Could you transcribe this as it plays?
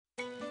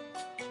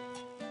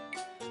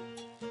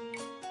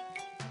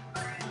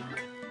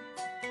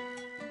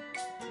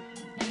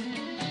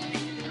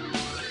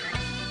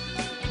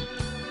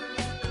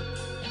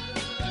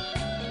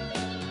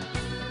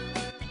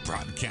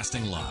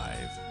Broadcasting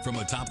live from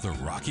atop the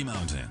Rocky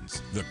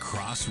Mountains, the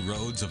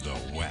crossroads of the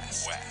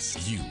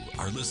West. You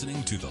are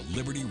listening to the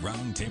Liberty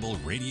Roundtable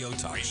Radio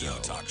Talk Show.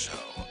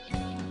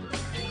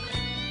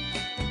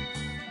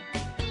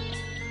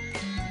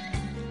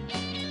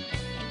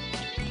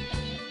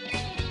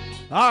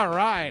 All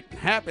right.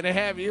 Happy to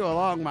have you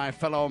along, my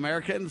fellow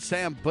Americans.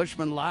 Sam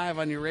Bushman live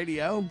on your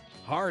radio.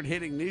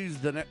 Hard-hitting news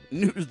the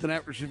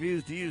networks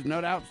refuse to use, no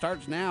doubt,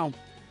 starts now.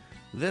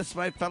 This,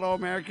 my fellow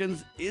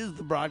Americans, is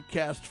the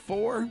broadcast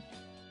for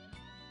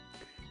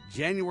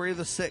January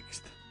the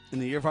 6th in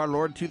the year of our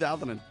Lord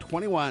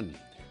 2021.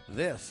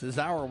 This is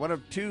our one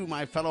of two,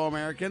 my fellow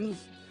Americans,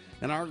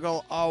 and our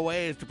goal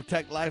always to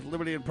protect life,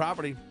 liberty, and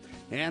property,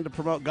 and to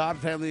promote God,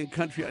 family, and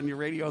country on your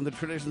radio and the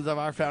traditions of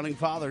our founding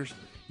fathers.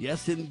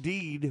 Yes,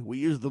 indeed, we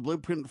use the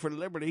blueprint for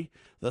liberty.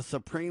 The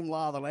supreme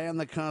law of the land,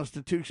 the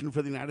Constitution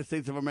for the United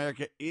States of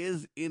America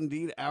is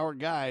indeed our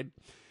guide.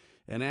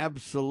 And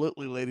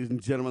absolutely, ladies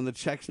and gentlemen, the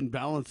checks and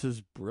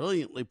balances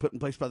brilliantly put in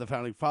place by the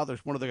Founding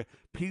Fathers, one of the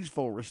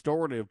peaceful,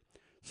 restorative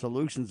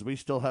solutions we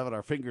still have at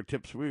our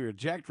fingertips. We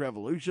reject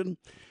revolution.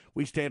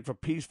 We stand for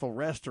peaceful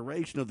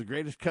restoration of the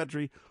greatest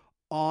country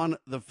on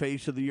the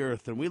face of the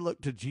earth. And we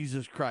look to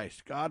Jesus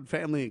Christ, God,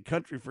 family, and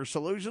country for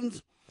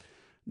solutions,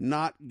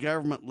 not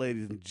government,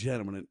 ladies and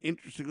gentlemen. And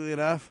interestingly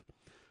enough,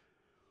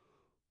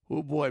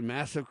 oh boy,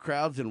 massive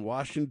crowds in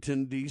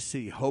Washington,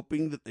 D.C.,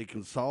 hoping that they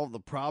can solve the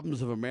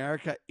problems of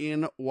America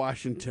in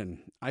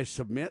Washington. I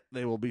submit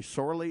they will be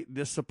sorely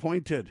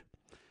disappointed.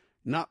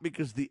 Not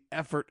because the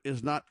effort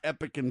is not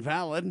epic and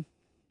valid,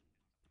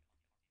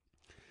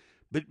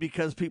 but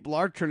because people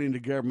are turning to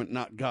government,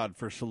 not God,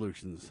 for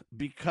solutions.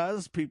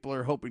 Because people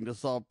are hoping to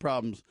solve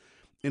problems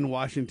in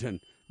Washington,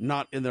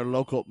 not in their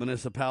local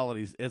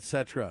municipalities,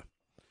 etc.,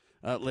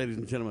 ladies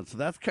and gentlemen. So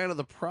that's kind of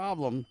the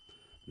problem.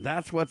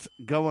 That's what's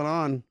going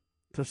on,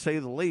 to say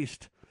the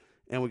least.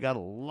 And we got a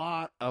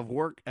lot of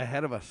work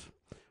ahead of us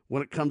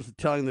when it comes to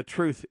telling the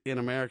truth in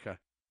America.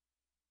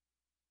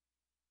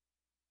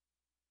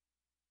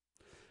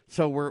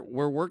 So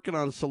we're working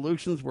on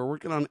solutions. We're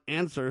working on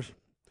answers.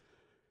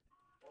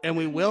 And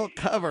we will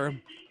cover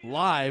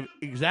live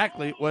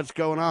exactly what's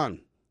going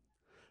on.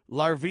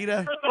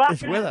 Larvita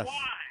is with us.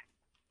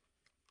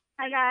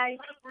 Hi, guys.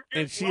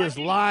 And she is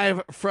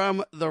live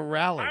from the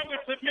rally.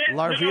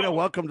 Larvita,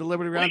 welcome to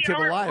Liberty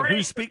Roundtable Live.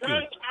 Who's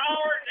speaking?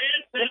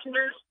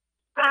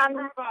 I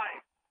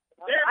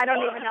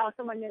don't even know if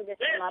someone knew this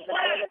or not, but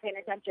I wasn't paying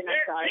attention. I'm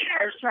sorry.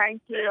 I was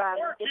trying to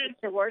get this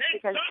to work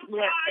because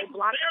they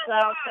blocked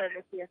cell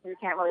service here, so we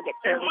can't really get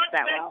service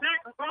that well.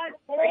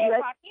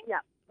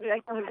 Yeah. Do you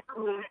guys know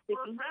who's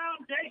speaking? Do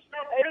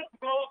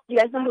you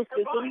guys know who's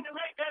speaking?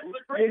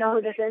 Do you know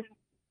who this is?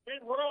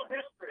 In world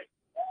history.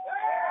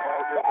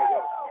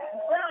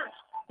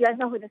 You guys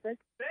know who this is?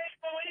 They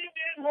believed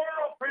in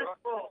moral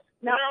principles.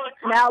 No,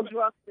 Mel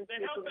Brooks is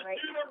speaking, right?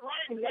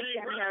 Can you guys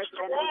hear me?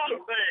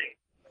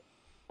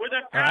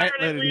 All right,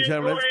 ladies and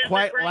gentlemen, it's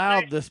quite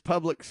loud, this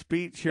public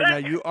speech here. Now,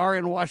 you are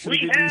in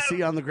Washington,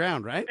 D.C. on the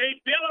ground, right?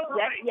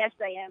 Yes,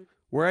 I am.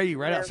 Where are you,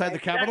 right outside the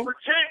Capitol?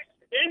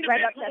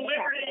 Right outside the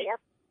Capitol, yep.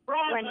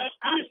 When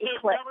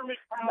Eclipse,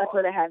 that's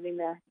where they're having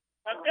there.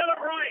 A Bill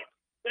of Rights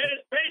that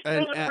is based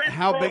on the And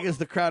how big is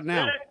the crowd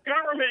now?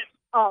 Government.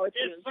 Oh, it's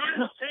huge.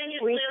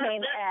 We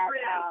came at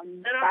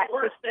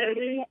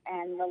 6:30,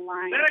 and the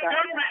line started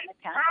on the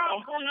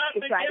Capitol to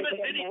try to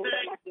get in there. We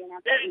were lucky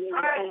enough that we to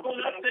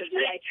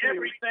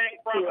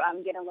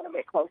get a little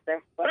bit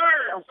closer. But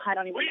I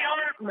don't even know.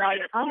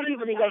 How many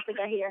people do you guys think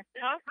are here?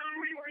 Huh?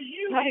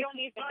 I don't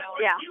even know.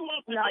 Yeah,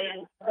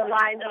 millions. The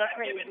lines are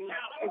crazy.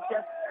 It's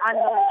just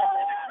unbelievable.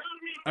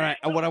 All right,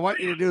 what I want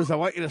you to do is I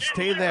want you to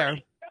stay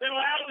there.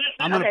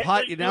 I'm going to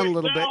pot you down a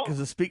little bit because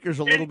the speaker's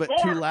a little bit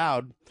too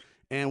loud.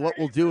 And what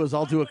we'll do is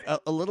I'll do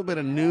a little bit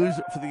of news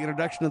for the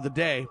introduction of the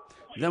day.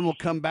 Then we'll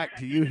come back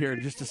to you here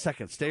in just a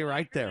second. Stay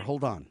right there.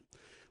 Hold on.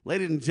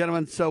 Ladies and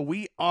gentlemen, so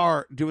we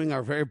are doing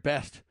our very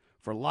best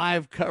for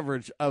live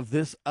coverage of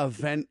this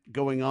event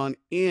going on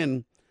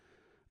in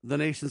the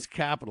nation's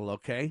capital,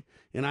 okay?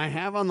 And I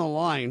have on the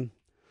line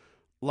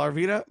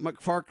Larvita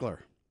McFarkler.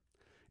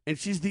 And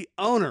she's the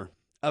owner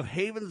of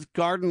Haven's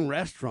Garden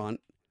Restaurant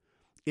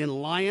in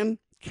Lyon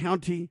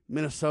County,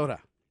 Minnesota.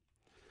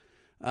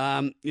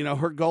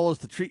 Her goal is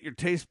to treat your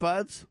taste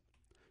buds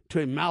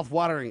to a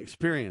mouth-watering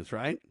experience,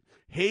 right?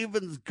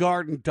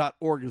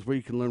 Havensgarden.org is where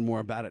you can learn more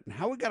about it. And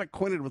how we got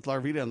acquainted with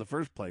Larvita in the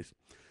first place.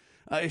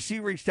 She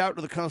reached out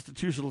to the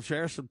Constitutional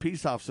Sheriffs and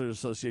Peace Officers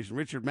Association,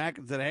 Richard Mack,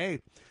 and said, hey,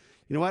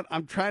 you know what?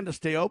 I'm trying to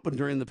stay open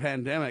during the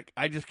pandemic.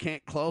 I just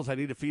can't close. I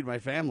need to feed my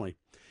family.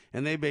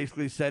 And they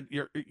basically said,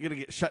 you're going to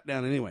get shut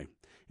down anyway.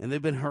 And they've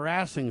been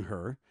harassing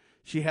her.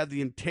 She had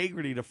the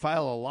integrity to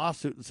file a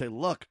lawsuit and say,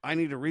 look, I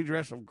need a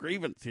redress of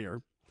grievance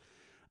here.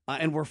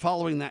 And we're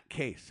following that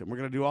case, and we're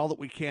going to do all that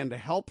we can to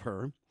help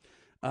her.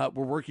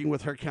 We're working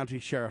with her county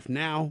sheriff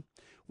now.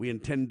 We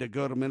intend to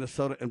go to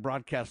Minnesota and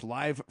broadcast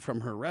live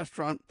from her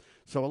restaurant.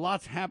 So a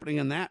lot's happening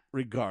in that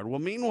regard. Well,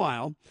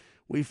 meanwhile,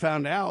 we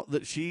found out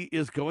that she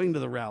is going to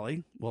the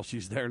rally. Well,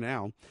 she's there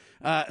now.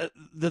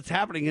 That's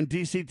happening in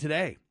D.C.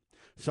 today.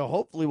 So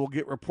hopefully we'll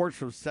get reports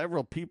from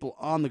several people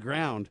on the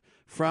ground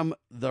from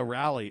the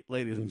rally,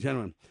 ladies and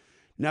gentlemen.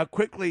 Now,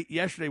 quickly,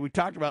 yesterday we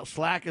talked about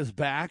Slack is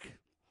back.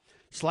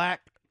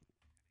 Slack,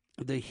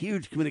 the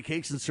huge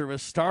communication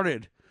service,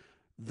 started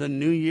the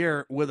new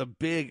year with a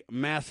big,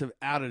 massive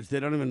outage.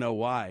 They don't even know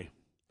why.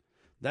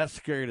 That's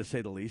scary to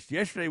say the least.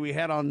 Yesterday we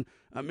had on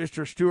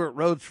Mr. Stuart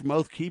Rhodes from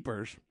Oath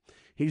Keepers.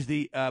 He's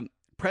the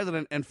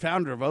president and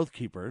founder of Oath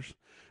Keepers.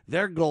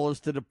 Their goal is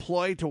to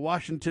deploy to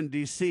Washington,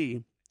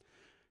 D.C.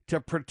 to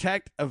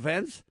protect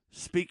events,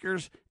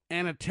 speakers,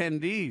 and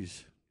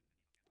attendees.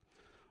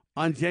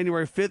 On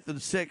January 5th and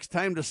 6th,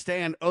 time to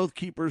stand,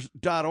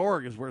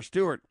 oathkeepers.org is where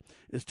Stuart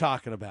is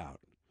talking about.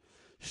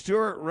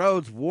 Stuart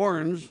Rhodes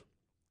warns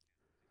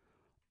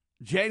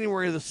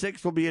January the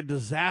 6th will be a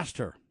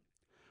disaster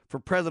for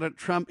President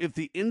Trump if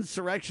the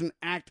Insurrection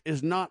Act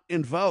is not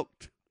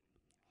invoked.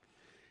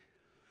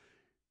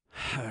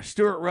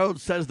 Stuart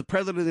Rhodes says the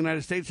President of the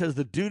United States has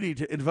the duty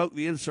to invoke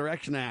the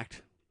Insurrection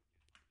Act.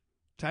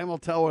 Time will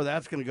tell where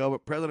that's going to go,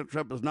 but President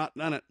Trump has not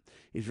done it.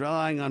 He's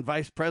relying on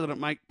Vice President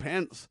Mike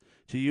Pence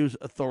to use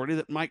authority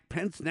that Mike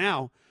Pence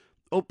now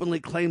openly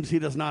claims he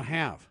does not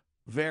have.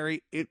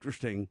 Very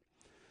interesting.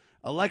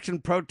 Election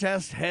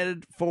protests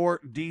headed for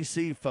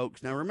D.C.,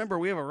 folks. Now, remember,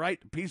 we have a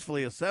right to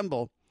peacefully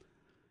assemble.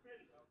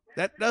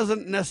 That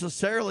doesn't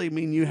necessarily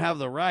mean you have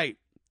the right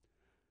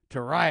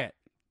to riot.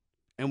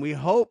 And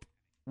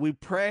we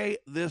pray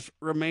this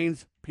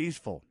remains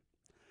peaceful.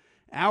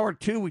 Hour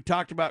 2, we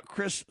talked about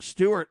Chris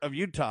Stewart of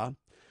Utah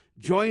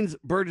joins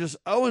Burgess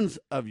Owens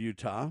of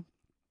Utah.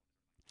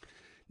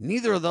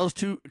 Neither of those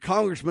two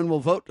congressmen will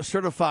vote to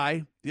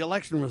certify the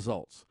election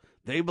results.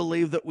 They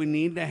believe that we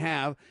need to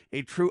have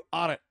a true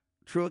audit,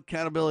 true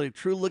accountability,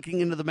 true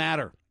looking into the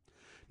matter.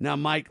 Now,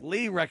 Mike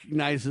Lee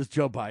recognizes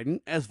Joe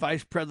Biden as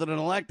vice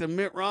president-elect, and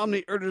Mitt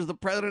Romney urges the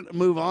president to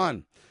move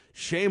on.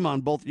 Shame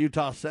on both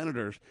Utah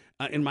senators,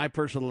 in my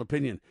personal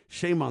opinion.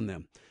 Shame on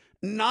them.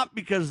 Not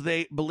because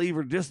they believe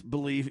or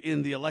disbelieve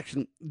in the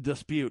election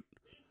dispute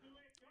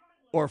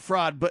or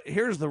fraud, but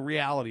here's the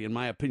reality, in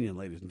my opinion,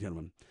 ladies and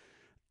gentlemen.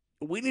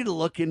 We need to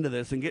look into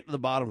this and get to the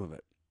bottom of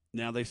it.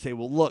 Now, they say,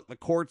 well, look, the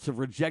courts have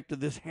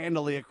rejected this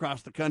handily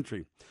across the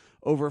country.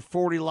 Over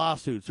 40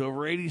 lawsuits,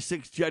 over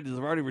 86 judges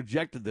have already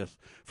rejected this,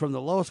 from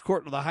the lowest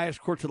court to the highest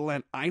courts of the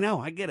land. I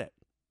know, I get it.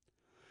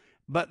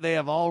 But they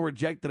have all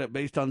rejected it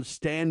based on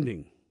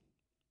standing.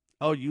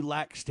 Oh, you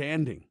lack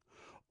standing.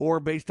 Or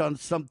based on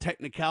some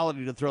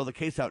technicality to throw the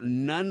case out.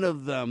 None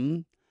of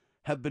them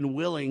have been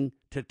willing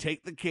to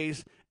take the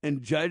case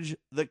and judge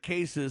the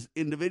cases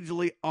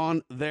individually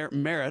on their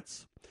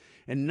merits.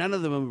 And none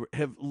of them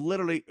have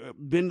literally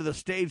been to the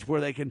stage where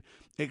they can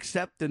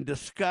accept and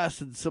discuss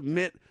and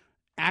submit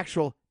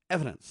actual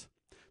evidence.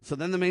 So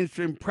then the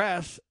mainstream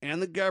press and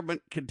the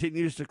government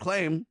continues to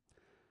claim,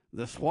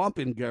 the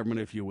swamping government,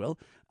 if you will,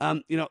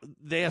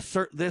 they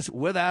assert this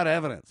without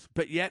evidence.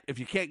 But yet, if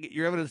you can't get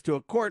your evidence to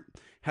a court,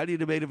 how do you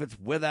debate if it's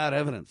without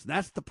evidence?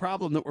 That's the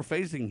problem that we're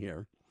facing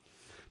here.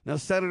 Now,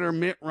 Senator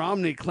Mitt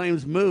Romney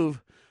claims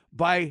move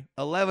by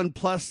 11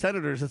 plus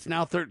senators, it's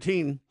now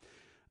 13,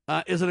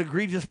 is an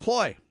egregious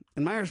ploy.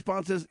 And my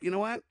response is, you know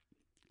what?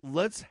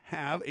 Let's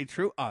have a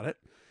true audit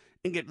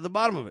and get to the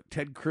bottom of it.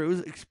 Ted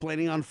Cruz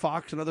explaining on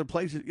Fox and other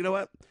places, you know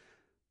what?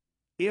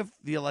 If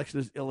the election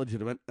is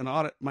illegitimate, an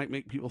audit might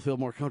make people feel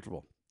more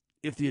comfortable.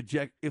 If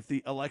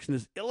the election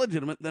is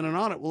illegitimate, then an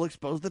audit will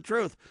expose the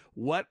truth.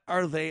 What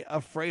are they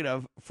afraid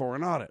of for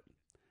an audit?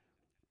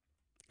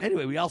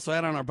 Anyway, we also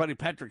had on our buddy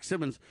Patrick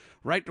Simmons,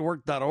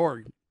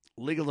 righttowork.org,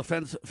 Legal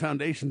Defense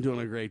Foundation doing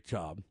a great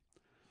job.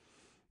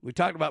 We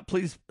talked about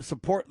please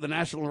support the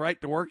National Right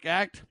to Work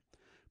Act.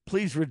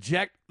 Please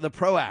reject the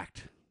PRO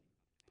Act.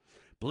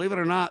 Believe it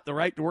or not, the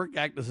Right to Work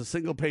Act is a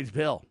single-page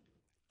bill.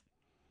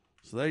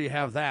 So there you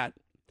have that.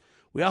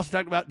 We also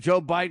talked about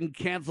Joe Biden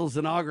cancels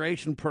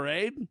inauguration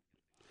parade.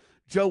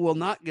 Joe will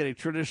not get a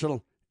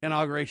traditional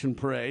inauguration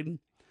parade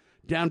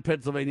down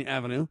Pennsylvania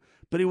Avenue,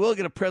 but he will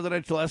get a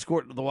presidential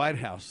escort to the White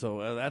House.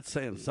 So that's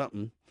saying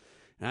something.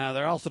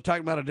 They're also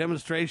talking about a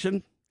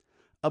demonstration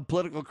of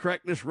political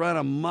correctness run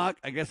amok,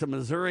 I guess, in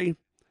Missouri.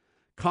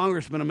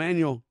 Congressman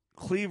Emanuel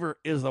Cleaver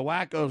is the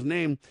wacko's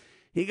name.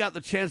 He got the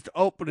chance to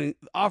offer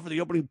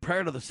the opening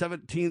prayer to the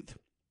 117th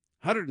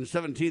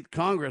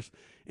Congress,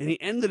 and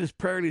he ended his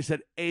prayer and he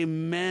said,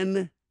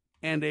 "Amen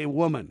and a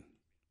woman."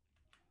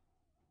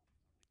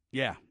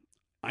 Yeah,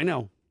 I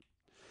know.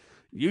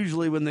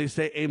 Usually when they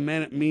say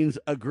amen, it means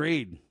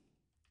agreed.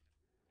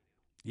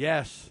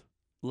 Yes,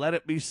 let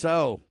it be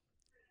so.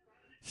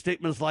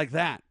 Statements like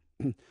that.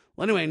 Well,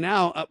 anyway,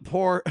 now a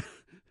poor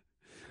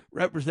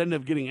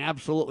representative getting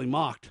absolutely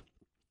mocked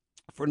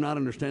for not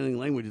understanding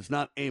language. It's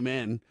not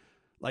amen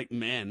like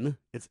men.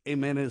 It's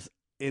amen as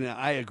in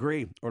I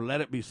agree or let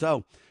it be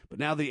so. But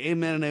now the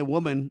amen in a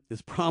woman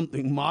is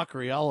prompting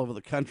mockery all over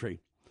the country.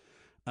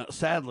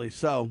 Sadly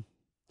so.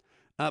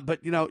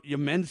 But, you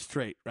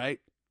menstruate, right?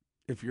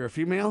 If you're a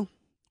female,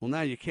 well,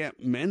 now you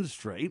can't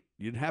menstruate.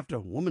 You'd have to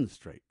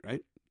womanstrate,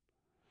 right?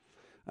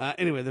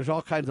 Anyway, there's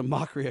all kinds of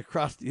mockery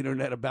across the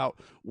internet about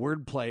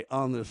wordplay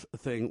on this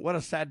thing. What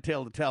a sad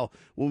tale to tell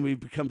when we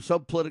become so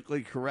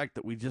politically correct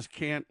that we just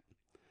can't.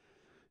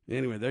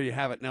 Anyway, there you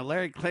have it. Now,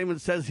 Larry Klayman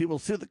says he will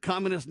sue the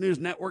Communist News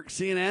Network,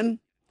 CNN,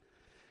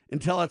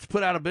 until it's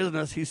put out of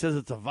business. He says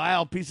it's a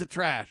vile piece of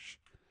trash.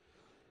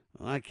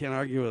 Well, I can't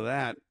argue with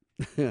that.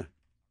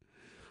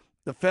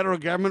 The federal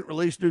government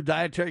released new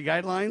dietary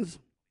guidelines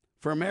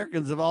for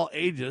Americans of all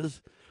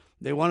ages.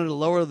 They wanted to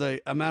lower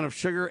the amount of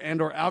sugar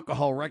and or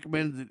alcohol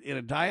recommended in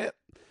a diet,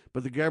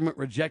 but the government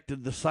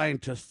rejected the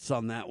scientists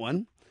on that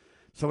one.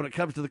 So when it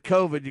comes to the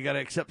COVID, you got to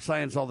accept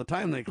science all the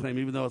time, they claim,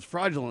 even though it's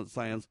fraudulent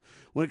science.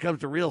 When it comes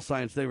to real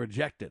science, they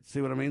reject it.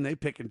 See what I mean? They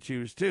pick and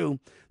choose, too.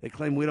 They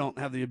claim we don't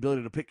have the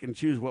ability to pick and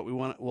choose what we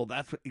want. Well,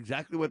 that's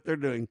exactly what they're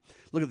doing.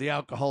 Look at the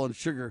alcohol and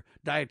sugar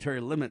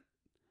dietary limit.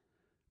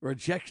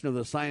 Rejection of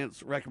the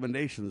science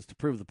recommendations to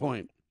prove the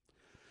point.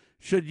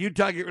 Should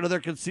Utah get rid of their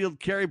concealed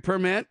carry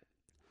permit?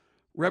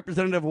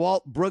 Representative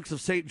Walt Brooks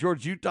of St.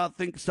 George, Utah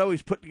thinks so.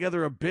 He's put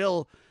together a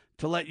bill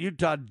to let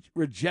Utah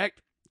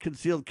reject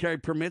concealed carry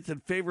permits in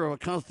favor of a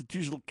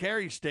constitutional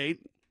carry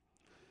state.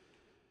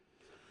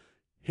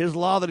 His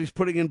law that he's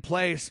putting in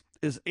place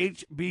is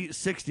HB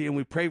 60, and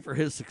we pray for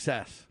his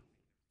success.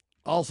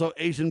 Also,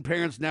 Asian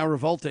parents now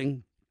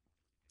revolting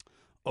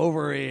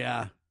over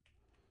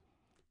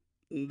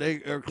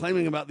they are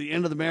claiming about the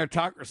end of the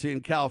meritocracy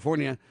in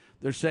California.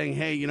 They're saying,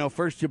 hey,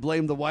 first you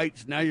blame the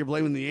whites, now you're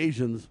blaming the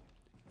Asians.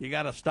 You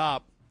got to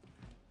stop.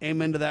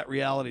 Amen to that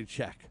reality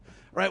check.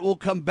 All right, we'll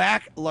come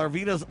back.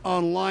 Larvita's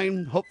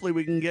online. Hopefully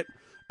we can get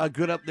a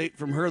good update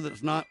from her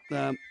that's not,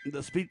 the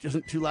speech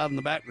isn't too loud in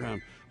the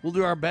background. We'll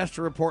do our best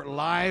to report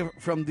live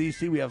from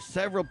D.C. We have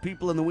several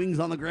people in the wings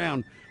on the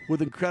ground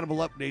with incredible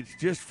updates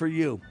just for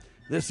you.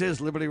 This is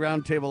Liberty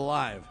Roundtable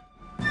Live.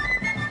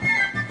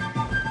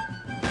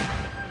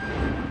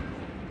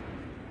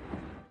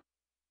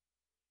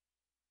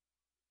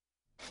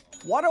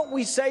 Why don't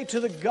we say to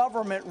the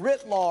government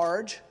writ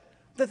large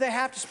that they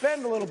have to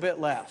spend a little bit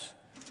less?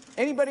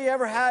 Anybody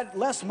ever had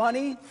less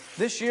money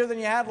this year than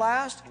you had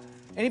last?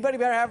 Anybody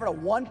ever having a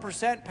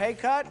 1% pay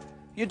cut?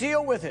 You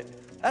deal with it.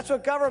 That's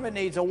what government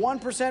needs, a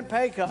 1%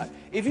 pay cut.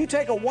 If you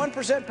take a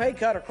 1% pay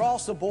cut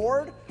across the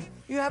board,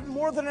 you have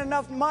more than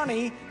enough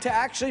money to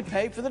actually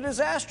pay for the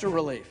disaster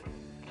relief.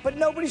 But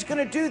nobody's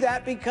going to do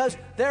that because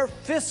they're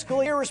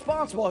fiscally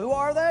irresponsible. Who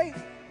are they?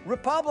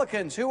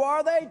 Republicans. Who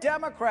are they?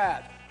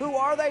 Democrats. Who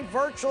are they?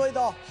 Virtually the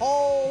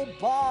whole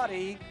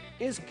body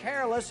is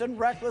careless and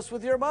reckless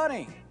with your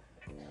money.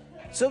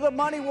 So the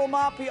money will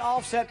not be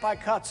offset by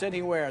cuts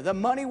anywhere. The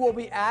money will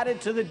be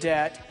added to the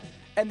debt,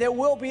 and there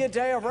will be a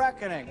day of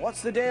reckoning.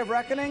 What's the day of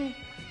reckoning?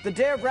 The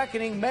day of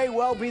reckoning may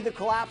well be the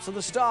collapse of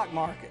the stock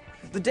market.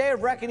 The day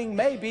of reckoning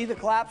may be the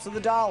collapse of the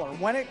dollar.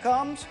 When it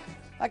comes,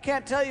 I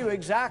can't tell you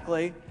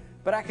exactly,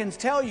 but I can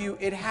tell you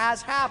it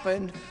has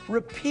happened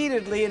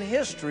repeatedly in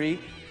history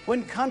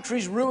when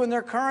countries ruin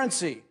their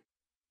currency.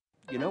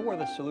 You know where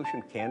the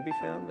solution can be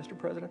found, Mr.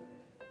 President?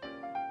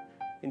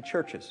 In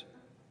churches,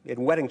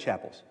 in wedding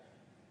chapels,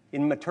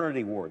 in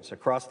maternity wards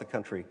across the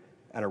country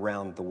and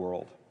around the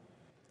world.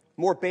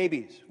 More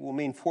babies will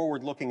mean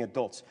forward-looking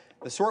adults,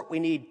 the sort we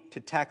need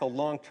to tackle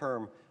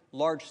long-term,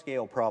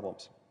 large-scale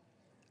problems.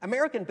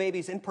 American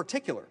babies in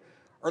particular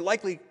are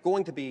likely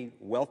going to be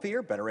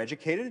wealthier, better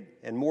educated,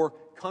 and more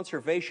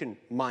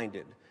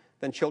conservation-minded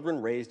than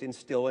children raised in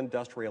still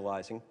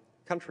industrializing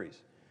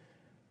countries.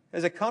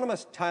 As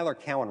economist Tyler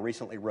Cowen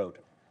recently wrote,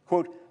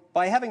 quote,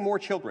 "By having more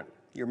children,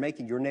 you're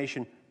making your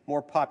nation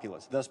more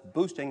populous, thus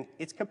boosting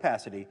its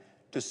capacity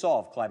to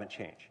solve climate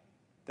change.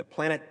 The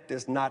planet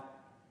does not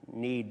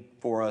need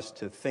for us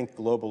to think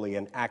globally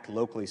and act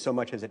locally so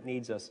much as it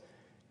needs us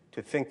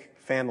to think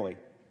family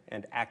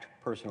and act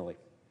personally.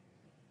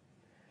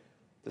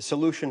 The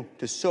solution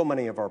to so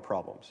many of our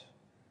problems,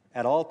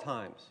 at all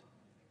times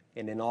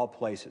and in all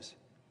places,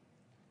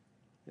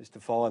 is to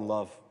fall in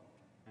love,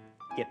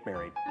 get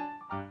married,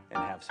 and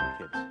have some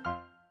kids."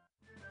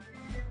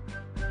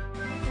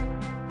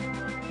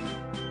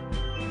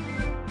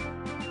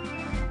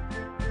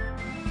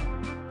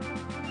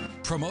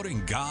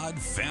 Promoting God,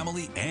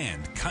 family,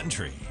 and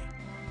country.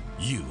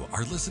 You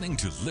are listening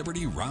to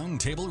Liberty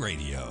Roundtable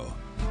Radio.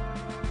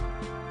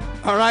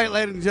 All right,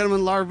 ladies and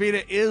gentlemen,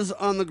 Larvita is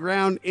on the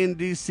ground in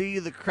D.C.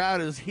 The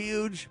crowd is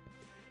huge.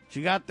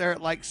 She got there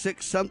at like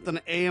 6-something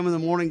a.m. in the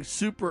morning,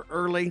 super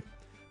early.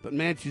 But,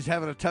 man, she's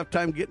having a tough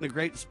time getting a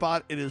great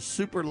spot. It is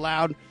super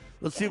loud.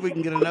 Let's see if we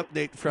can get an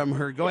update from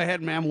her. Go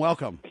ahead, ma'am.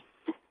 Welcome.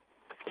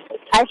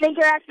 I think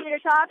you're asking me to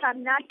talk.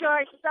 I'm not sure.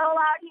 It's so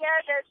loud here.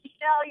 There's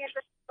millions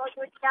of people.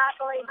 You would not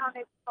believe how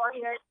many people are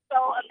here. It's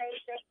so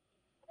amazing.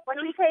 When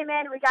we came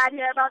in, we got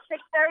here about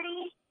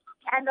 6:30,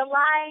 and the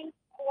line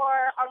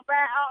for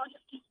around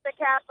the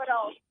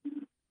Capitol.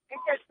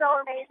 It's just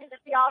so amazing to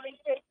see all these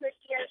patriots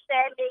here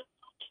standing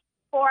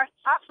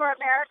up for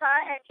America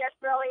and just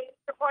really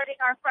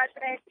supporting our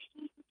president.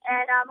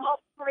 And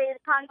hopefully the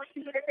Congress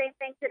can do the same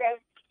thing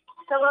today.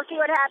 So we'll see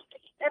what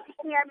happens. If you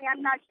can hear me, I'm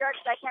not sure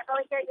because I can't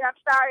really hear you. I'm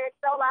sorry. It's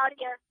so loud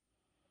here.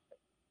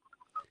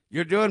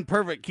 You're doing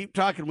perfect. Keep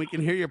talking. We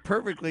can hear you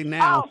perfectly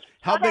now.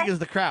 How big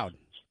is the crowd?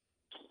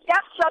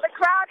 Yep, so the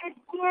crowd is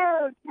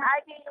huge.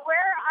 I mean,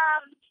 we're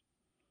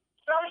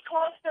really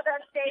close to the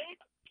stage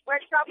where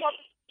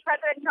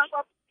President Trump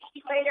will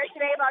be later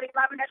today about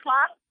 11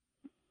 o'clock.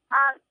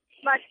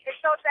 But it's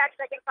so packed,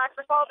 like it's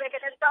claustrophobic,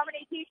 and there's so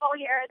many people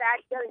here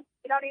that you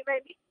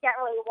can't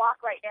really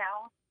walk right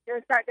now. They're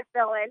starting to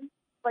fill in,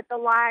 but the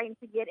line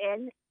to get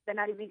in, they're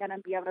not even going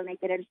to be able to make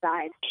it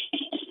inside.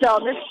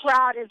 So this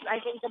crowd is, I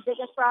think, the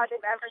biggest crowd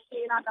they've ever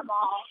seen on the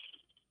mall.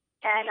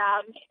 And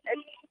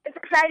it's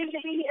exciting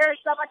to be here.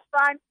 It's so much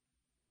fun.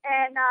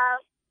 And,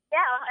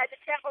 I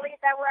just can't believe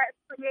that we're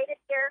created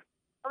here.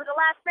 It was a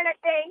last-minute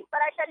thing, but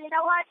I said, you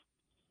know what?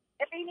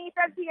 If he needs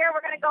us here,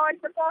 we're going to go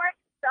and support.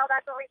 So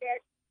that's what we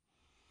did.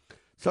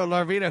 So,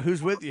 Larvita,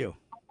 who's with you?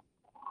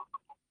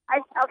 I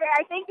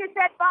think you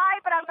said 5,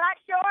 but I'm not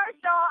sure.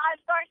 So I'm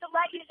going to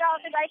let you know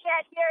because I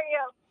can't hear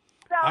you.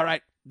 So, all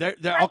right.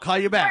 I'll call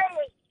you back.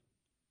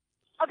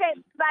 Okay,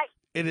 bye.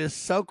 It is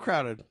so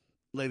crowded,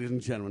 ladies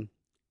and gentlemen,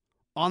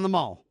 on the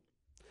mall,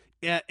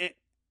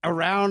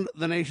 around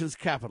the nation's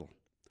capital,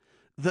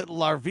 that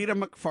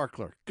Larvita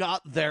McFarkler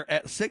got there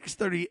at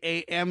 6:30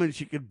 a.m. and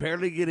she could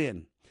barely get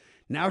in.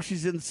 Now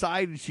she's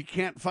inside and she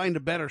can't find a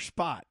better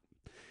spot.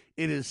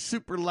 It is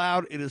super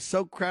loud. It is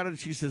so crowded.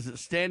 She says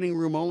it's standing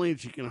room only and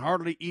she can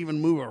hardly even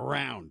move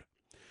around.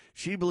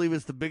 She believes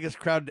it's the biggest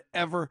crowd to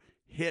ever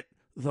hit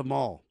the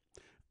mall.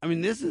 I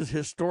mean, this is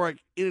historic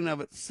in and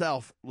of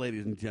itself,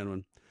 ladies and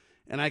gentlemen.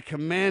 And I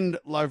commend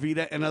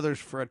Larvita and others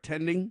for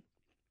attending.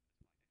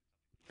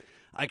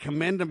 I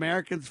commend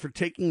Americans for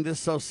taking this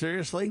so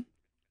seriously.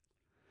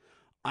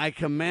 I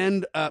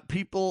commend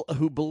people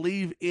who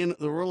believe in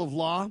the rule of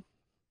law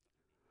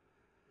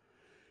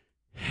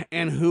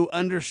and who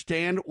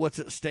understand what's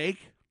at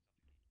stake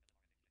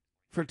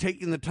for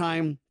taking the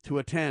time to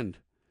attend.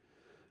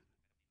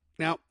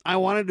 Now, I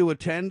wanted to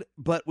attend,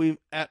 but we've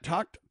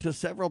talked to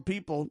several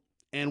people,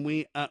 and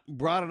we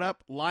brought it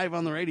up live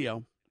on the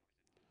radio,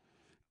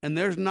 and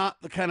there's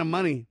not the kind of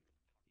money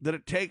that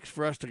it takes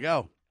for us to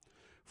go.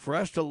 For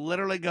us to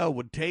literally go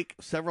would take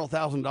several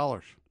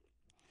 $1,000s.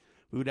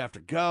 We would have to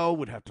go,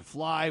 would have to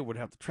fly, would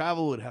have to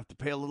travel, would have to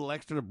pay a little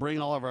extra to bring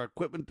all of our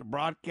equipment to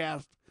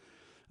broadcast.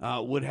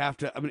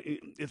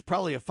 It's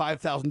probably a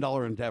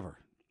 $5,000 endeavor.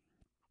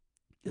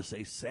 You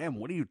say, Sam,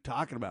 what are you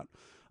talking about?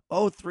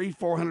 Oh,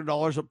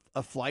 $300-400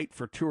 a flight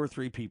for 2 or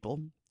 3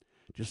 people.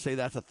 Just say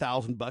that's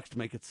 $1,000 to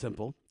make it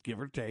simple, give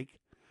or take.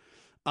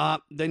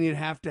 Then you'd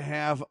have to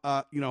have,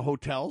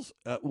 hotels.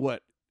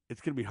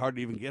 It's going to be hard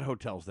to even get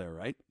hotels there,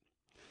 right?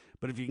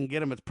 But if you can get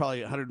them, it's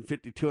probably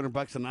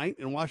 $150-200 a night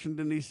in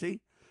Washington,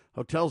 D.C.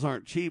 Hotels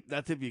aren't cheap.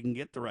 That's if you can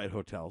get the right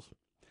hotels.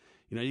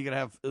 You got to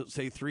have,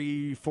 say,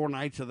 3-4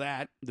 nights of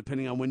that,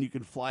 depending on when you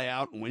can fly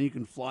out and when you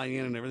can fly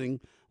in and everything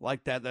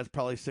like that. That's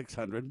probably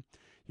 $600.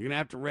 You're going to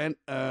have to rent,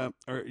 or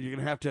you're going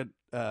to have to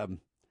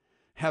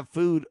have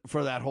food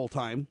for that whole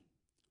time,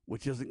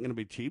 which isn't going to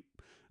be cheap.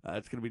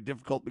 It's going to be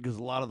difficult because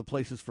a lot of the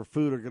places for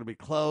food are going to be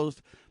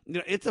closed.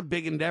 It's a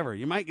big endeavor.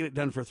 You might get it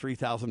done for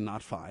 $3,000,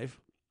 not $5,000.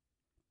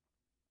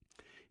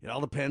 It all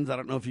depends. I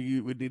don't know if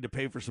you would need to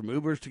pay for some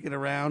Ubers to get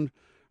around,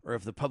 or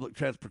if the public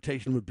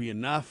transportation would be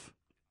enough.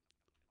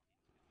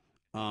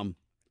 But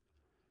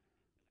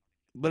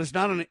it's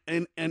not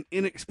an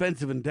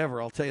inexpensive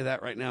endeavor, I'll tell you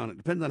that right now. And it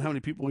depends on how many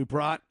people we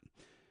brought.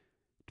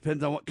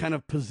 Depends on what kind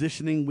of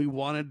positioning we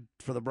wanted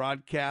for the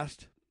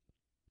broadcast.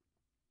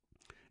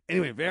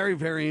 Anyway, very,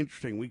 very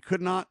interesting. We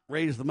could not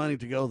raise the money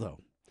to go, though.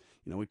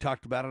 We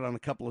talked about it on a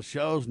couple of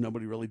shows.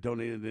 Nobody really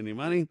donated any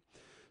money,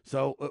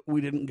 so we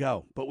didn't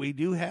go. But we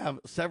do have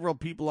several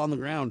people on the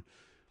ground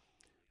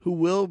who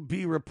will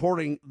be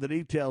reporting the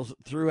details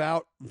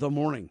throughout the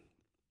morning.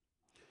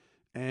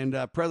 And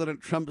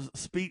President Trump's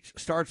speech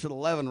starts at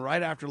 11,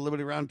 right after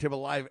Liberty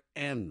Roundtable Live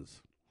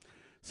ends.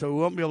 So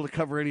we won't be able to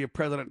cover any of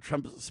President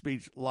Trump's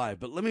speech live.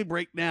 But let me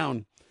break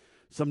down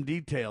some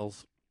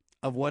details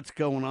of what's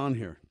going on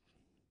here.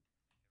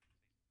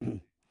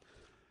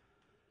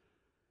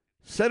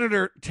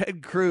 Senator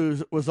Ted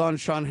Cruz was on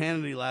Sean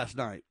Hannity last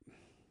night.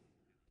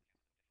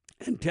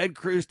 And Ted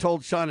Cruz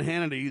told Sean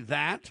Hannity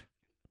that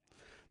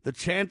the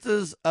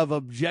chances of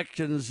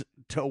objections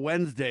to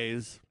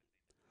Wednesday's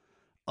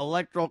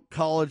Electoral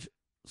College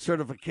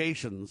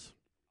certifications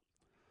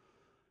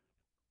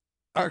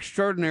are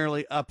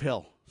extraordinarily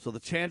uphill. So the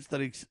chance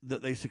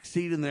that they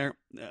succeed in their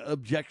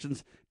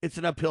objections, it's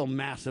an uphill,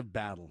 massive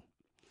battle.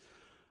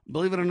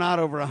 Believe it or not,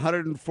 over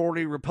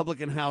 140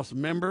 Republican House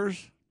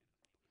members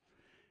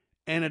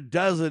and a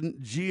dozen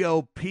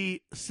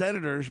GOP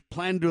senators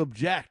plan to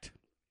object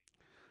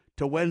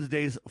to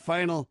Wednesday's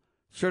final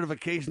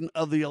certification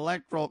of the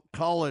Electoral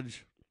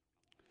College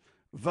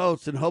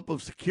votes in hope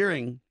of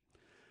securing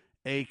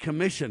a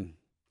commission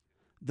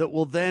that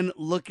will then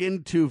look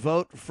into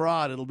vote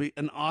fraud. It'll be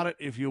an audit,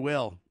 if you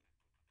will.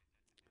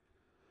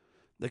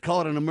 They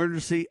call it an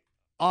emergency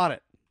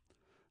audit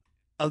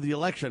of the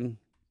election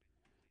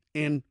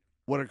in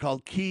what are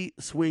called key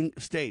swing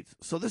states.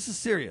 So this is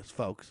serious,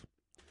 folks.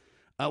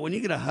 When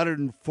you get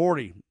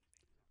 140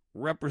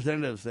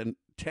 representatives and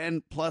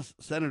 10 plus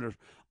senators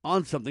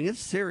on something. It's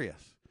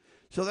serious.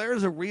 So there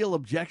is a real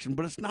objection,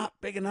 but it's not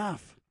big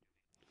enough.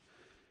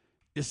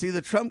 You see,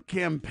 the Trump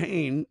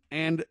campaign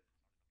and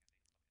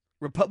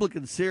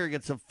Republican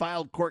surrogates have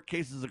filed court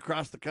cases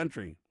across the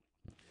country.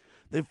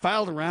 They've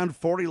filed around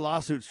 40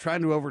 lawsuits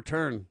trying to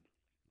overturn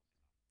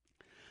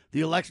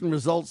the election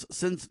results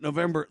since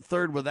November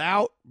 3rd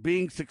without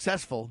being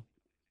successful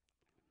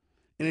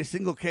in a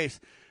single case.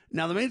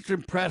 Now, the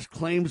mainstream press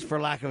claims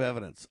for lack of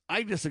evidence.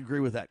 I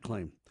disagree with that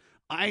claim.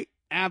 I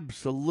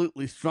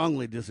absolutely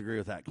strongly disagree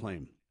with that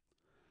claim.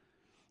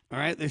 All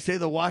right, they say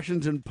the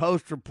Washington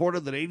Post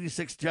reported that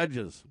 86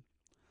 judges,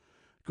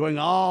 going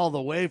all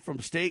the way from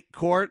state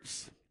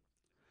courts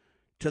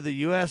to the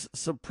U.S.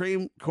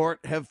 Supreme Court,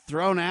 have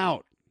thrown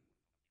out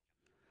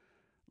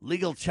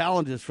legal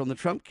challenges from the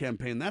Trump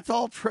campaign. That's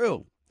all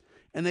true.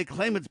 And they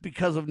claim it's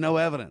because of no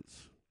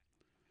evidence.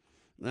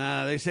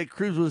 They say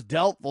Cruz was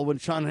doubtful when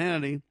Sean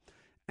Hannity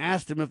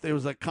asked him if there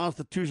was a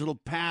constitutional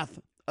path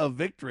of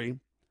victory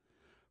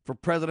for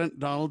President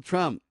Donald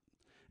Trump.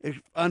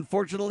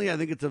 Unfortunately, I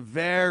think it's a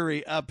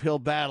very uphill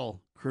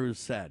battle, Cruz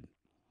said.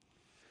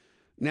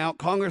 Now,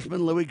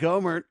 Congressman Louis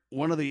Gohmert,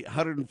 one of the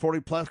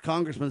 140-plus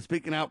congressmen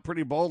speaking out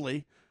pretty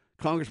boldly,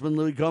 Congressman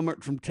Louis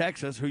Gohmert from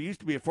Texas, who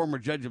used to be a former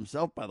judge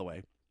himself, by the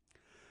way,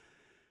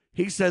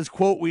 he says,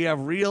 quote, "We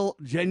have real,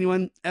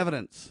 genuine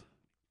evidence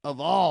of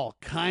all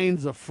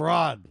kinds of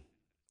fraud.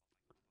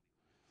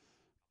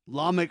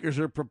 Lawmakers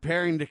are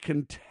preparing to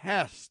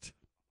contest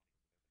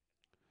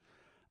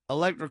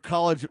Electoral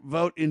College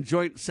vote in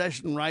joint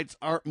session," writes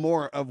Art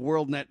Moore of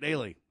WorldNet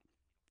Daily.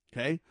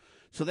 Okay?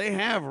 So they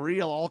have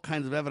real, all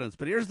kinds of evidence.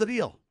 But here's the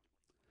deal.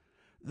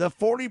 The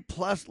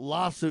 40-plus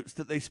lawsuits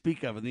that they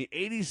speak of and the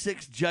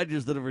 86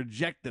 judges that have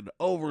rejected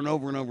over and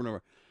over and over and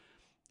over,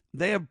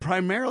 they have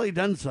primarily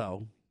done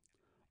so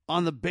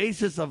on the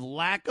basis of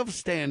lack of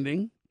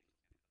standing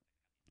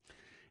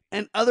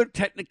and other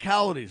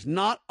technicalities,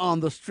 not on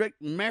the strict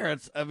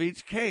merits of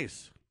each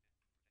case.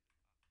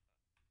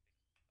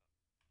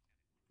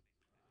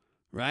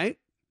 Right?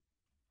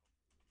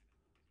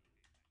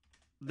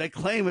 They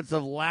claim it's a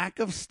lack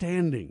of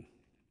standing,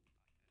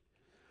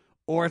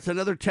 or it's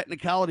another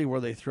technicality where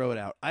they throw it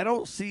out. I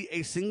don't see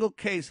a single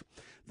case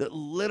that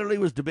literally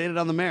was debated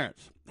on the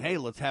merits. Hey,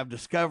 let's have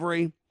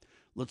discovery.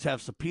 Let's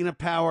have subpoena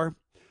power.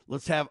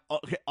 Let's have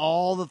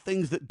all the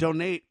things that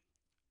denote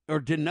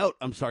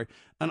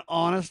an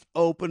honest,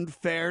 open,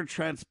 fair,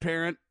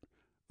 transparent,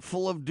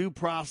 full of due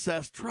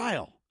process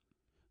trial.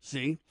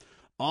 See,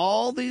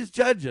 all these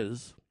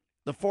judges,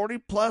 the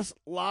 40-plus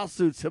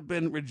lawsuits have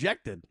been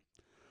rejected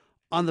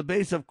on the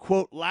basis of,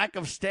 quote, lack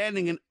of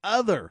standing and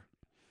other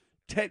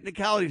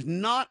technicalities,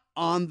 not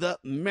on the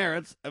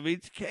merits of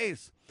each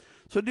case.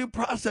 So due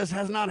process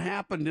has not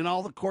happened in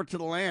all the courts of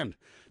the land.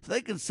 So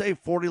they can say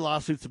 40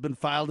 lawsuits have been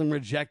filed and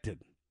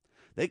rejected.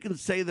 They can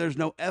say there's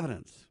no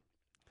evidence.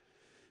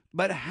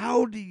 But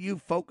how do you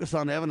focus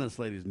on evidence,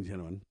 ladies and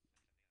gentlemen,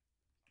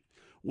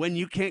 when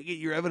you can't get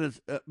your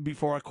evidence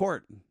before a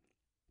court?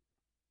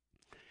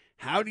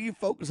 How do you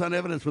focus on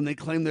evidence when they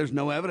claim there's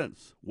no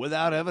evidence?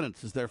 Without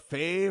evidence is their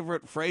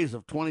favorite phrase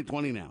of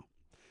 2020 now.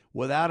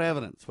 Without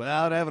evidence,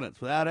 without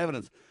evidence, without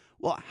evidence.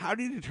 Well, how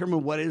do you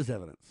determine what is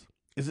evidence?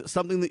 Is it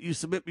something that you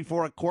submit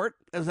before a court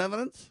as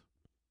evidence?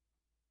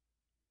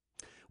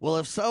 Well,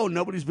 if so,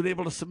 nobody's been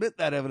able to submit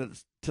that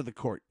evidence to the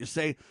court. You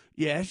say,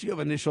 yes, you have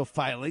initial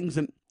filings,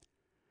 and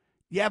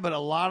yeah, but a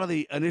lot of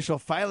the initial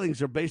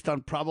filings are based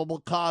on probable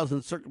cause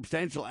and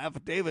circumstantial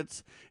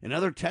affidavits and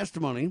other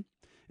testimony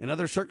and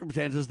other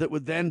circumstances that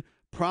would then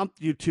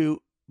prompt you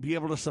to be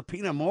able to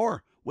subpoena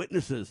more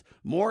witnesses,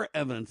 more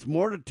evidence,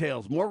 more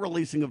details, more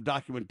releasing of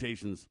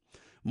documentations,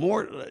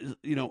 more,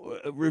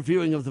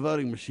 reviewing of the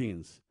voting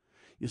machines.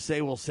 You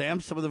say, well,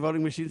 Sam, some of the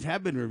voting machines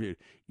have been reviewed.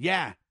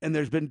 Yeah, and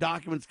there's been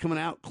documents coming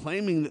out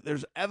claiming that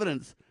there's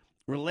evidence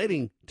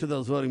relating to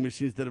those voting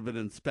machines that have been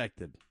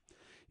inspected.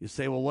 You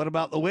say, well, what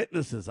about the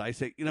witnesses? I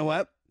say, you know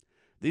what?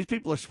 These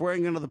people are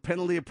swearing under the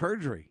penalty of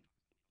perjury.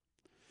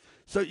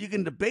 So you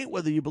can debate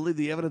whether you believe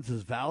the evidence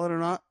is valid or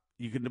not.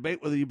 You can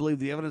debate whether you believe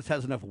the evidence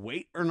has enough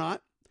weight or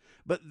not.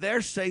 But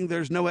they're saying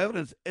there's no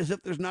evidence, as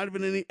if there's not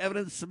even any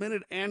evidence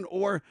submitted and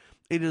or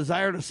a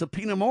desire to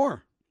subpoena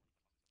more.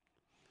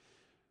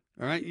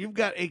 All right, you've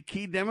got a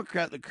key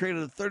Democrat that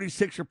created a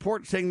 36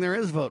 report saying there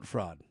is vote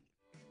fraud.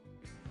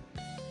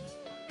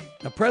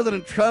 Now,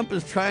 President Trump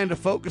is trying to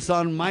focus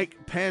on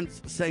Mike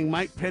Pence, saying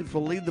Mike Pence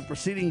will lead the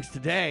proceedings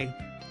today.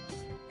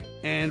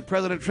 And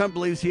President Trump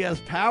believes he has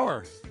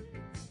power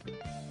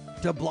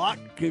to block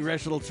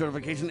congressional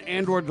certification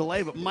and or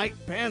delay. But Mike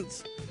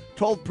Pence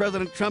told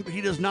President Trump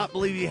he does not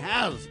believe he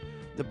has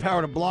the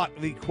power to block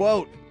the,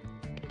 quote,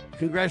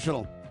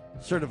 congressional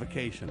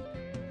certification.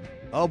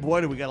 Oh,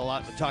 boy, do we got a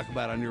lot to talk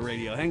about on your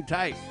radio. Hang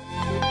tight.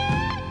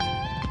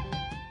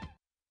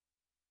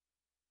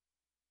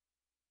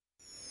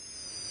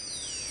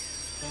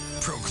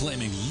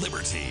 Proclaiming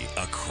liberty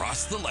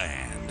across the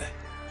land.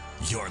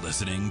 You're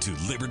listening to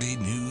Liberty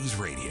News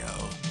Radio.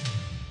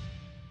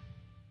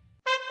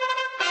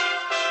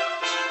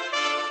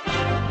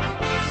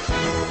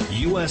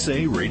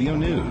 USA Radio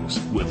News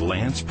with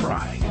Lance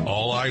Pry.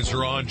 All eyes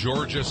are on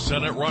Georgia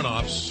Senate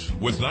runoffs.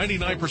 With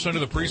 99% of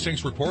the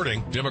precincts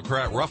reporting,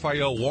 Democrat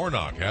Raphael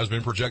Warnock has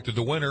been projected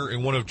the winner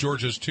in one of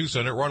Georgia's 2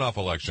 Senate runoff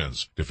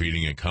elections,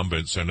 defeating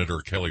incumbent Senator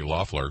Kelly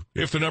Loeffler.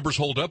 If the numbers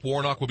hold up,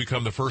 Warnock will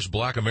become the first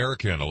black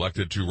American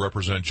elected to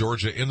represent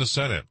Georgia in the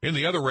Senate. In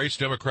the other race,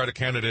 Democratic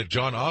candidate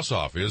Jon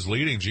Ossoff is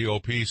leading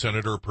GOP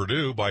Senator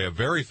Perdue by a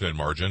very thin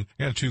margin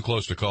and too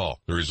close to call.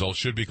 The results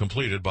should be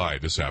completed by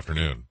this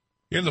afternoon.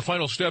 In the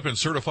final step in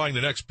certifying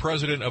the next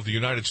president of the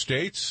United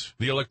States,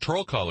 the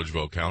Electoral College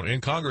vote count in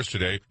Congress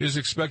today is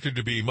expected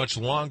to be much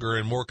longer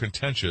and more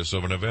contentious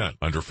of an event.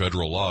 Under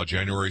federal law,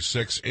 January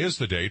 6 is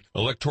the date.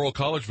 Electoral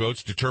College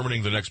votes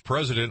determining the next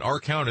president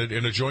are counted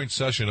in a joint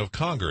session of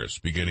Congress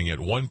beginning at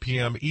 1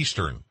 p.m.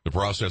 Eastern. The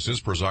process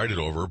is presided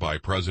over by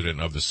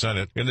President of the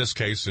Senate. In this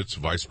case, it's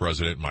Vice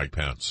President Mike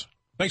Pence.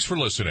 Thanks for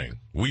listening.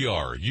 We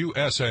are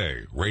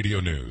USA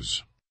Radio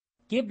News.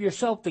 Give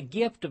yourself the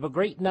gift of a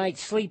great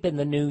night's sleep in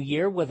the new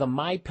year with a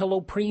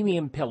MyPillow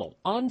premium pillow.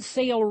 On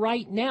sale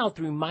right now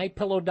through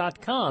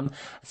MyPillow.com.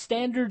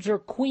 Standards are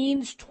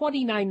queens,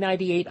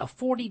 $29.98, a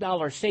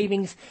 $40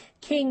 savings.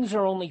 Kings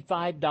are only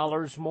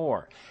 $5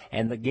 more.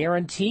 And the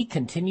guarantee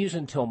continues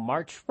until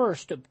March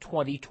 1st of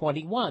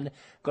 2021.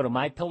 Go to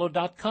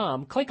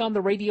MyPillow.com, click on the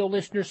radio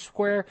listener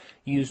square,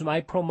 use my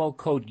promo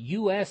code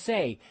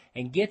USA,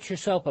 and get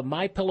yourself a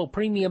MyPillow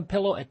premium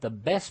pillow at the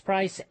best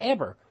price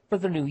ever for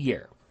the new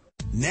year.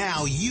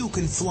 Now you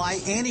can fly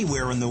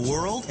anywhere in the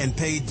world and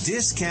pay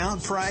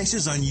discount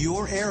prices on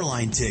your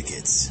airline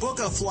tickets. Book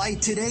a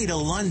flight today to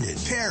London,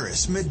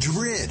 Paris,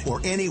 Madrid,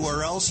 or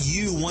anywhere else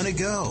you want to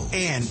go.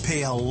 And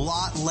pay a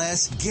lot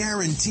less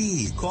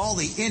guaranteed. Call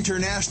the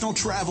International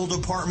Travel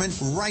Department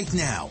right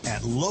now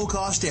at Low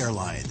Cost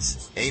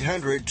Airlines.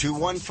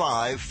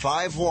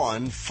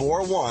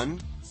 800-215-5141.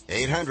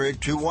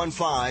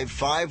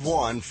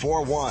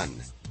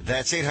 800-215-5141.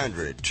 That's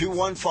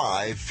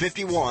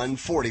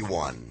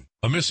 800-215-5141.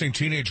 A missing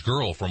teenage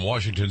girl from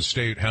Washington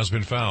State has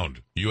been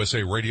found.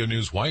 USA Radio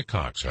News White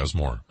Cox has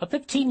more. A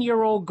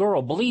 15-year-old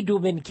girl believed to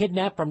have been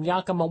kidnapped from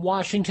Yakima,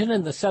 Washington,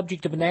 and the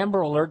subject of an Amber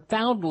Alert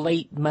found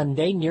late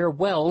Monday near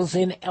Wells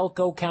in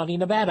Elko County,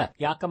 Nevada.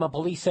 Yakima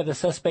police said a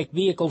suspect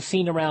vehicle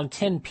seen around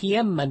 10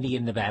 p.m. Monday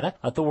in Nevada.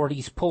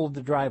 Authorities pulled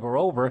the driver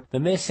over. The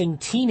missing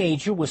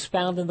teenager was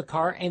found in the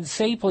car and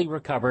safely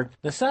recovered.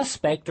 The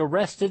suspect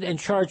arrested and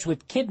charged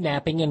with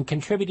kidnapping and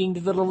contributing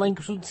to the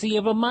delinquency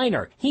of a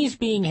minor. He's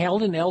being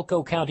held in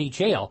Elko County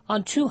Jail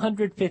on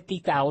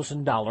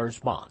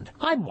 $250,000 bond.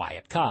 I'm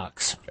Wyatt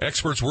Cox.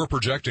 Experts were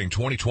projecting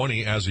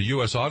 2020 as the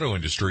U.S. auto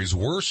industry's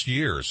worst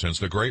year since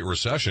the Great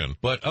Recession,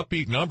 but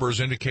upbeat numbers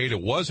indicate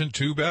it wasn't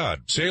too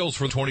bad. Sales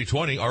for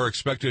 2020 are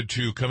expected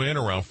to come in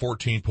around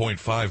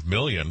 14.5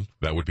 million.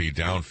 That would be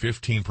down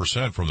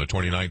 15% from the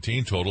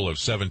 2019 total of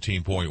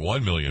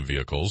 17.1 million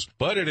vehicles,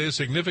 but it is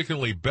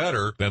significantly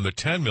better than the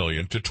 10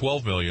 million to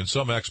 12 million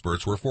some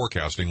experts were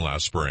forecasting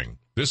last spring.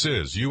 This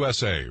is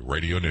USA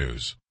Radio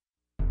News.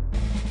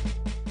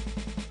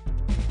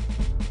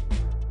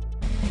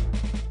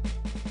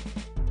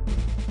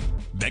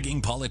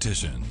 Begging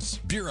politicians,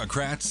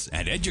 bureaucrats,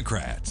 and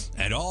educrats,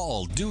 and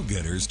all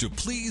do-gooders to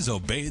please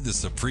obey the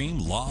supreme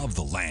law of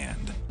the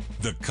land,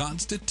 the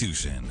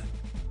Constitution.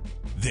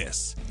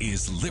 This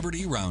is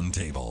Liberty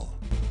Roundtable.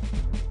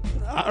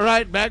 All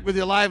right, back with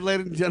you live,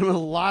 ladies and gentlemen.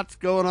 Lots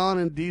going on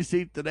in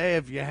D.C. today.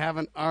 If you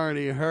haven't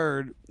already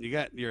heard, you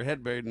got your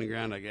head buried in the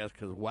ground, I guess,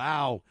 because,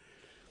 wow,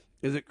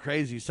 is it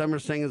crazy. Some are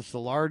saying it's the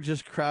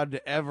largest crowd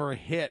to ever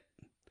hit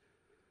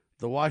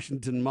the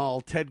Washington Mall.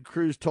 Ted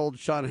Cruz told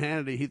Sean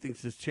Hannity he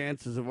thinks his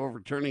chances of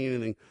overturning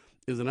anything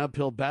is an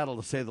uphill battle,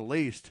 to say the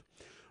least.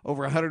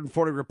 Over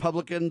 140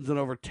 Republicans and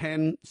over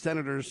 10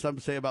 senators, some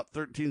say about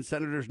 13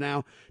 senators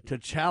now, to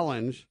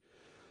challenge.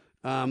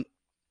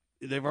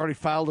 They've already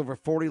filed over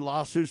 40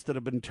 lawsuits that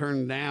have been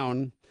turned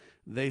down.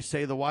 They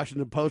say the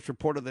Washington Post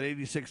reported that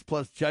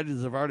 86-plus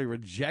judges have already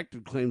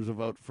rejected claims of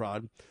vote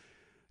fraud.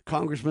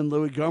 Congressman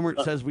Louis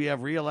Gohmert says we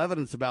have real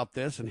evidence about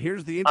this, and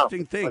here's the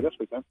interesting thing. I guess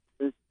we can.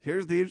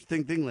 Here's the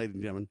interesting thing, ladies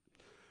and gentlemen.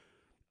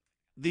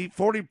 The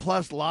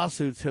 40-plus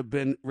lawsuits have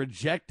been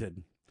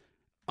rejected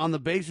on the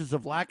basis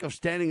of lack of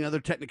standing and other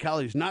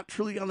technicalities, not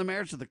truly on the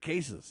merits of the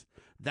cases.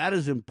 That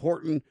is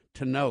important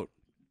to note.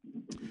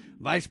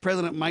 Vice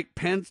President Mike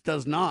Pence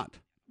does not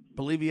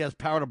believe he has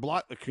power to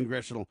block the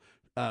congressional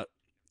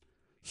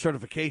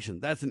certification.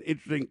 That's an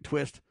interesting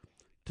twist,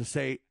 to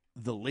say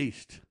the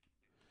least.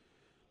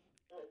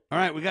 All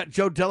right, we got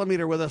Joe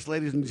Delameter with us,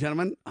 ladies and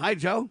gentlemen. Hi,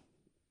 Joe.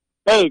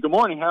 Hey, good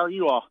morning. How are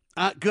you all?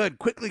 Good.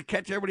 Quickly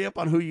catch everybody up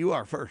on who you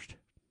are first.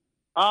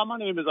 My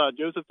name is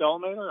Joseph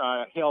Delameter.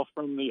 I hail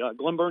from the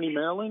Glen Burnie,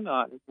 Maryland.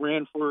 I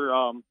ran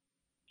for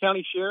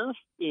county sheriff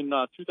in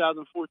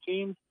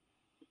 2014.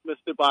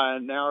 Missed it by a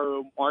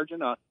narrow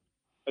margin.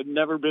 I'd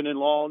never been in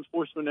law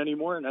enforcement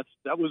anymore, and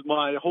that was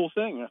my whole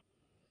thing.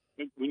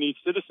 We need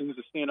citizens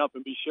to stand up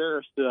and be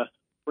sheriffs to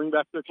bring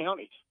back their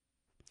counties.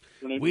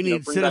 We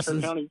need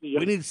citizens.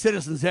 We need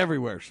citizens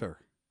everywhere, sir.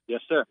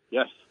 Yes, sir.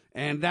 Yes.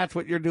 And that's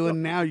what you're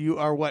doing now. You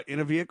are what, in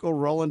a vehicle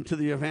rolling to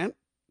the event?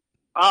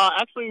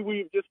 Actually,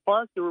 we've just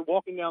parked. We're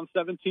walking down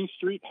 17th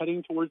Street,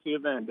 heading towards the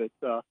event. It's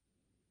kind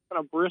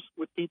of brisk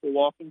with people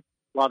walking.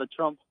 A lot of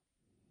Trump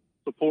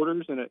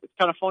supporters, and it's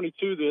kind of funny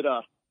too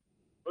that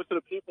most of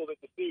the people that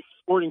you see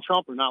supporting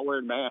Trump are not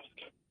wearing masks.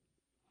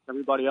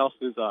 Everybody else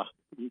is.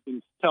 You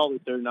can tell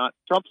that they're not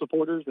Trump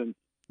supporters, and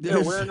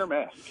they're wearing their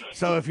masks.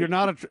 So if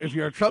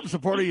you're a Trump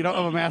supporter, you don't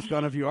have a mask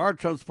on. If you are a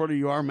Trump supporter,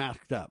 you are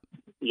masked up.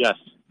 Yes,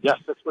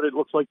 that's what it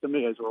looks like to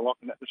me as we're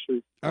walking down the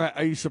street. All right.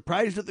 Are you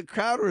surprised at the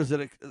crowd, or is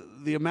it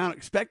the amount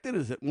expected?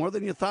 Is it more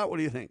than you thought? What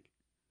do you think?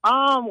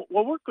 Well,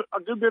 we're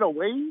a good bit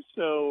away,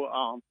 so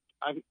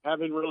I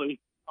haven't really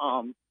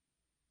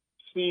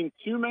seen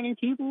too many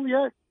people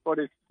yet. But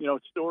it's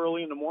it's still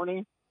early in the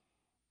morning,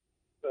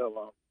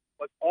 so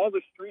but all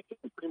the streets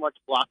are pretty much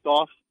blocked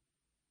off.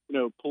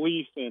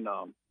 Police and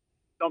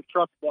dump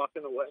trucks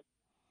blocking the way.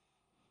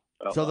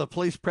 So the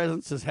police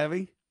presence is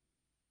heavy?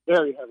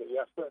 Very heavy,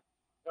 yes, sir.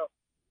 Yep.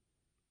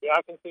 Yeah,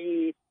 I can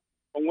see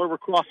from where we're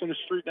crossing the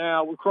street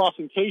now, we're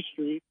crossing K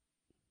Street.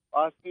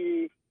 I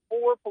see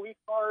 4 police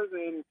cars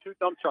and 2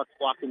 dump trucks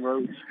blocking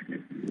roads.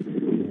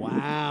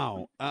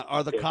 Wow.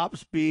 Are the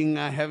cops being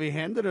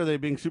heavy-handed, or are they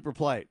being super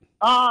polite?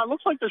 It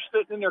looks like they're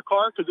sitting in their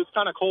car because it's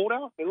kind of cold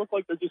out. They look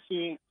like they're just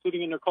sitting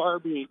in their car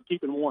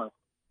keeping warm.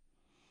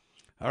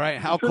 All right,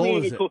 how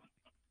cold is it?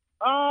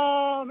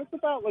 It's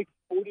about like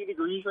 40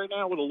 degrees right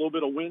now with a little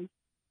bit of wind.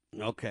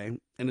 Okay.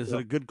 And is it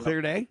a good,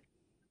 clear day?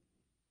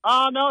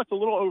 No, it's a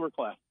little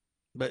overcast.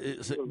 But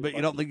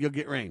you don't think you'll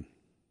get rain?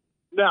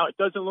 No, it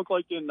doesn't look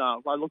like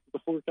if I looked at the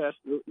forecast,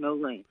 no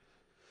rain.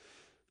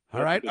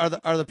 All right.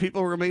 Are the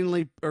people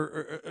mainly,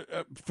 or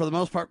for the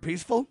most part,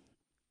 peaceful?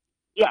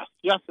 Yes.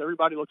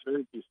 Everybody looks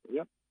very peaceful.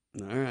 Yep.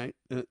 All right.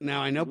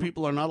 Now, I know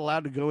people are not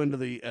allowed to go into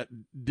the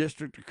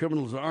district of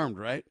criminals armed,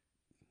 right?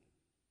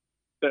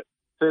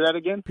 Say that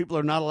again? People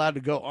are not allowed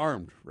to go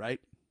armed,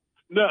 right?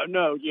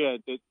 No. Yeah.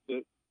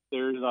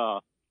 There's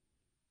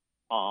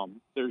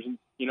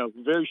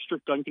very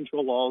strict gun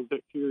control laws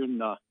here in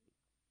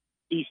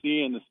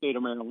D.C. and the state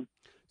of Maryland.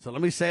 So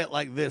let me say it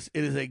like this: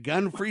 it is a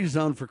gun-free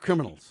zone for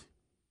criminals.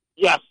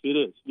 Yes, it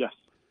is. Yes.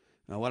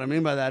 Now, what I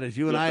mean by that is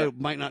you and I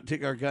might not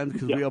take our guns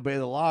because we obey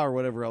the law or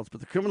whatever else, but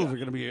the criminals are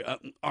going to be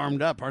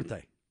armed up, aren't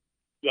they?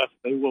 Yes,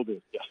 they will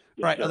be. Yes.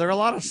 Right. Are there a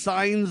lot of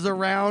signs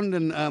around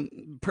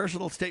and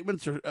personal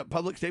statements or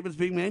public statements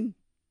being made?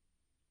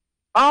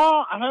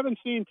 I haven't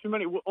seen too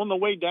many. On the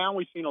way down,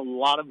 we've seen a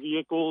lot of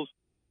vehicles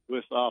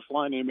with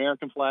flying the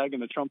American flag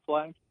and the Trump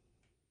flag.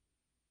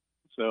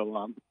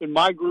 So in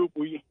my group,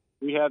 we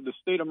have the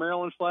state of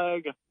Maryland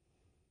flag,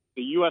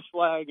 the U.S.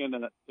 flag, and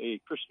a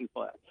Christian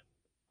flag.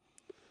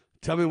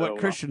 Tell me what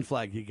Christian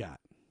flag you got.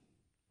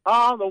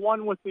 The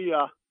one with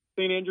the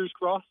St. Andrew's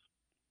cross.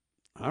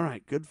 All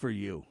right, good for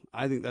you.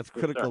 I think that's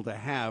critical to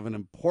have and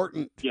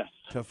important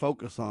to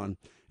focus on,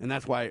 and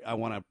that's why I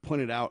want to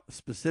point it out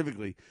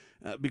specifically,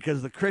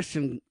 because the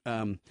Christian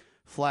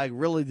flag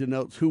really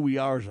denotes who we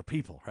are as a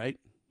people, right?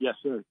 Yes,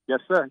 sir.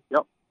 Yes, sir.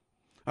 Yep.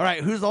 All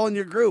right, who's all in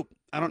your group?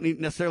 I don't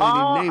necessarily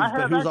need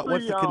names, but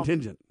what's the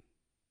contingent?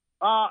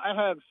 I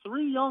have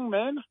 3 young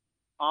men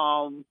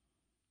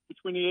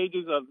between the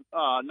ages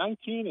of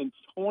 19 and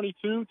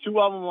 22.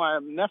 2 of them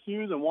are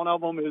nephews, and one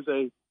of them is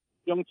a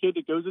young kid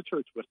that goes to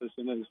church with us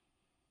and is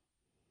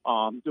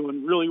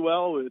doing really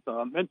well with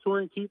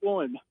mentoring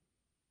people and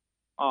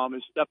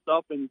has stepped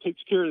up and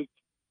takes care of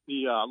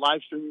the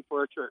live streaming for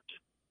our church.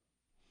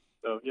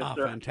 So, yes,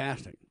 sir.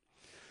 Fantastic.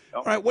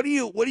 All right, what do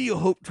you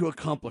hope to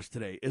accomplish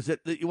today? Is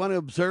it that you want to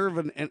observe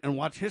and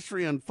watch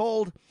history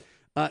unfold?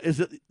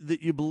 Is it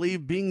that you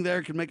believe being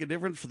there can make a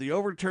difference for the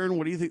overturn?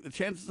 What do you think the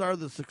chances are,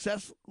 the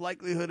success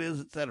likelihood is,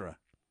 et cetera?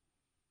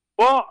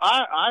 Well,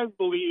 I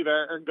believe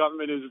our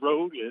government is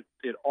rogue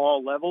at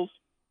all levels,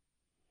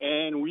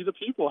 and we the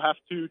people have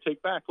to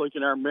take back, like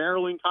in our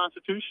Maryland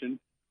Constitution,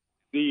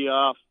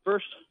 the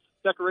first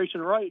Declaration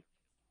of Rights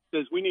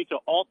says we need to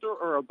alter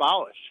or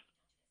abolish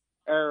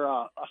our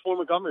a form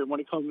of government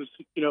when it comes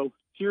to,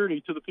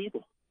 tyranny to the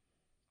people.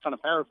 Kind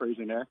of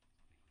paraphrasing there.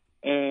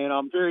 And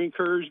I'm very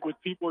encouraged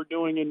what people are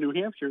doing in New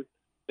Hampshire.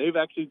 They've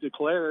actually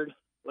declared,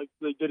 like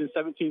they did in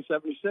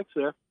 1776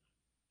 there,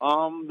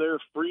 they're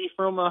free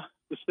from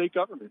the state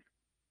government.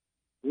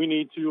 We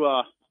need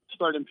to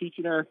start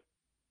impeaching our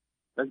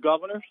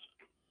governors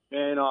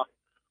and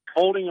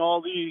holding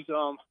all these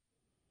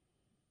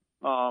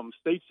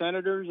state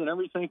senators and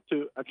everything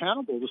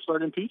accountable to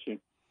start impeaching.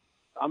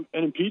 And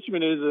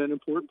impeachment is an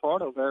important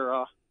part of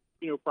our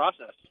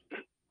process.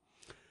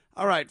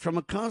 All right, from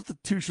a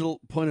constitutional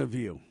point of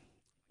view,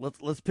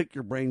 let's pick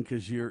your brain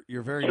because you're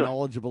very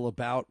knowledgeable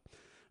about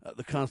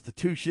the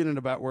Constitution and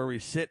about where we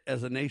sit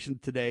as a nation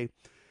today.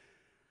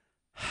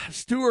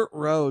 Stewart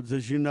Rhodes,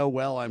 as you know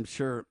well, I'm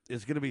sure,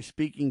 is going to be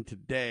speaking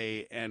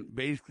today and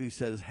basically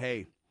says,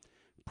 hey,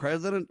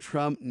 President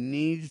Trump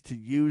needs to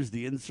use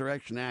the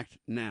Insurrection Act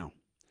now.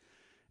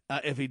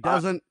 If he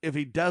doesn't,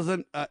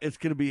 it's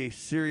going to be a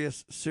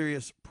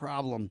serious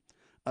problem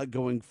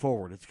going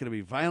forward. It's going to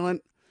be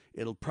violent.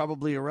 It'll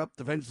probably erupt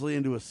eventually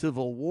into a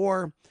civil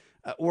war.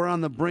 We're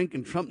on the brink,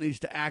 and Trump needs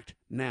to act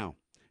now.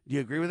 Do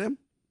you agree with him?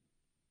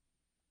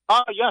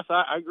 Yes,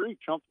 I agree.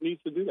 Trump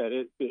needs to do that.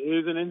 It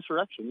is an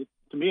insurrection.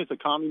 To me, it's a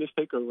communist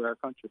takeover of our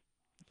country.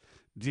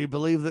 Do you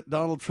believe that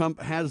Donald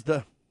Trump has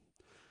the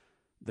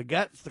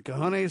guts, the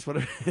cojones?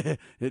 Whatever? Do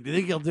you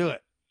think he'll do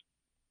it?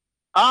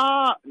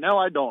 No,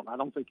 I don't. I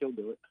don't think he'll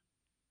do it.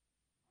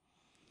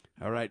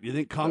 All right. Do you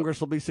think Congress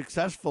will be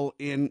successful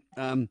in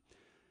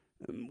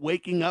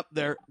waking up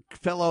their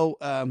fellow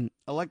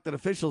elected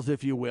officials,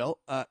 if you will,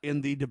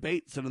 in the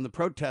debates and in the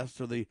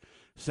protests, or the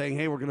saying,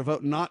 hey, we're going to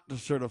vote not to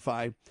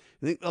certify?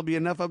 You think there'll be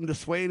enough of them to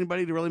sway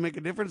anybody to really make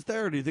a difference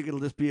there, or do you think it'll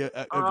just be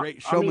a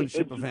great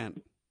showmanship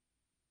event?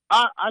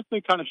 I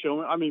think kind of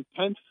showman. I mean,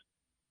 Pence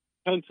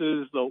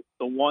is the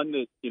one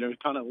that,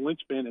 kind of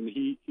linchpin, and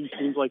he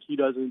seems like he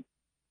doesn't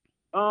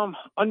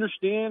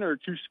understand, or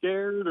too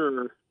scared,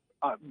 or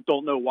I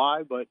don't know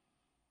why, but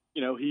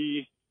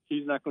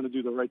he's not going to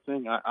do the right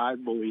thing, I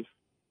believe.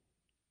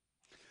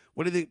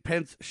 What do you think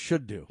Pence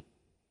should do?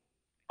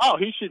 Oh,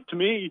 he should. To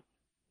me,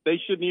 they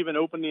shouldn't even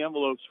open the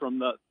envelopes from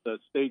the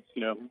states,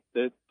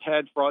 that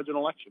had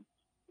fraudulent elections.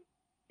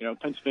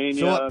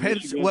 Pennsylvania.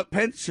 So what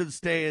Pence should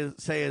say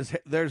is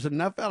there's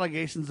enough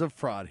allegations of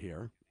fraud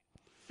here.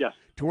 Yes.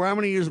 To where I'm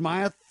going to use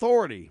my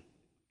authority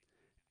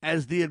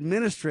as the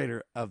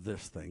administrator of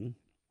this thing.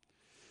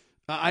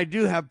 I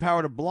do have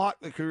power to block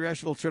the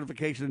congressional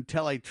certification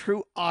until a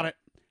true audit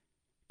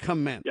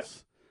commence.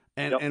 Yes.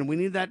 And we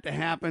need that to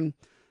happen.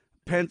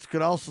 Pence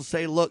could also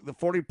say, look, the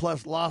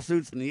 40-plus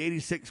lawsuits and the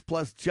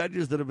 86-plus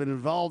judges that have been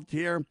involved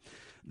here,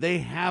 they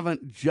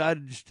haven't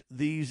judged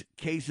these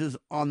cases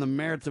on the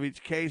merits of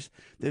each case.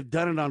 They've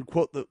done it on,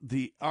 quote,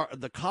 the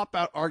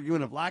cop-out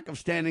argument of lack of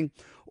standing,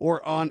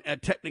 or on a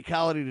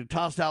technicality to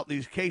toss out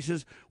these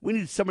cases. We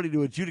need somebody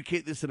to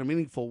adjudicate this in a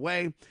meaningful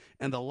way,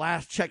 and the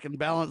last check and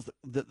balance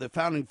that the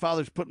founding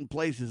fathers put in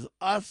place is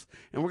us,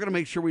 and we're going to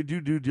make sure we do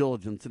due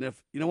diligence. And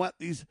if,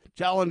 these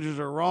challenges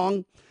are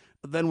wrong,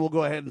 then we'll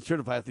go ahead and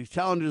certify. If these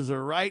challenges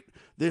are right,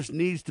 this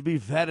needs to be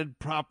vetted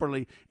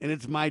properly, and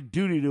it's my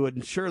duty to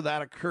ensure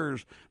that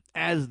occurs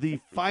as the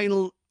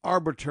final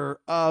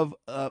arbiter of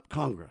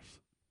Congress.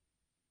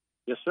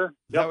 Yes, sir. Is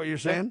that what you're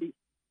saying?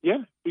 Yeah,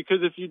 because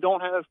if you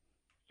don't have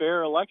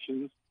fair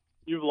elections,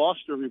 you've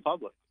lost your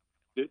republic.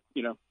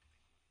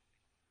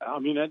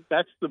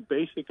 That's the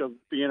basic of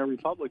being a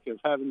republic, of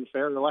having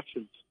fair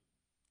elections.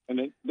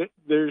 And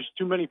there's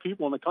too many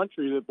people in the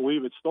country that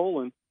believe it's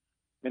stolen,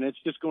 and it's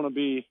just going to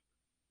be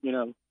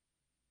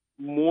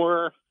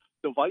more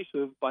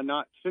divisive by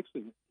not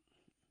fixing it.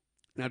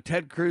 Now,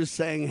 Ted Cruz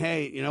saying,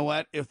 hey, you know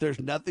what? If there's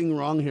nothing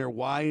wrong here,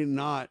 why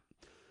not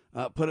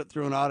put it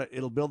through an audit?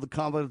 It'll build the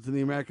confidence in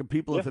the American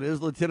people if it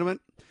is legitimate.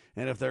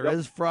 And if there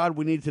is fraud,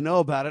 we need to know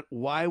about it.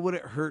 Why would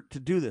it hurt to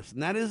do this?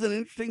 And that is an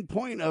interesting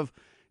point of,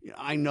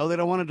 I know they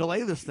don't want to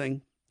delay this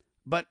thing,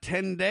 but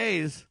 10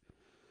 days,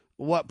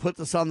 what puts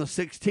us on the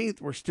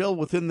 16th? We're still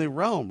within the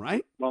realm,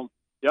 right? Well,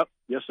 yep.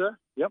 Yes, sir.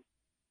 Yep.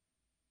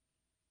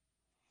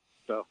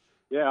 So,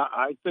 yeah,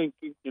 I think,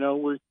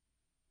 and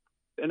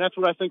that's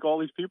what I think all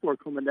these people are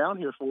coming down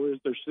here for, is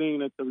they're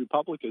seeing that the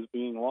republic is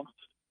being lost.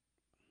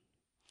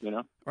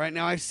 Right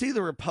now, I see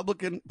the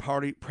Republican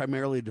Party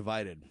primarily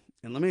divided.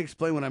 And let me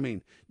explain what I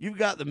mean. You've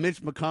got the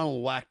Mitch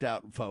McConnell whacked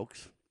out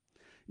folks.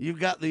 You've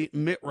got the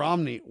Mitt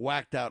Romney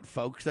whacked out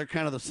folks. They're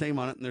kind of the same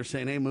on it, and they're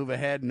saying, hey, move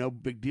ahead, no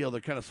big deal.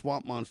 They're kind of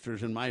swamp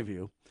monsters in my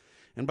view.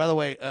 And by the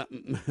way,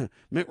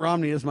 Mitt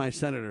Romney is my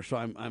senator, so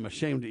I'm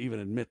ashamed to even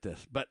admit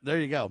this. But there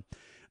you go.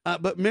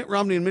 But Mitt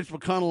Romney and Mitch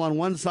McConnell on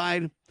one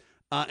side,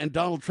 and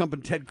Donald Trump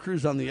and Ted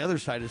Cruz on the other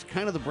side is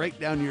kind of the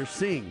breakdown you're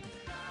seeing.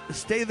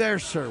 Stay there,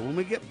 sir. When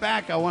we get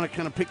back, I want to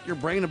kind of pick your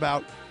brain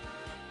about,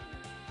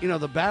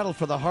 the battle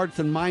for the hearts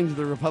and minds of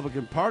the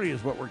Republican Party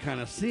is what we're kind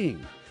of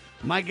seeing.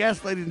 My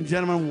guest, ladies and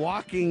gentlemen,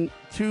 walking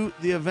to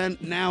the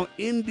event now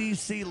in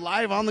D.C.,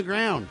 live on the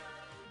ground,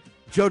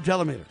 Joe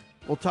Delamater.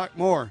 We'll talk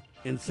more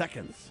in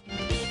seconds.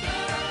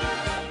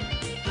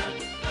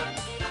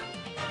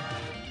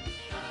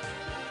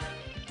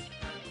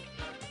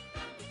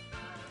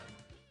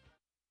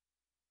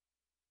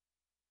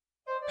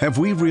 Have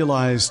we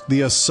realized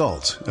the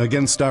assault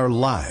against our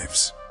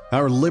lives,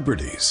 our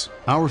liberties,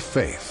 our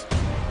faith?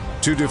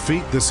 To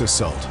defeat this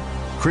assault,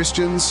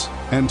 Christians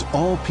and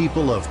all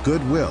people of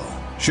goodwill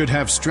should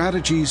have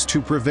strategies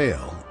to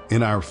prevail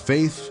in our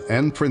faith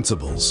and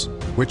principles,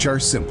 which are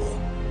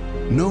simple.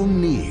 No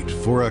need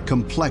for a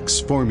complex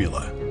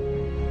formula.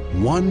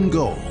 One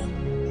goal,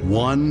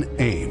 one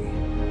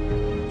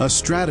aim. A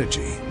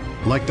strategy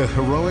like the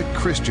heroic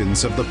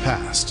Christians of the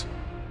past.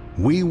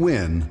 We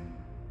win,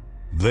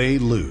 they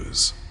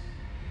lose.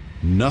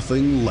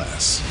 Nothing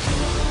less.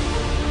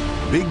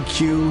 Big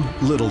Q,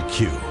 Little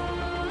Q.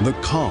 The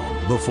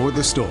Calm Before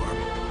the Storm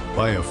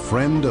by a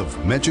friend of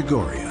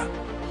Medjugorje.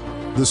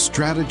 The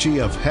strategy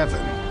of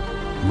heaven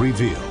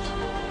revealed.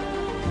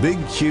 Big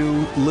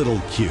Q, Little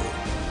Q.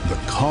 The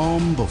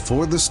Calm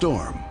Before the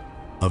Storm.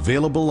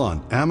 Available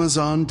on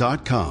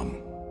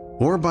Amazon.com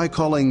or by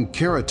calling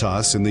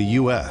Caritas in the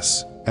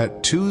U.S.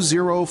 at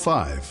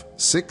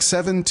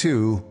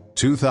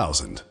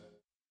 205-672-2000.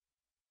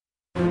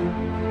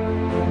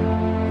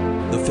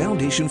 The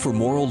Foundation for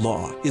Moral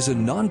Law is a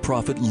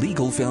nonprofit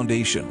legal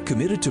foundation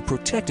committed to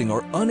protecting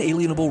our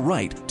unalienable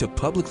right to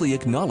publicly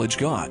acknowledge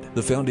God.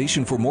 The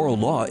Foundation for Moral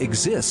Law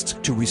exists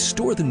to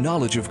restore the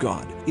knowledge of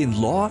God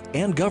in law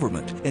and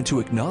government and to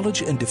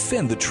acknowledge and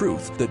defend the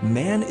truth that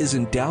man is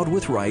endowed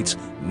with rights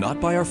not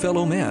by our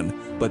fellow man,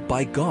 but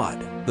by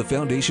God. The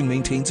foundation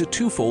maintains a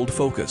twofold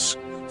focus.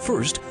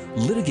 First,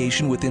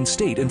 litigation within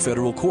state and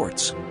federal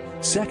courts.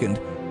 Second,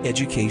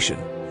 education,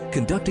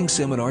 conducting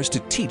seminars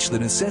to teach the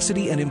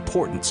necessity and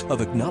importance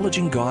of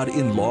acknowledging God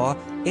in law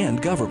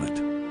and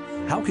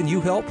government. How can you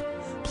help?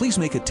 Please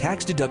make a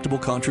tax-deductible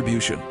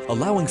contribution,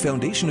 allowing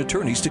foundation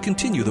attorneys to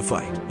continue the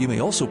fight. You may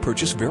also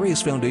purchase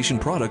various foundation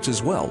products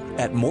as well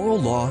at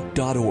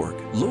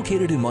morallaw.org.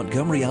 Located in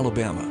Montgomery,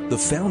 Alabama, the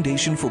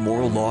Foundation for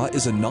Moral Law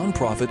is a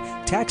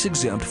nonprofit,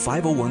 tax-exempt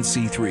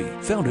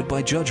 501c3 founded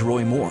by Judge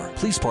Roy Moore.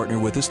 Please partner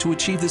with us to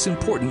achieve this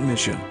important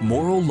mission.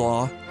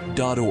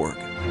 morallaw.org.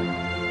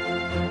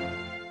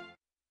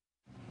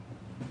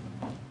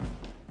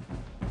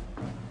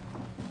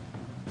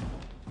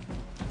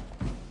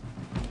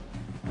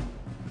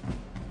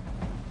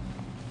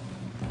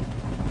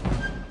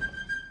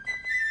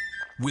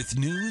 With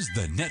news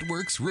the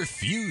networks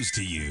refuse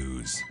to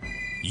use.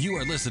 You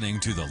are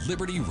listening to the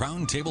Liberty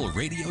Roundtable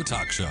Radio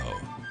Talk Show.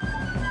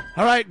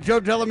 All right,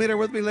 Joe Delameter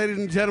with me, ladies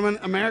and gentlemen.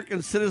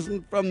 American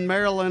citizen from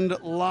Maryland,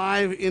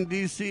 live in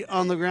D.C.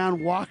 on the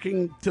ground,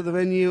 walking to the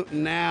venue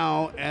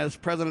now as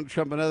President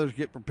Trump and others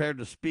get prepared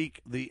to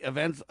speak. The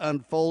events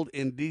unfold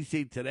in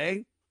D.C.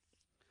 today.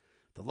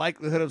 The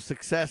likelihood of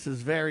success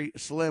is very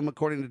slim,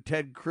 according to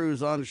Ted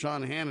Cruz on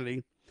Sean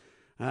Hannity.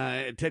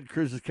 Ted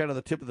Cruz is kind of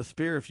the tip of the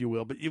spear, if you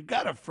will. But you've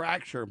got a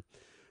fracture,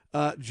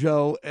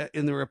 Joe,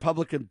 in the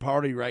Republican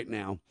Party right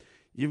now.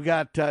 You've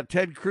got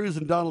Ted Cruz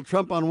and Donald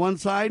Trump on one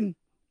side,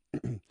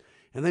 and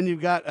then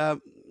you've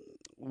got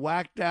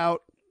whacked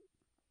out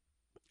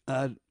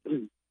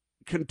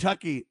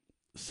Kentucky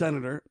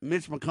Senator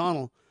Mitch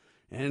McConnell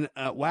and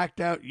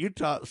whacked out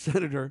Utah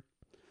Senator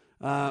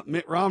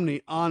Mitt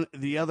Romney on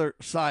the other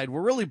side.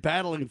 We're really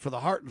battling for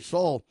the heart and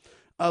soul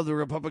of the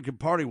Republican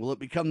Party. Will it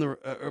become the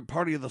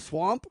party of the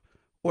swamp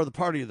or the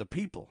party of the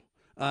people?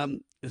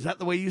 Is that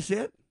the way you see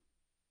it?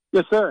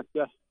 Yes, sir.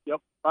 Yes.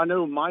 Yep. I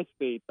know in my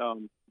state,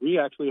 we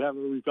actually have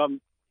a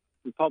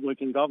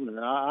Republican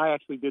governor. I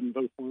actually didn't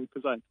vote for him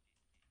because I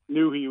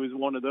knew he was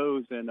one of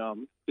those. And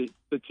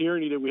the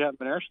tyranny that we have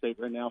in our state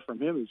right now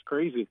from him is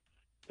crazy.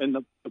 And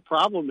the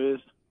problem is,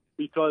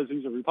 because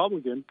he's a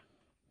Republican,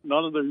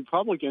 none of the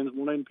Republicans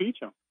want to impeach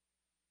him.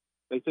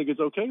 They think it's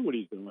okay what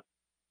he's doing.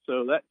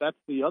 So that's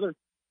the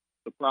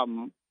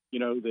problem,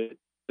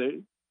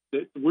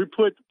 that we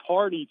put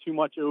party too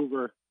much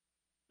over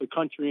the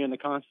country and the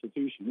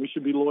Constitution. We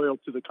should be loyal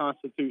to the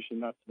Constitution,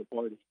 not to the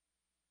party.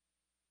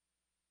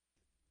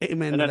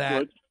 Amen to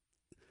that.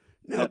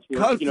 Now,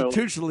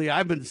 constitutionally,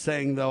 I've been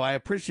saying, though, I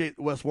appreciate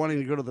us wanting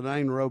to go to the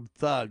nine-robed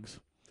thugs,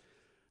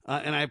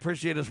 and I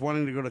appreciate us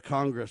wanting to go to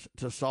Congress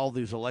to solve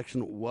these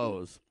election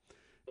woes.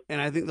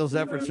 And I think those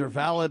efforts are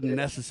valid and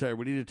necessary.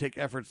 We need to take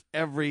efforts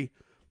every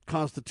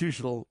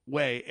constitutional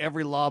way,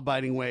 every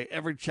law-abiding way,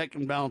 every check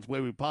and balance way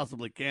we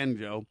possibly can,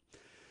 Joe.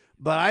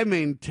 But I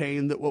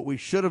maintain that what we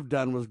should have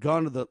done was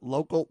gone to the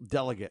local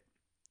delegate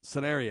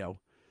scenario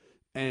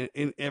and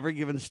in every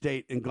given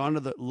state and gone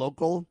to the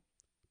local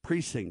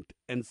precinct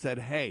and said,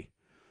 hey,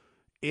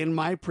 in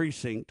my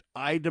precinct,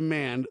 I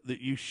demand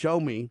that you show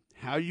me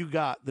how you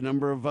got the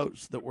number of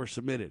votes that were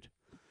submitted.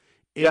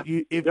 If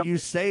you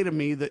say to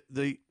me that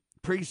the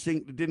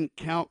precinct didn't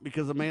count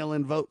because of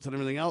mail-in votes and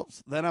everything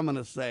else, then I'm going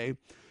to say,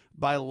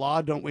 by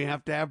law, don't we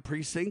have to have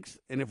precincts?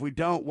 And if we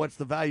don't, what's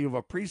the value of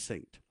a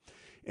precinct?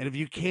 And if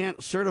you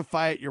can't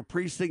certify at your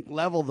precinct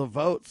level the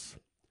votes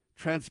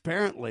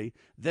transparently,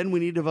 then we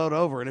need to vote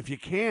over. And if you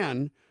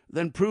can,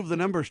 then prove the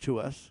numbers to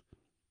us.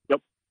 Yep.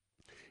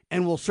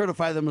 And we'll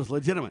certify them as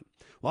legitimate.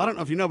 Well, I don't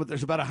know if you know, but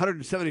there's about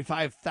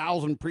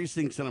 175,000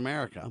 precincts in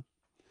America.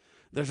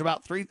 There's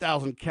about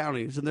 3,000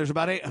 counties, and there's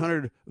about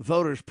 800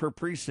 voters per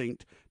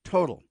precinct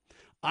total.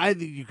 I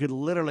think you could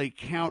literally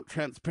count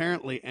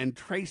transparently and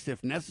trace,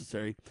 if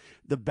necessary,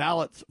 the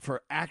ballots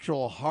for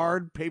actual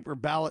hard paper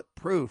ballot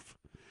proof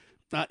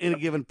in a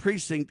given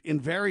precinct in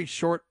very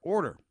short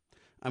order.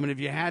 I mean, if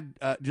you had,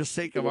 just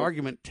sake of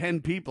argument,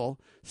 10 people,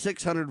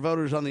 600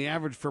 voters on the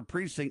average per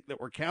precinct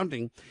that were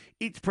counting,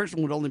 each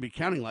person would only be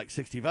counting like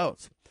 60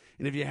 votes.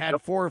 And if you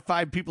had 4 or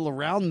 5 people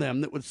around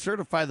them that would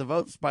certify the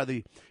votes by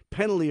the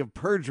penalty of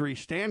perjury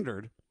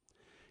standard,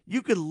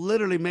 you could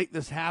literally make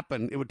this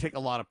happen. It would take a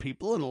lot of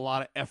people and a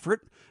lot of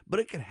effort, but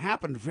it could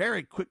happen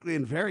very quickly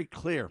and very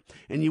clear.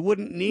 And you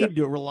wouldn't need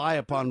to rely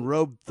upon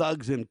robed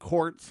thugs in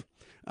courts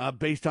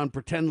based on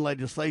pretend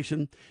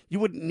legislation. You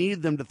wouldn't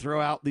need them to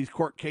throw out these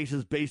court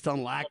cases based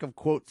on lack of,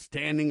 quote,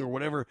 standing or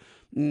whatever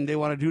they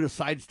want to do to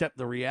sidestep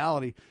the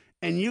reality.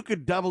 And you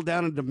could double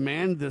down and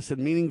demand this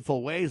in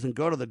meaningful ways and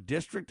go to the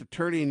district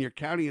attorney in your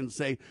county and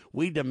say,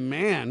 we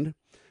demand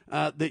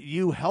that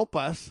you help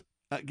us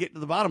get to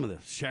the bottom of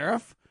this.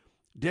 Sheriff,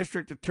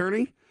 district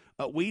attorney,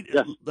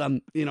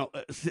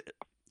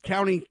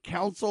 county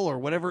council or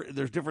whatever,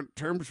 there's different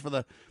terms for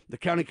the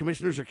county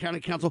commissioners or county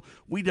council.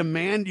 We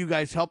demand you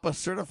guys help us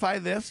certify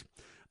this,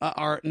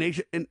 our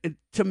nation. And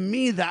to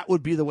me, that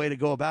would be the way to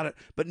go about it.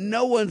 But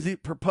no one's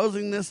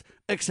proposing this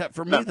except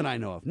for me that I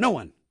know of. No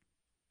one.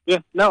 Yeah,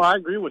 no, I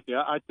agree with you.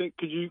 I think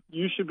because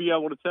you should be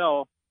able to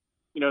tell,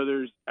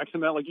 there's X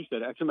amount, like you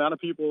said, X amount of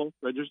people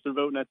registered to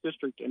vote in that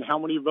district and how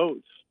many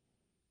votes,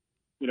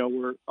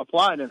 were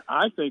applied. And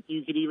I think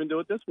you could even do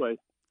it this way.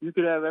 You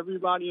could have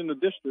everybody in the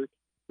district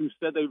who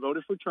said they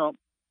voted for Trump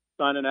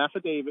sign an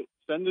affidavit,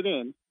 send it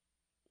in,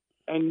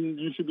 and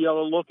you should be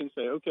able to look and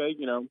say, okay,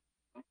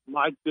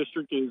 my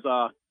district is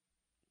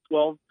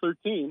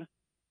 1213.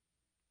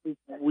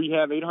 We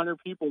have 800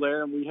 people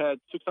there, and we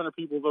had 600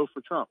 people vote for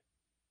Trump.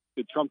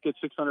 Did Trump get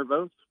 600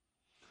 votes?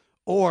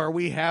 Or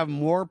we have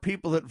more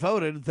people that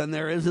voted than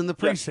there is in the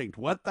precinct.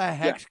 Yeah. What the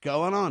heck's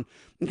going on?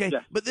 Okay,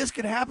 but this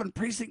could happen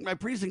precinct by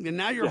precinct, and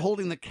now you're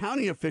holding the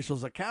county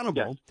officials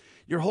accountable.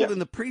 You're holding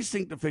the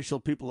precinct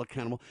official people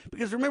accountable.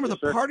 Because remember, the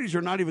parties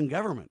are not even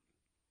government.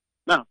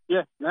 No,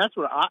 and that's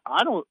what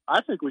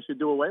I think we should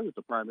do away with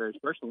the primaries,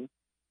 personally.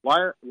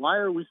 Why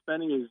are we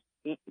spending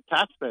as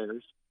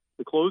taxpayers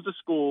to close the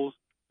schools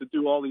to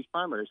do all these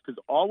primaries? Because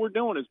all we're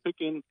doing is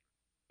picking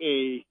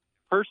a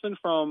person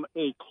from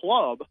a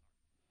club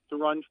to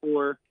run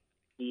for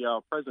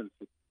the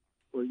presidency,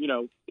 or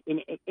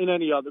in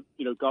any other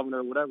governor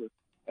or whatever.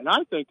 And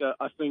I think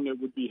a thing that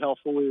would be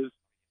helpful is,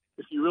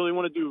 if you really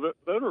want to do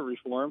voter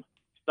reform,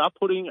 stop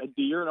putting a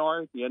D or an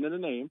R at the end of the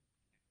name.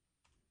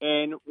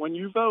 And when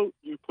you vote,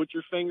 you put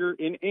your finger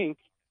in ink,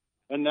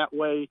 and that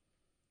way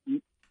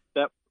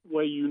that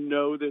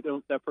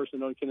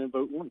person only can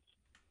vote once.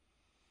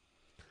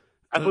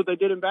 That's what they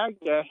did in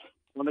Baghdad.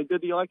 When they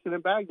did the election in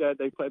Baghdad,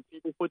 they had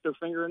people put their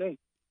finger in ink.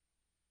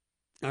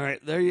 All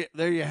right, there you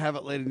have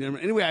it, ladies and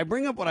gentlemen. Anyway, I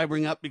bring up what I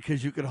bring up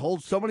because you could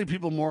hold so many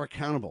people more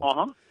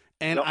accountable.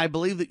 And I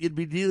believe that you'd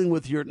be dealing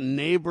with your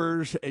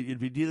neighbors, and you'd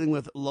be dealing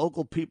with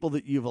local people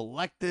that you've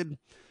elected,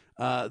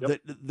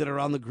 that are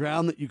on the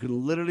ground, that you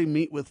can literally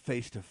meet with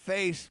face to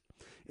face.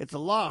 It's a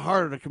lot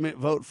harder to commit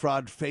vote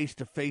fraud face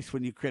to face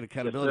when you create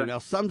accountability. Now,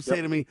 some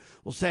say to me,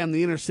 well, Sam,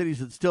 the inner cities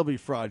would still be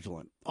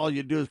fraudulent. All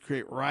you do is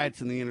create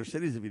riots in the inner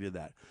cities if you did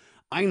that.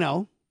 I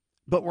know,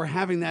 but we're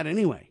having that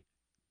anyway.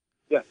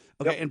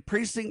 Okay, and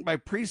precinct by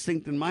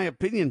precinct, in my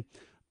opinion,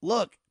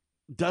 look,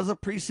 does a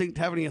precinct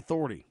have any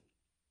authority?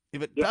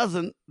 If it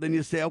doesn't, then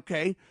you say,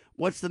 okay,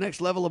 what's the next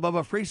level above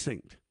a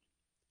precinct?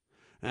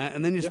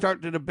 And then you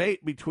start to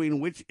debate between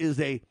which is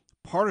a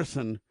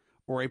partisan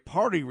or a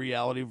party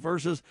reality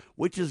versus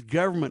which is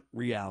government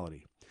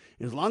reality.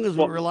 As long as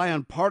we rely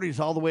on parties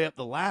all the way up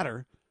the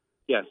ladder,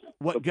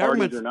 what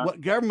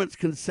governments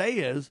can say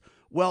is,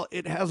 well,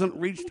 it hasn't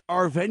reached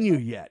our venue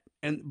yet.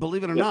 And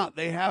believe it or not,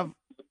 they have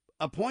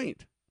a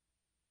point.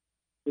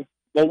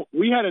 Well,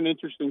 we had an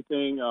interesting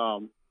thing. I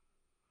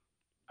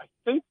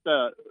think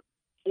 4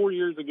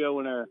 years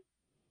ago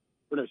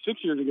 6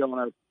 years ago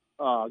in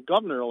our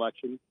governor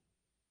election,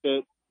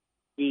 that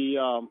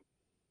the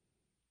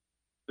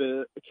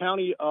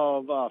county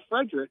of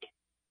Frederick,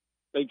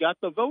 they got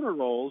the voter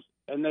rolls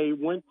and they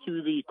went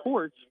to the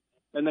courts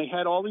and they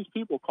had all these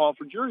people call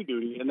for jury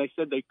duty, and they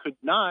said they could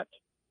not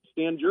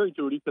stand jury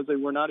duty because they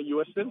were not a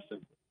U.S.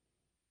 citizen.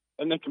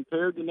 And they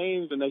compared the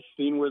names and they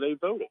seen where they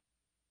voted.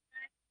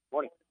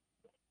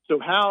 So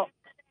how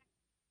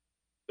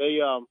they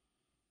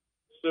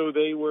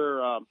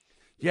were.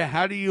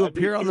 How do you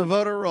appear on the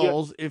voter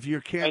rolls if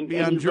you can't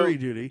be on jury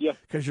duty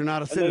because you're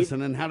not a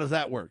citizen? And how does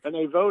that work? And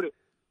they voted,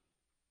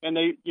 and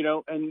they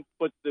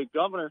but the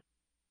governor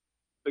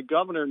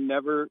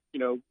never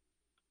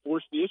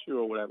forced the issue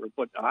or whatever.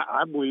 But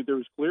I believe there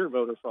was clear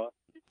voter fraud.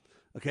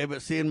 Okay,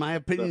 but see, in my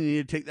opinion, you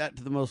need to take that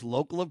to the most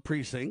local of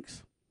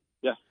precincts.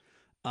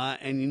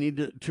 And you need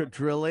to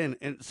drill in.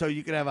 And so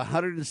you could have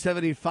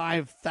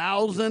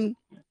 175,000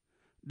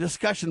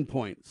 discussion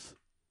points.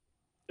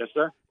 Yes,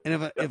 sir.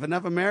 And if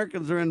enough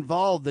Americans are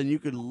involved, then you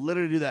could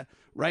literally do that.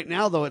 Right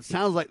now, though, it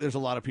sounds like there's a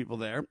lot of people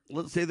there.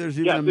 Let's say there's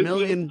even a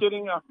million.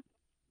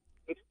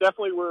 It's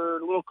definitely, we're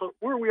a little close.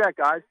 Where are we at,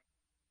 guys?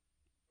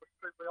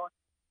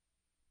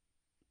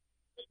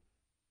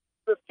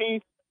 15th.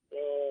 And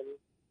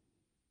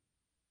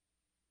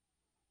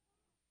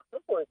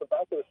it's the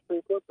back of the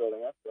Supreme Court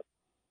building, actually.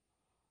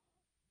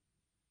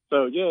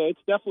 So, it's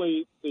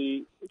definitely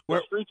the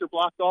streets are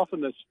blocked off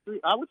in the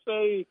street. I would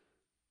say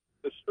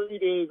the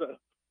street is a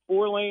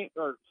 4-lane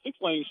or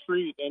 6-lane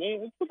street, and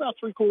it's about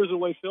 3/4 of the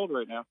way filled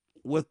right now.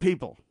 With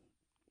people?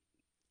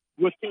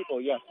 With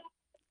people, yes.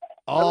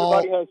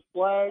 Everybody has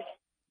flags,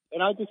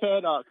 and I just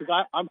had,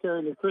 because I'm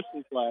carrying the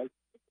Christian flag,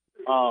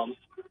 and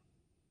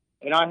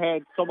I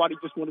had somebody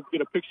just wanted to get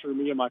a picture of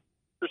me and my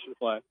Christian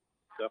flag.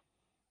 So.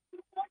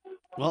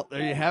 Well,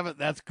 there you have it.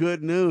 That's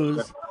good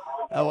news.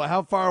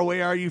 How far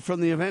away are you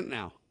from the event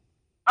now?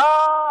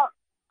 I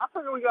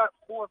figure we got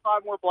 4 or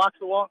 5 more blocks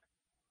to walk.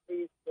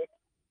 Maybe 6.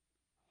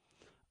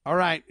 All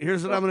right.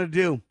 Here's what I'm going to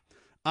do.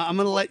 I'm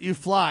going to let you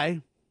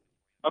fly.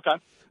 Okay.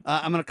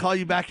 I'm going to call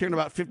you back here in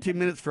about 15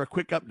 minutes for a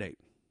quick update.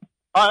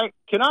 All right.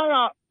 Can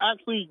I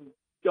actually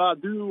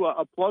do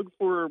a plug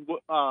for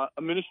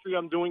a ministry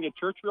I'm doing at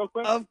church real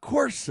quick? Of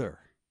course, sir.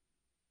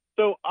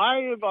 So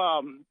I have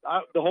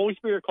the Holy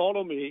Spirit called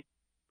on me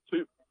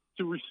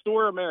to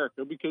restore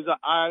America because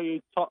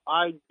I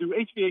do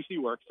HVAC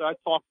work. So I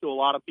talk to a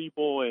lot of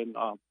people and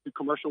do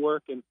commercial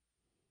work, and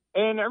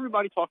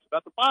everybody talks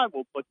about the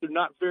Bible, but they're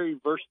not very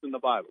versed in the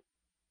Bible.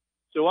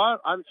 So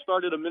I've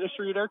started a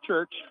ministry at our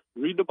church,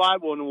 read the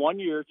Bible in 1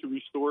 year to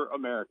restore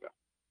America.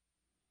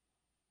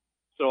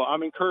 So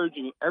I'm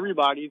encouraging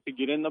everybody to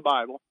get in the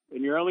Bible,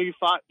 and you're only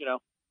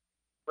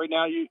right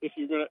now if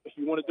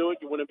you want to do it,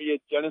 you want to be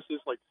at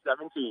Genesis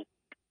 17.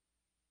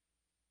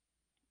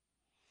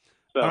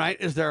 So, all right.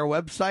 Is there a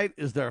website?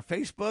 Is there a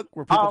Facebook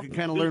where people can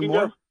kind of learn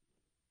more?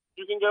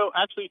 You can go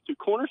actually to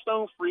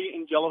Cornerstone Free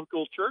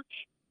Evangelical Church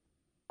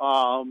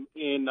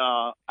in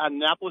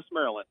Annapolis,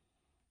 Maryland.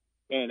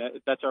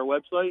 And that's our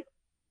website.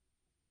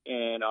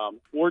 And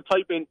or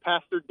type in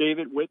Pastor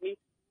David Whitney,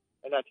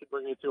 and that should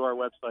bring you to our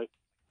website.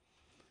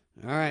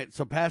 All right.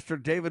 So Pastor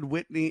David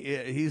Whitney,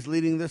 he's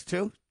leading this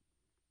too?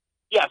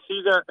 Yes,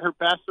 he's her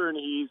pastor, and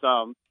he's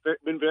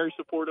been very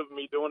supportive of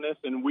me doing this.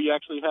 And we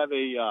actually have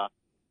a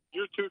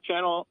YouTube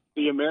channel,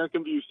 the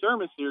American View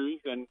Sermon Series,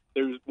 and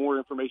there's more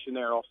information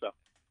there also.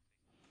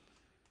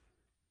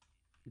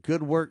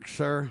 Good work,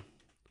 sir.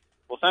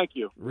 Well, thank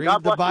you.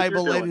 Read the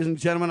Bible, ladies and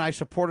gentlemen. I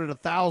support it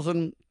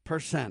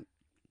 1,000%.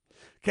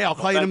 Okay, I'll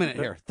call you in a minute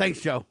here.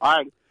 Thanks, Joe. All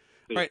right.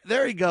 All right,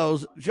 there he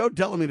goes. Joe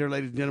Delameter,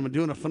 ladies and gentlemen,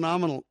 doing a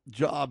phenomenal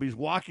job. He's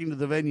walking to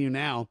the venue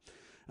now.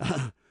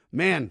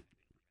 Man,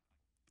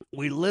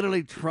 we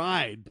literally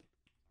tried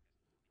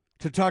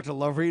to talk to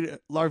Larvita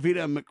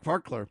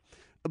McFarkler,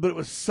 but it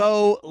was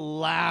so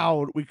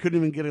loud we couldn't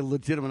even get a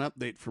legitimate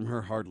update from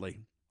her hardly.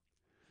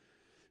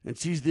 And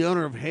she's the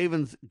owner of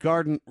Haven's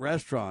Garden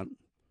Restaurant.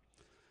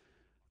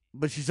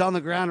 But she's on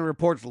the ground and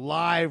reports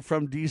live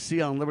from D.C.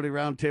 on Liberty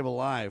Roundtable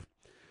Live.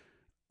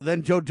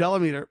 Then Joe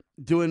Delameter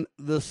doing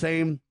the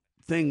same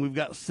thing. We've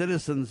got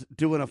Citizens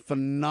doing a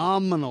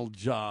phenomenal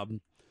job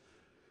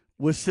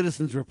with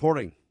Citizens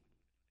reporting,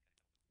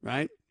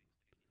 right?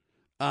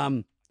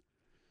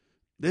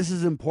 This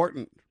is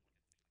important,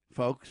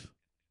 folks.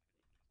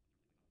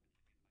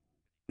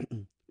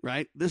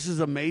 Right? This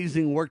is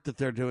amazing work that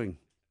they're doing.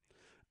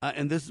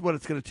 And this is what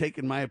it's going to take,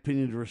 in my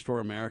opinion, to restore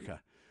America.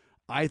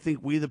 I think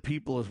we the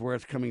people is where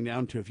it's coming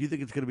down to. If you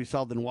think it's going to be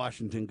solved in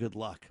Washington, good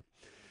luck.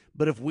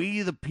 But if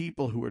we the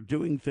people who are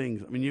doing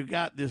things, I mean, you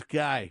got this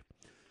guy,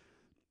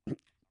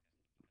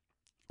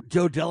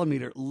 Joe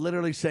Delameter,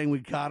 literally saying we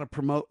got to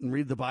promote and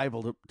read the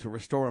Bible to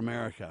restore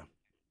America.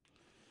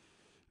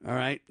 All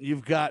right?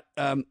 You've got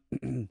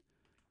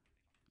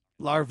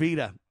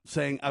Larvita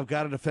saying, I've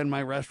got to defend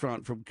my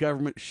restaurant from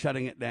government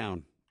shutting it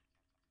down.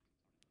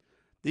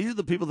 These are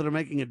the people that are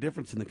making a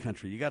difference in the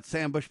country. You got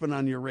Sam Bushman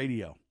on your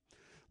radio.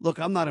 Look,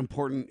 I'm not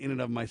important in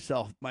and of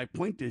myself. My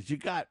point is you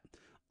got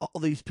all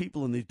these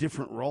people in these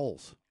different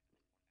roles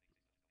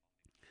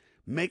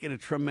making a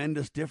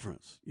tremendous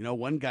difference. You know,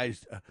 one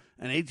guy's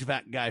an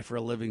HVAC guy for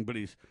a living, but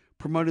he's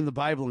promoting the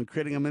Bible and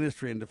creating a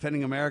ministry and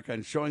defending America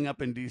and showing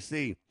up in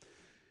D.C.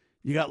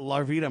 You got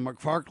Larvita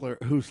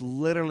McFarkler, who's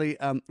literally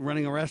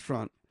running a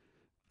restaurant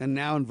and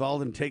now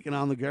involved in taking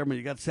on the government.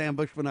 You got Sam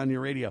Bushman on your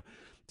radio.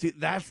 See,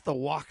 that's the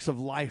walks of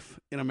life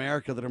in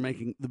America that are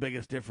making the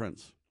biggest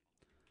difference.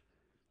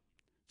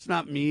 It's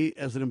not me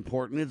as an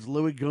important. It's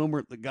Louis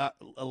Gohmert that got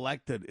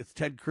elected. It's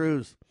Ted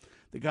Cruz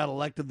that got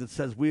elected that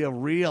says we have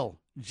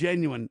real,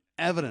 genuine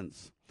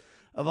evidence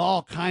of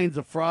all kinds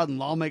of fraud, and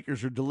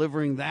lawmakers are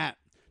delivering that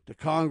to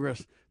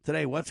Congress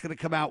today. What's going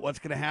to come out? What's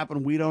going to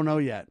happen? We don't know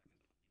yet.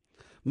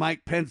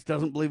 Mike Pence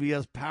doesn't believe he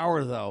has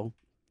power, though,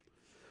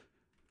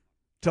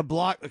 to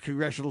block the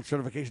congressional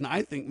certification.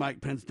 I think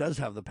Mike Pence does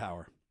have the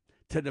power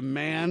to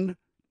demand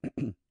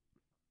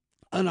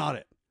an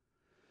audit.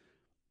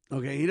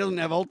 Okay, he doesn't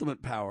have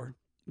ultimate power,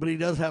 but he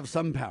does have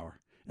some power.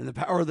 And the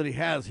power that he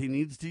has, he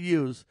needs to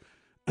use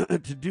to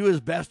do his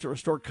best to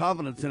restore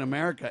confidence in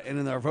America and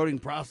in our voting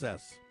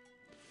process.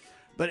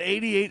 But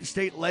 88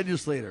 state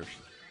legislators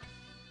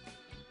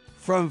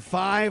from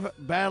 5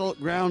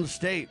 battleground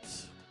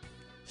states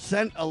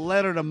sent a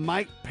letter to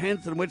Mike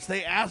Pence in which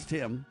they asked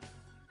him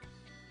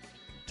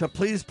to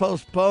please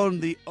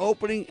postpone the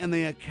opening and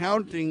the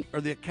accounting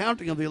of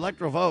the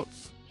electoral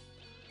votes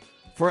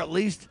for at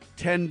least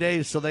 10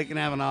 days so they can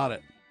have an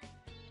audit.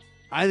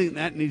 I think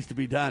that needs to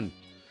be done.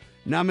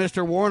 Now,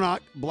 Mr.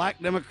 Warnock,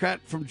 black Democrat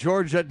from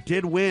Georgia,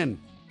 did win.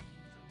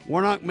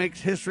 Warnock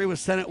makes history with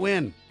Senate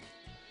win.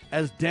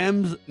 As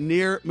Dems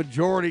near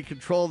majority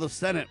control the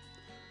Senate,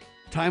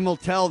 time will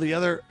tell. The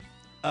other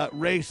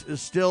race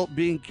is still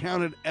being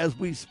counted as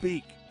we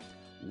speak.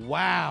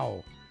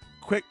 Wow.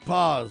 Quick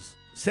pause.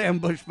 Sam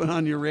Bushman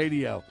on your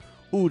radio.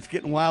 Ooh, it's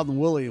getting wild and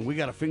woolly, and we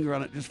got a finger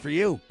on it just for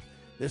you.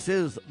 This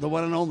is the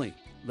one and only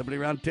Liberty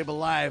Roundtable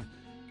Live,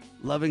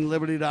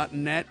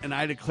 lovingliberty.net, and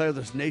I declare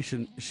this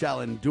nation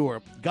shall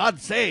endure. God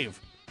save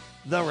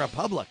the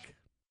Republic.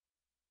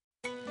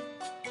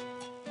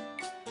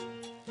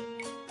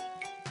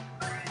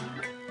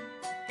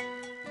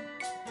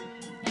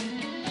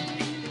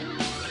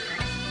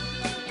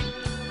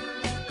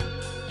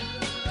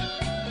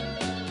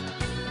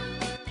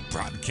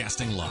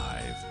 Broadcasting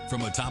live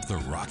from atop the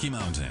Rocky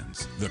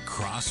Mountains, the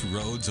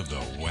crossroads of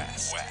the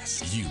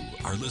West. You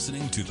are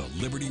listening to the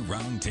Liberty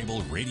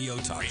Roundtable Radio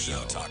Talk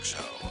Show.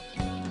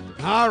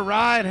 All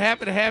right,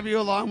 happy to have you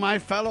along, my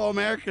fellow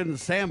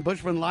Americans. Sam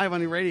Bushman live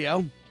on your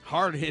radio.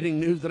 Hard-hitting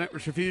news the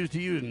networks refuse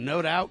to use,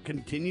 no doubt,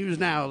 continues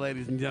now,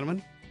 ladies and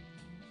gentlemen.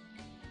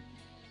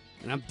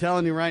 And I'm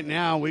telling you right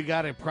now, we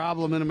got a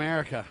problem in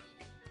America.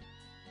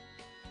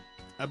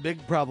 A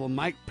big problem.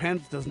 Mike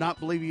Pence does not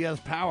believe he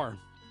has power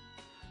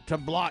to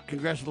block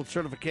congressional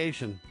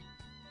certification.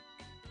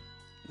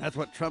 That's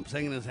what Trump's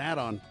hanging his hat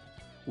on.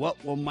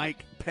 What will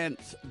Mike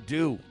Pence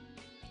do?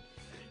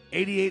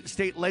 88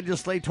 state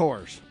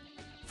legislators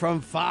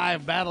from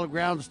 5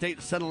 battleground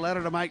states sent a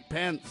letter to Mike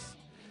Pence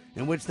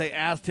in which they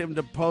asked him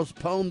to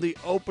postpone the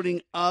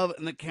opening of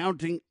and the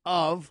counting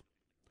of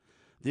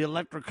the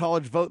Electoral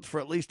College votes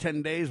for at least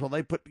 10 days while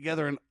they put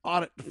together an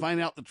audit to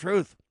find out the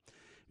truth.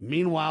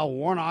 Meanwhile,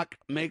 Warnock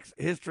makes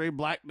history.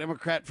 Black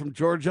Democrat from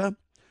Georgia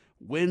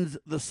wins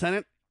the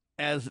Senate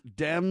as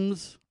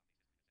Dems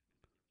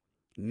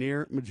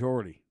near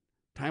majority.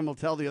 Time will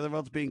tell the other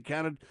votes being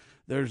counted.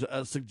 There's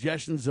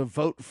suggestions of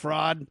vote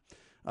fraud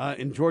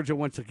in Georgia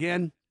once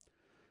again.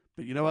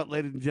 But you know what,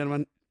 ladies and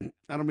gentlemen,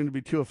 I don't mean to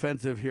be too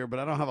offensive here,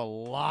 but I don't have a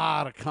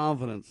lot of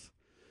confidence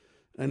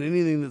in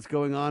anything that's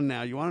going on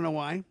now. You want to know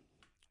why?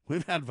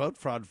 We've had vote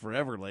fraud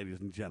forever, ladies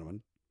and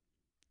gentlemen.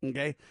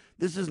 Okay?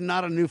 This is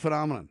not a new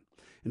phenomenon.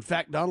 In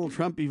fact, Donald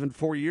Trump, even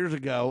 4 years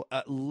ago,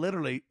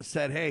 literally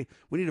said, hey,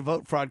 we need a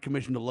vote fraud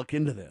commission to look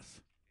into this.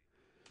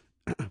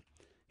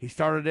 He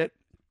started it.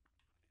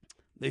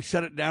 They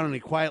shut it down, and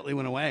he quietly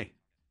went away.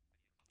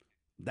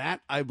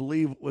 That, I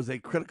believe, was a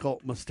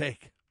critical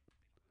mistake.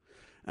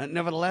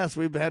 Nevertheless,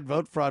 we've had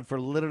vote fraud for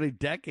literally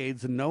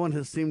decades, and no one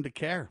has seemed to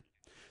care.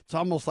 It's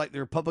almost like the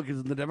Republicans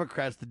and the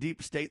Democrats, the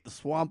deep state, the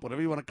swamp,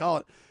 whatever you want to call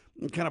it,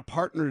 kind of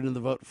partnered in the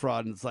vote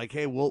fraud. And it's like,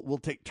 hey, we'll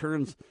take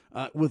turns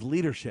with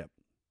leadership.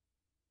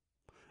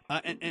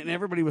 And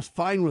everybody was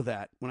fine with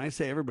that. When I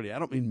say everybody, I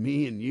don't mean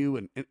me and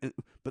you,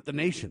 but the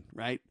nation,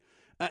 right?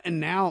 And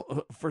now,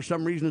 for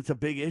some reason, it's a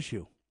big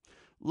issue.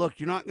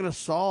 Look, you're not going to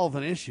solve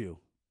an issue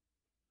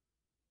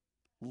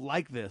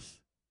like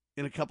this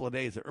in a couple of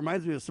days. It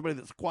reminds me of somebody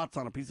that squats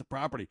on a piece of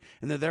property,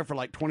 and they're there for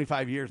like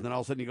 25 years, and then all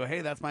of a sudden you go,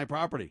 hey, that's my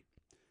property.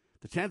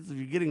 The chances of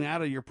you getting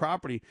out of your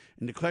property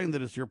and declaring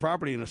that it's your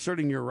property and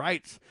asserting your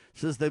rights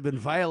since they've been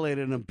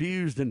violated and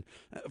abused and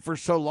for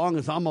so long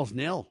is almost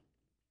nil.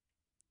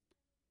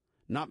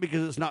 Not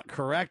because it's not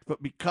correct,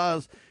 but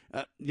because,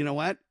 you know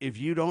what? If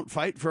you don't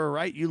fight for a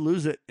right, you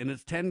lose it. And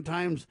it's 10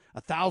 times,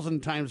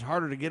 1,000 times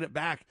harder to get it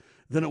back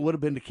than it would have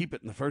been to keep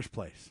it in the first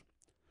place.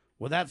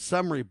 With that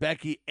summary,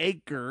 Becky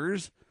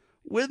Akers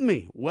with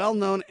me,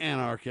 well-known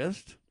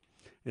anarchist.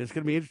 And it's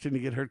going to be interesting to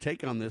get her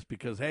take on this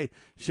because, hey,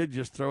 she'd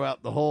just throw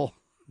out the whole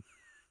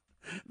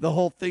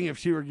thing if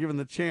she were given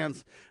the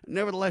chance.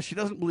 Nevertheless, she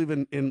doesn't believe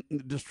in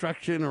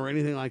destruction or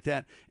anything like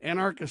that.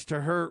 Anarchist to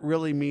her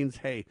really means,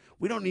 hey,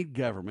 we don't need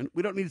government.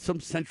 We don't need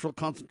some central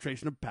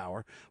concentration of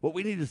power. What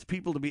we need is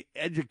people to be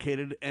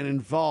educated and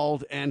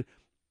involved and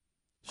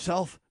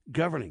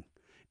self-governing.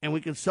 And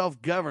we can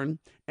self-govern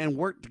and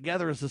work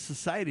together as a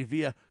society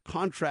via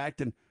contract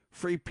and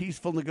free,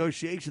 peaceful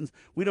negotiations.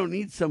 We don't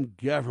need some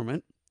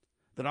government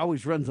that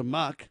always runs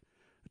amok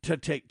to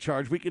take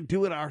charge. We can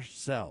do it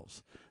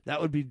ourselves.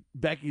 That would be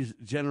Becky's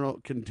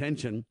general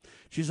contention.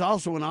 She's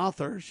also an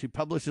author. She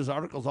publishes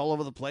articles all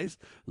over the place,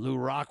 Lou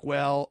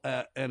Rockwell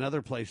and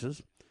other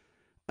places.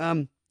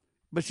 But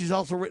she's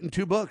also written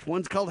 2 books.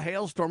 One's called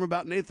Hailstorm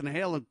about Nathan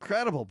Hale,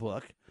 incredible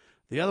book.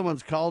 The other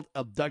one's called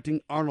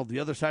Abducting Arnold, the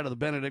other side of the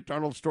Benedict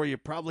Arnold story you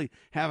probably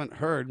haven't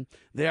heard.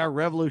 They are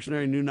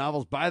revolutionary new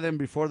novels. Buy them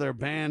before they're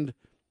banned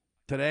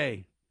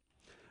today.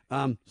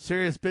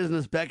 Serious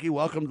business, Becky.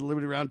 Welcome to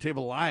Liberty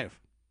Roundtable Live.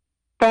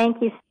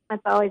 Thank you.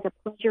 It's always a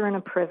pleasure and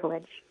a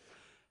privilege.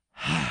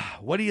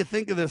 What do you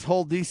think of this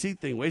whole D.C.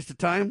 thing? Waste of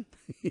time?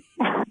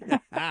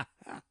 I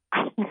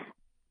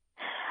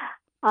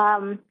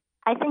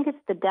think it's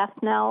the death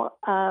knell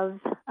of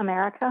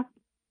America.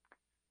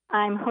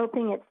 I'm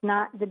hoping it's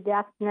not the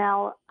death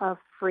knell of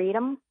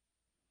freedom.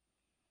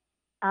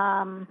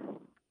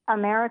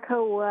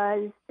 America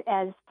was,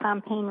 as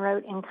Tom Paine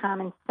wrote in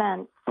Common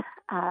Sense,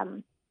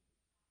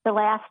 the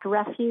last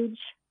refuge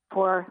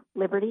for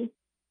liberty.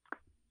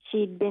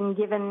 She'd been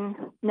given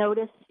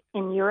notice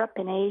in Europe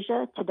and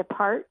Asia to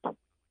depart,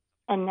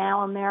 and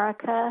now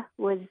America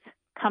was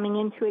coming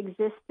into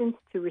existence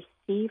to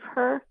receive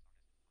her.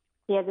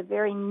 He has a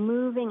very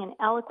moving and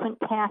eloquent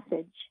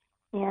passage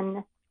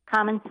in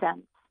Common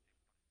Sense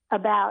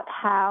about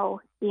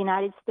how the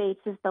United States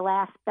is the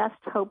last best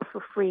hope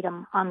for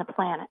freedom on the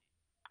planet.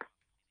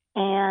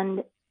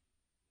 And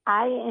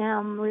I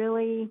am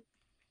really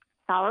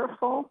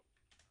sorrowful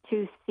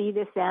to see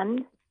this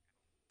end.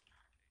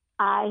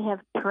 I have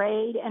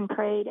prayed and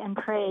prayed and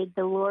prayed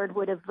the Lord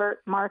would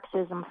avert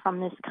Marxism from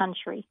this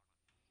country.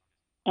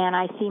 And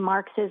I see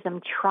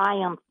Marxism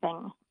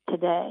triumphing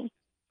today.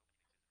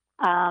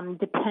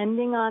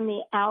 Depending on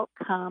the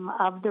outcome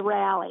of the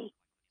rally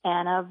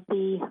and of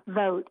the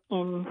vote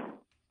in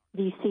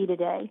D.C.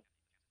 today.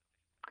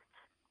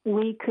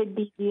 We could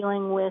be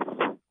dealing with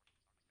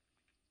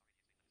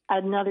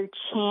another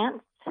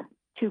chance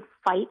to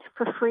fight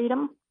for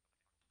freedom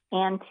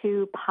and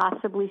to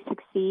possibly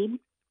succeed,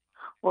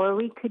 or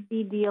we could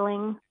be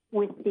dealing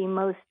with the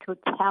most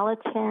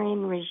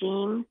totalitarian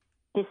regime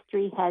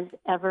history has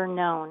ever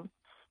known.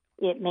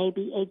 It may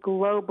be a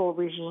global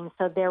regime,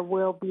 so there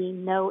will be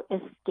no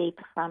escape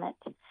from it.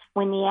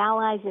 When the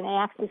Allies and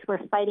Axis were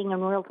fighting in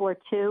World War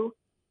II,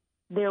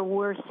 there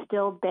were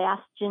still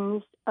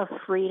bastions of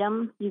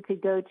freedom. You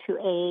could go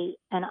to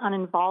an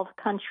uninvolved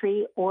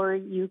country, or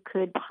you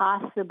could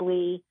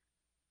possibly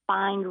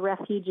find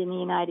refuge in the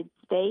United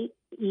States.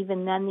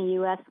 Even then, the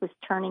U.S. was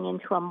turning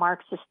into a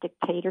Marxist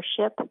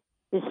dictatorship.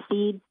 The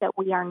seeds that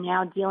we are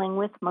now dealing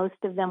with, most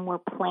of them were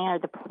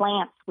planted, the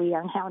plants we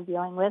are now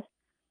dealing with.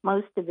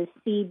 Most of the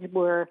seeds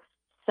were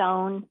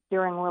sown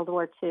during World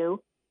War II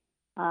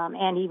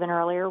and even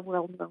earlier,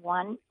 World War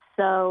I.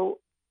 So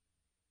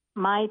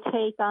my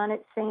take on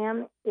it,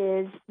 Sam,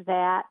 is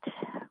that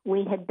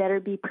we had better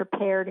be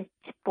prepared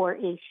for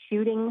a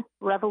shooting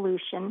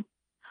revolution,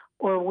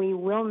 or we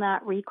will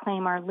not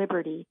reclaim our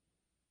liberty.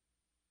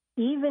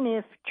 Even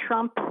if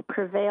Trump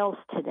prevails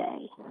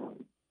today,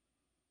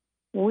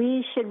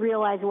 we should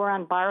realize we're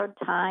on borrowed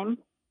time.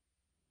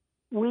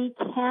 We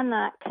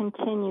cannot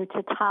continue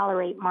to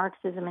tolerate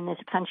Marxism in this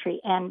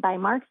country. And by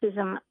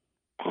Marxism,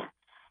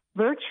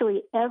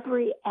 virtually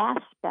every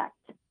aspect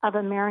of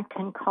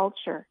American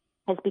culture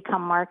has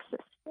become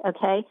Marxist,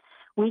 okay?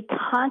 We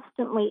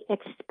constantly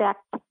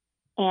expect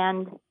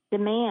and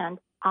demand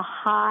a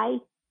high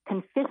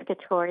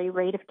confiscatory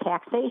rate of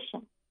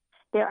taxation.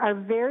 There are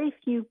very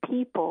few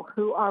people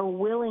who are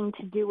willing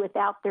to do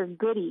without their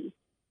goodies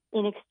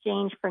in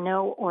exchange for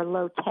no or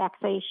low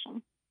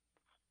taxation.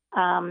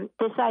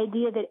 This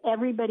idea that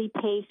everybody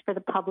pays for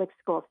the public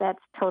schools,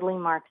 that's totally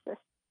Marxist.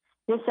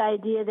 This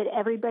idea that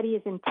everybody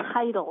is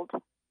entitled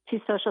to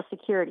Social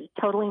Security,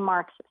 totally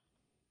Marxist.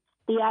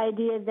 The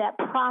idea that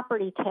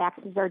property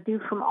taxes are due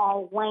from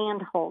all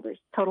landholders,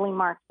 totally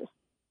Marxist.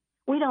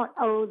 We don't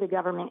owe the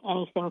government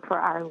anything for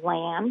our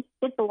land.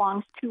 It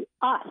belongs to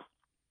us.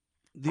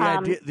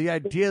 The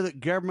idea that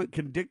government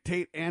can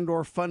dictate and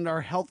or fund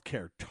our health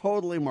care,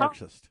 totally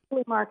Marxist.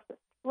 Totally Marxist,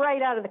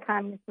 right out of the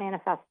Communist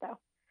Manifesto.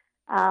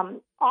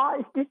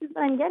 This is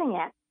what I'm getting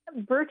at.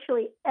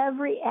 Virtually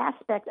every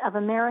aspect of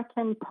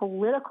American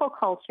political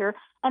culture,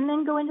 and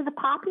then go into the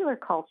popular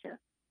culture,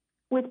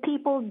 with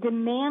people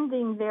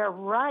demanding their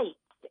rights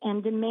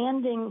and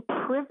demanding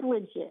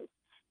privileges.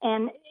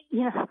 And,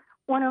 you know,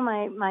 one of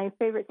my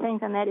favorite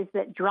things on that is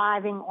that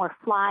driving or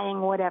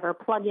flying, whatever,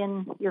 plug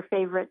in your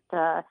favorite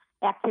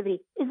activity,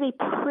 is a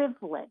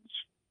privilege.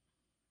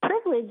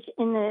 Privilege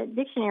in the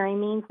dictionary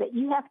means that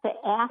you have to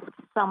ask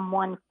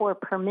someone for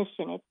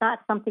permission. It's not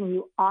something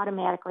you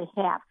automatically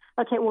have.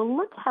 Okay, well,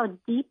 look how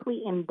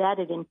deeply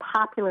embedded in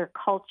popular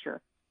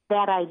culture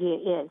that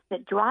idea is,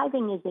 that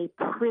driving is a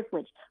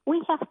privilege.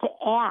 We have to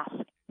ask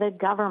the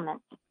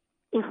government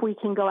if we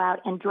can go out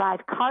and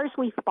drive cars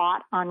we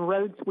bought on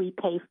roads we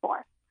pay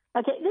for.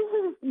 Okay,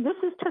 this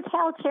is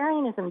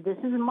totalitarianism. This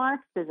is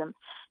Marxism.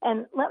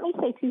 And let me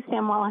say, too,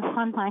 Sam, while I'm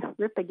on my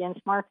rip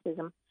against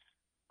Marxism,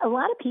 a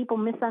lot of people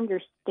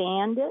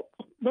misunderstand it.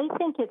 They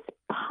think it's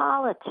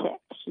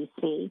politics, you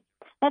see.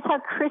 That's how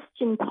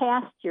Christian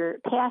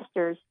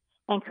pastors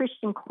and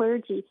Christian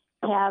clergy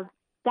have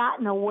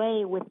gotten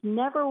away with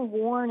never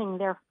warning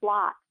their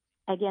flock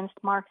against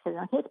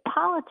Marxism. It's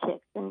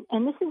politics,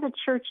 and this is a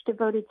church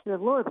devoted to the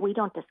Lord. We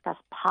don't discuss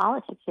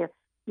politics here.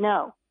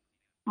 No.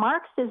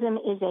 Marxism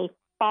is a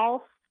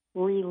false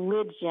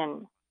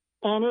religion,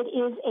 and it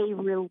is a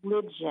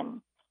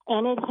religion,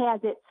 and it has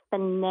its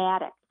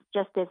fanatics,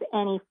 just as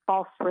any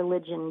false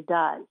religion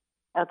does,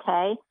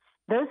 okay?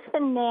 Those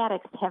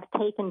fanatics have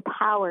taken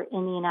power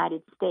in the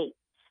United States.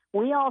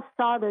 We all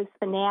saw those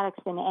fanatics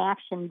in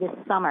action this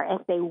summer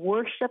as they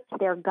worshiped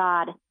their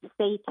god,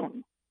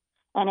 Satan,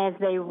 and as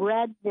they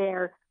read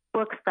their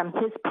books from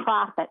his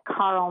prophet,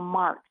 Karl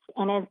Marx,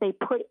 and as they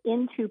put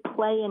into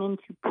play and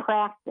into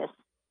practice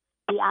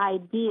the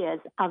ideas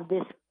of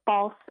this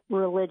false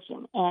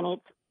religion and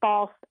its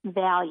false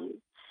values.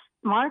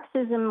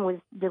 Marxism was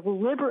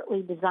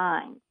deliberately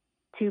designed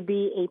to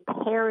be a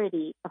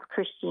parody of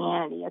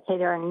Christianity. Okay,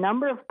 there are a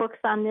number of books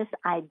on this.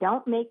 I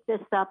don't make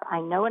this up.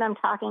 I know what I'm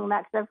talking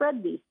about because I've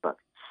read these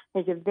books.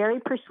 There's a very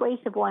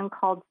persuasive one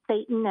called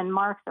Satan and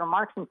Marx, or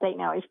Marx and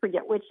Satan, I always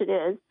forget which it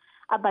is,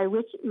 by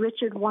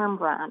Richard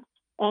Wurmbrand.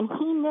 And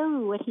he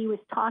knew what he was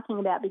talking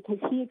about because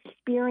he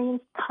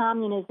experienced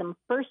communism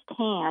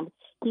firsthand.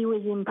 He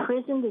was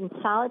imprisoned in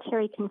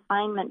solitary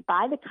confinement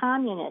by the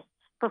communists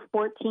for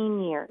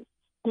 14 years.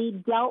 He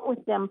dealt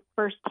with them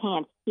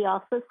firsthand. He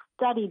also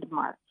studied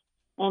Marx,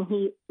 and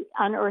he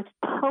unearthed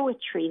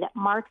poetry that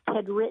Marx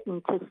had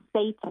written to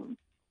Satan.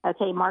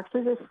 Okay, Marx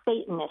was a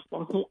Satanist,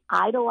 and he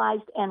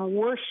idolized and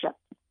worshipped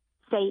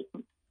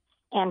Satan.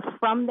 And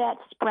from that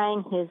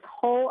sprang his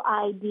whole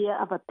idea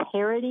of a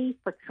parody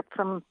for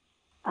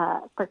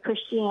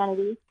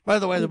Christianity. By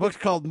the way, the book's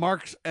called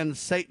Marx and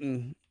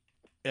Satan,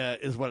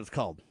 is what it's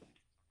called.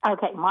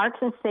 Okay, Marx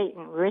and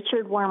Satan,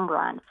 Richard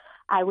Wurmbrand.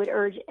 I would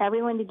urge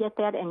everyone to get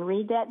that and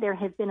read that. There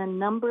have been a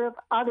number of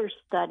other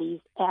studies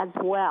as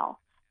well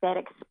that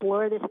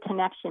explore this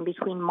connection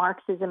between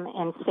Marxism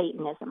and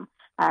Satanism.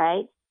 All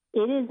right?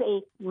 It is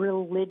a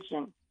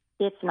religion.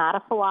 It's not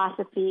a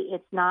philosophy.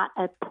 It's not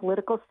a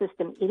political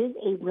system. It is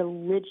a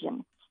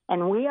religion.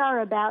 And we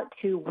are about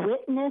to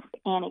witness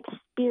and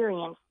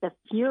experience the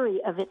fury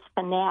of its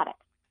fanatics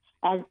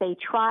as they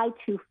try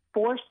to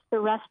force the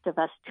rest of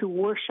us to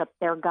worship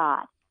their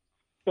God.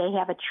 They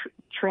have a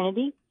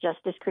trinity, just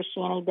as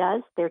Christianity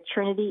does. Their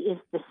trinity is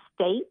the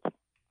state,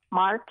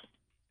 Marx,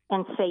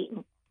 and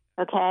Satan.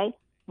 Okay?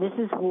 This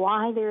is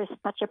why there is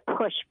such a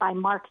push by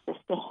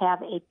Marxists to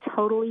have a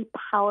totally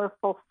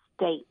powerful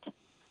state.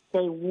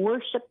 They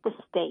worship the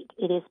state.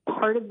 It is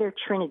part of their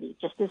trinity,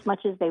 just as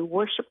much as they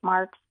worship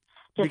Marx.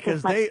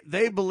 Because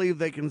they believe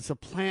they can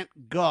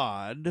supplant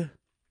God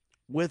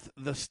with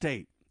the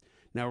state.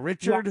 Now,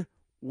 Richard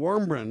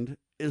Wurmbrand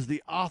is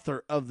the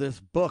author of this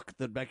book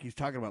that Becky's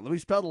talking about. Let me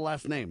spell the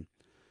last name.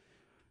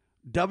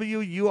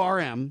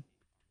 Wurmbrand.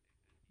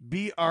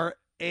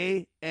 Wurmbrand.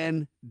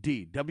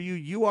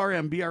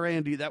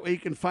 That way you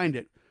can find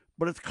it.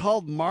 But it's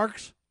called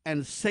Marx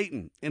and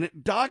Satan. And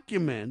it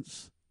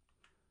documents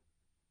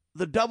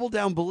the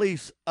double-down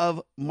beliefs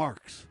of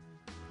Marx.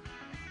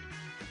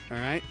 All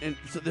right? And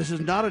so this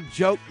is not a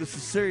joke. This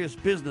is serious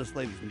business,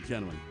 ladies and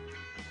gentlemen.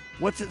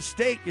 What's at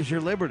stake is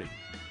your liberty.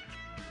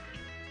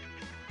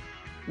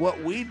 What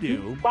we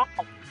do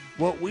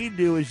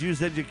is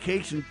use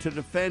education to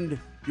defend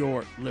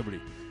your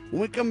liberty.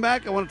 When we come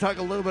back, I want to talk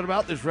a little bit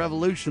about this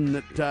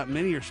revolution that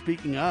many are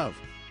speaking of.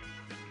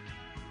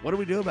 What do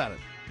we do about it?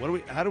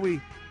 How do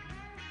we?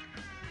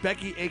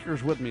 Becky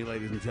Akers with me,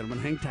 ladies and gentlemen.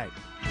 Hang tight.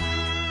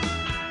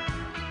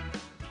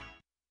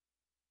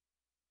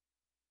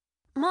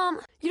 Mom,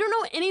 you don't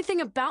know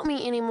anything about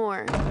me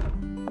anymore.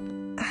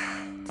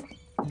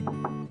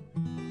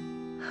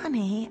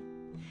 Honey,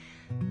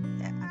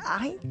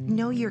 I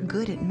know you're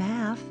good at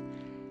math.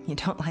 You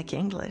don't like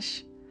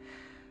English.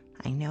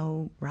 I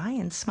know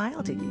Ryan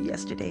smiled at you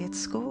yesterday at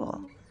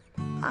school.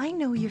 I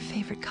know your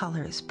favorite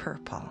color is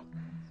purple.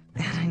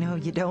 And I know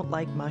you don't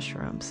like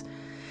mushrooms.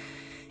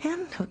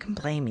 And who can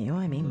blame you?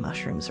 I mean,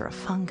 mushrooms are a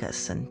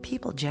fungus, and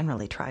people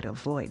generally try to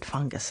avoid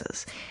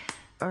funguses.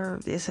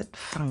 Or is it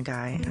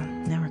fungi?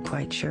 I'm never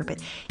quite sure.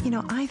 But,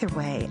 either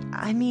way,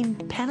 I mean,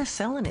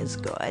 penicillin is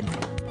good.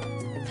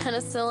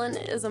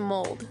 Penicillin is a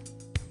mold.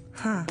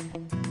 Huh.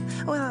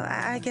 Well,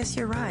 I guess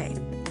you're right.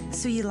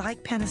 So you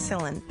like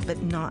penicillin,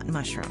 but not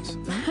mushrooms.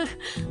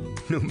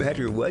 No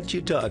matter what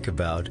you talk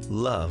about,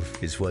 love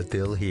is what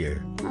they'll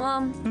hear.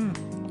 Mom,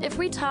 if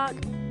we talk,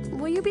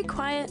 will you be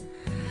quiet?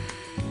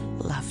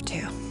 Love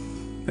to.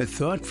 A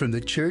thought from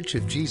the Church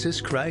of Jesus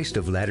Christ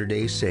of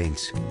Latter-day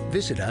Saints.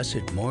 Visit us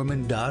at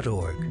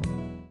Mormon.org.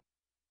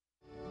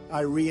 I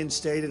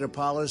reinstated a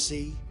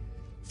policy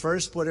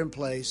first put in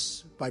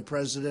place by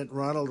President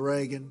Ronald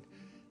Reagan,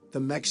 the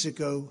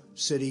Mexico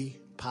City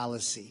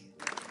policy.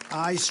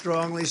 I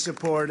strongly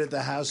supported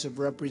the House of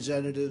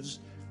Representatives'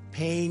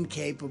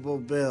 pain-capable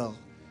bill,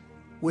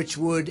 which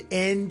would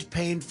end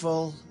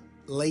painful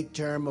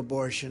late-term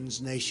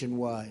abortions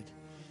nationwide.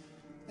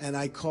 And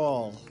I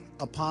call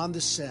upon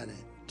the Senate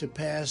to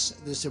pass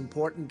this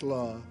important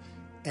law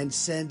and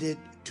send it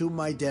to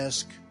my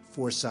desk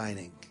for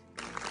signing.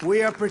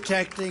 We are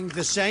protecting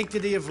the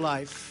sanctity of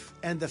life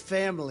and the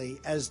family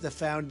as the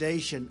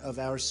foundation of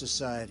our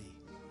society.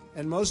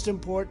 And most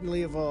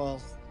importantly of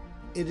all,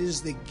 it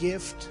is the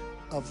gift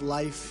of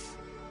life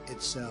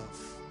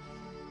itself.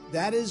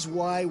 That is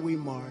why we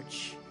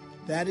march.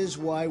 That is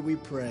why we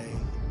pray.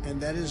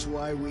 And that is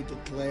why we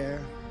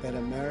declare that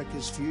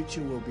America's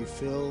future will be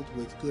filled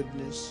with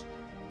goodness,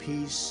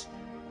 peace,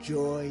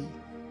 joy,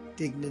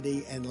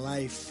 dignity, and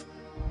life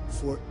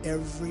for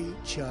every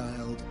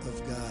child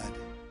of God.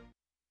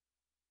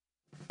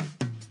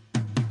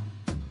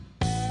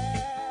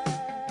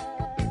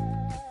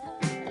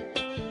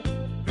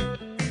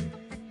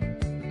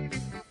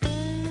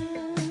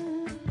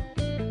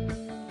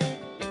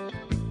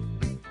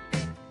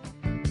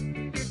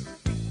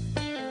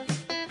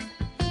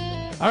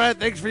 All right,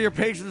 thanks for your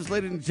patience,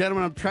 ladies and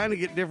gentlemen. I'm trying to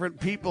get different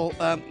people.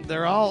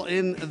 They're all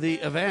in the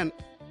event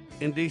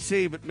in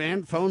D.C., but,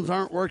 man, phones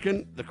aren't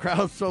working. The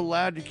crowd's so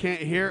loud you can't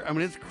hear. I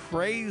mean, it's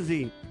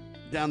crazy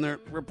down there.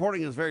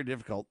 Reporting is very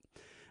difficult.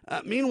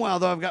 Meanwhile,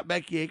 though, I've got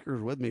Becky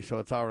Akers with me, so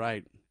it's all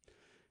right.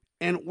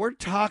 And we're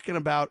talking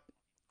about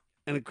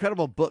an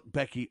incredible book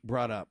Becky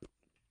brought up.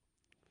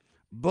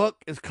 Book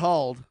is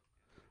called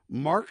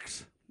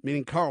Marx,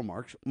 meaning Karl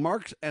Marx,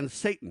 Marx and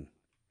Satan,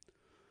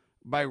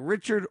 by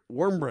Richard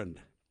Wurmbrand.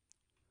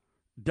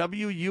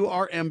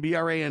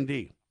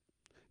 Wurmbrand.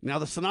 Now,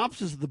 the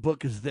synopsis of the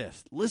book is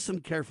this. Listen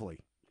carefully.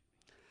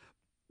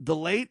 The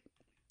late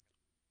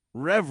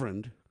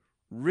Reverend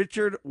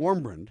Richard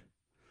Wurmbrand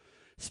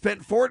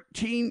spent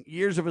 14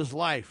 years of his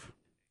life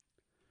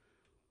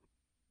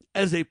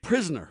as a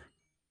prisoner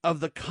of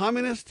the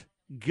communist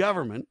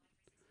government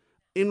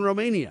in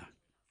Romania,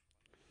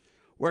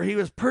 where he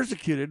was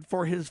persecuted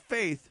for his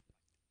faith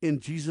in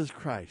Jesus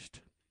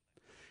Christ.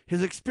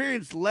 His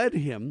experience led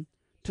him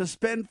to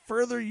spend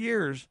further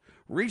years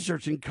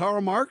researching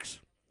Karl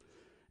Marx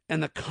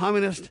and the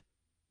communist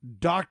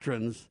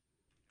doctrines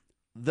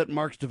that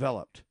Marx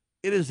developed.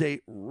 It is a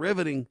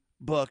riveting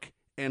book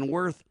and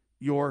worth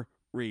your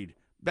read.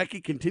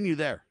 Becky, continue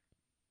there.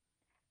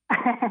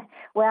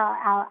 Well,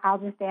 I'll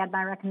just add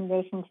my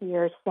recommendation to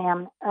yours,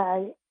 Sam.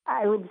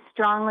 I would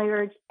strongly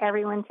urge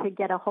everyone to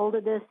get a hold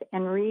of this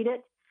and read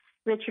it.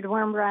 Richard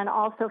Wurmbrand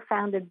also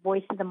founded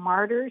Voice of the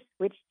Martyrs,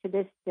 which to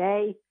this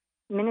day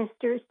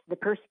ministers to the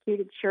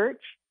persecuted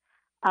church.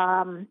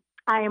 I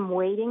am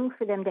waiting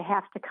for them to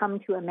have to come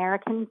to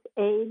Americans'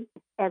 aid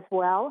as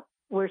well.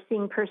 We're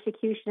seeing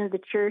persecution of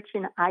the church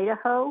in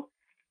Idaho,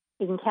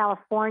 in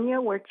California,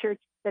 where churches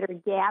that are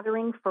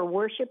gathering for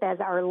worship as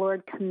our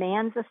Lord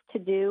commands us to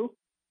do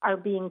are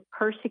being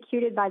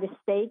persecuted by the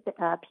state.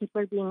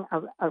 People are being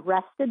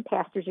arrested.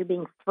 Pastors are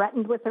being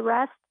threatened with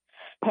arrest.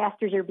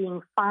 Pastors are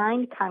being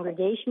fined.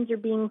 Congregations are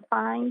being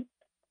fined.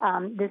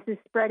 This is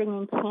spreading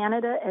in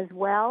Canada as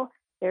well.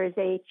 There is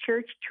a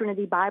church,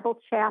 Trinity Bible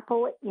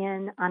Chapel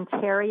in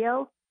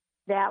Ontario,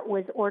 that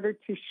was ordered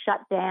to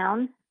shut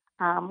down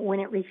when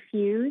it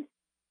refused.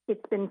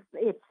 It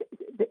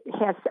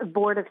has a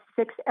board of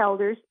 6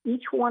 elders.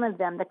 Each one of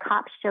them, the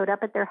cops showed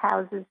up at their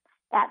houses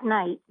at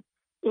night,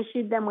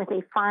 issued them with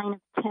a fine of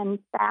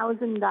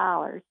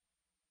 $10,000.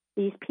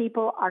 These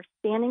people are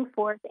standing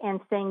forth and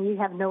saying, you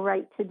have no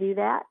right to do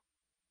that.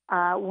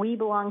 We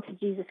belong to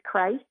Jesus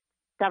Christ.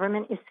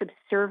 Government is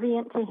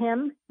subservient to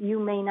him. You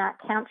may not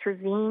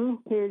countervene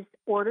his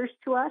orders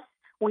to us.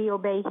 We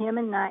obey him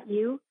and not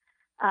you.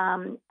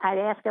 I'd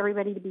ask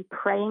everybody to be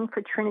praying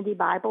for Trinity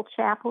Bible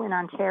Chapel in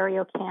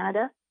Ontario,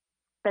 Canada.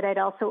 But I'd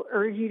also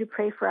urge you to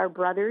pray for our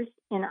brothers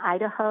in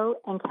Idaho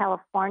and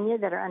California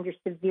that are under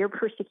severe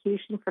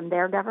persecution from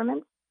their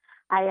governments.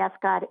 I ask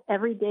God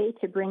every day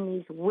to bring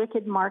these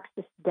wicked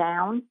Marxists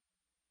down,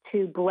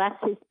 to bless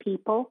his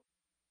people,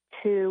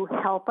 to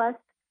help us.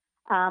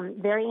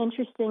 Very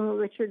interesting,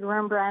 Richard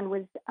Wurmbrand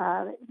was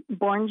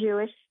born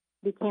Jewish,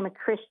 became a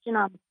Christian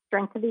on the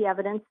strength of the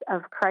evidence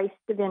of Christ's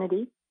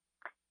divinity.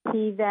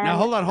 He then... Now,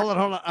 hold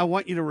on. I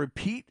want you to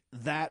repeat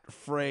that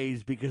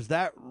phrase because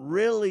that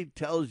really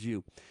tells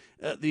you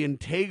the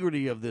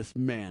integrity of this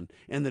man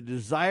and the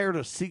desire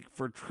to seek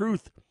for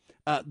truth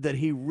that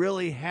he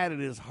really had in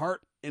his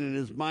heart and in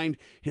his mind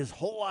his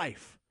whole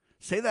life.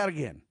 Say that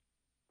again.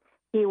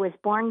 He was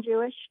born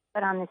Jewish,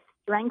 but on the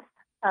strength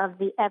of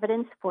the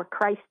evidence for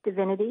Christ's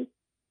divinity,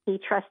 he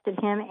trusted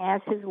him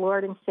as his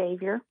Lord and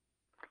Savior.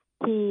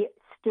 He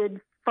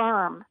stood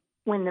firm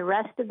when the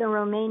rest of the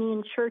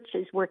Romanian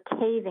churches were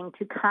caving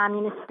to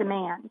communist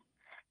demands,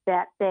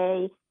 that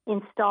they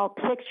install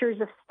pictures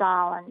of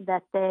Stalin,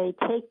 that they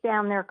take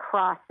down their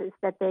crosses,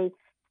 that they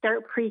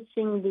start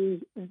preaching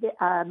the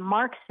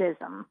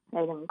Marxism.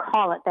 They didn't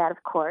call it that,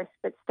 of course,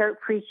 but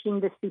start preaching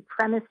the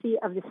supremacy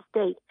of the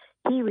state.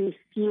 He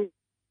refused,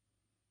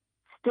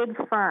 stood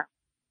firm.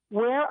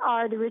 Where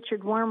are the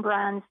Richard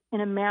Wurmbrands in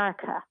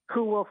America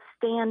who will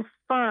stand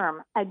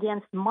firm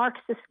against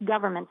Marxist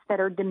governments that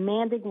are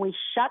demanding we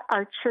shut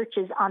our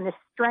churches on the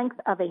strength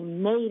of a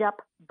made-up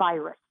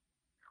virus?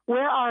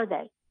 Where are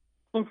they?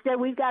 Instead,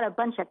 we've got a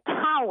bunch of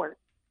cowards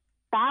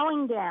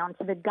bowing down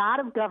to the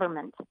God of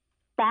government,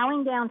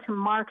 bowing down to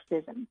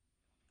Marxism,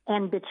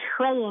 and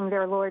betraying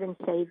their Lord and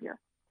Savior,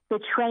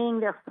 betraying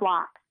their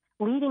flocks,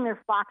 leading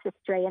their flocks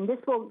astray. And this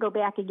will go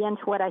back again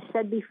to what I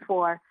said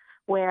before,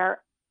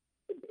 where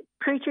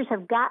preachers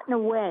have gotten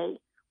away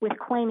with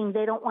claiming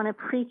they don't want to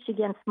preach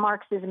against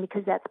Marxism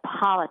because that's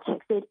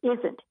politics. It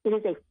isn't. It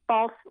is a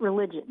false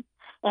religion.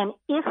 And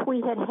if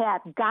we had had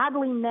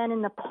godly men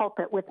in the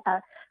pulpit with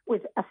a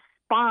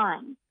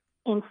spine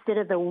instead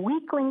of the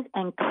weaklings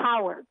and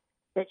cowards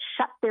that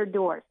shut their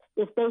doors,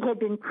 if they had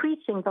been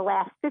preaching the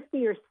last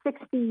 50 or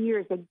 60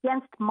 years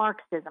against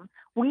Marxism,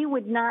 we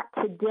would not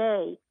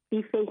today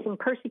be facing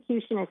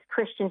persecution as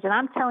Christians. And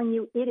I'm telling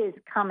you, it is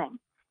coming.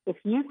 If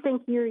you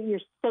think you're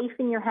safe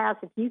in your house,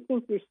 if you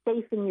think you're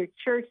safe in your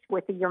church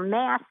with your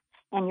mask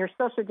and your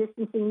social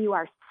distancing, you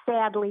are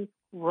sadly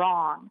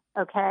wrong,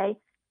 okay?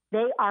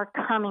 They are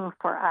coming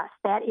for us.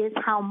 That is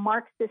how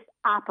Marxists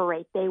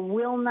operate. They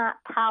will not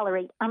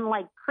tolerate,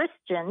 unlike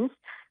Christians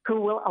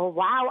who will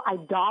allow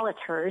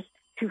idolaters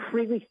to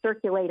freely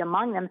circulate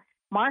among them,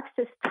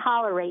 Marxists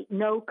tolerate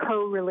no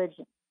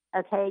co-religion,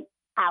 okay?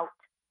 Out.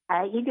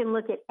 You can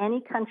look at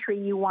any country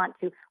you want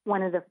to.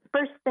 One of the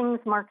first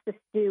things Marxists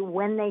do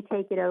when they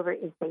take it over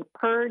is they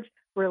purge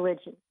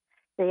religion.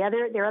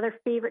 Their other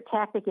favorite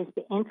tactic is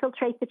to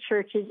infiltrate the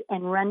churches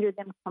and render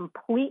them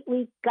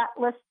completely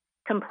gutless,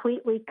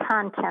 completely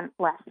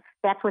contentless.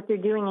 That's what they're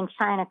doing in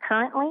China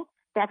currently.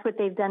 That's what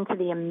they've done to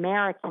the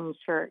American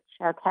church,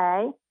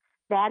 okay?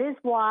 That is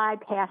why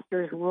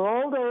pastors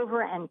rolled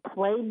over and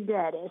played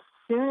dead as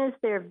soon as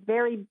their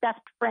very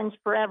best friends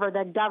forever,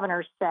 the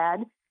governor,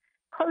 said,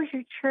 close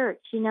your church.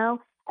 You know,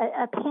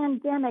 a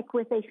pandemic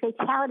with a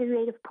fatality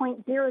rate of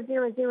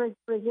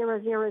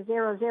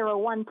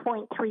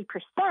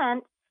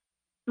 0.000000001.3%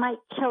 might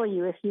kill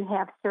you if you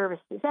have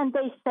services. And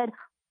they said,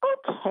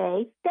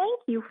 Okay, thank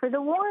you for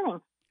the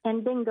warning.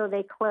 And bingo,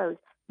 they close,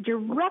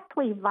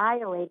 directly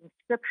violating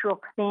scriptural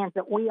commands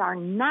that we are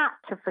not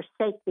to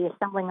forsake the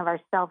assembling of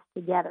ourselves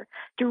together,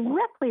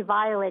 directly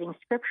violating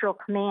scriptural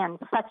commands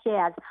such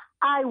as,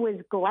 I was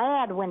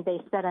glad when they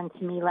said unto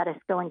me, let us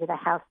go into the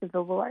house of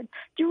the Lord,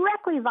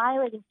 directly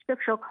violating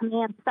scriptural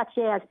commands such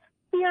as,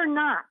 fear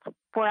not,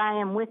 for I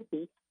am with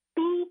thee,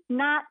 be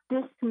not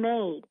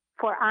dismayed,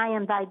 for I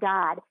am thy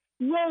God.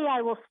 Yea,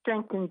 I will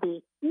strengthen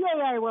thee.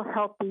 Yea, I will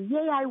help thee.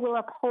 Yea, I will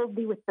uphold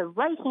thee with the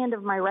right hand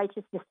of my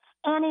righteousness.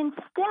 And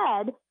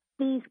instead,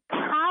 these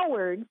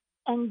cowards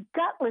and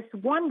gutless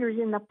wonders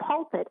in the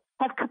pulpit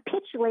have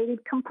capitulated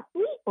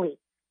completely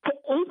to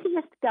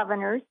atheist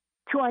governors,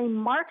 to a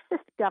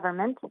Marxist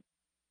government.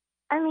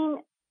 I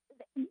mean,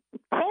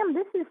 Pam,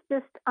 this is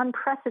just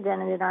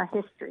unprecedented in our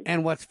history.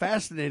 And what's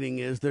fascinating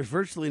is there's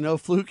virtually no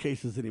flu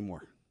cases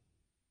anymore.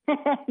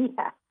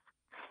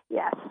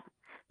 Yes.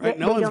 Right?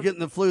 No one's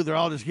getting the flu. They're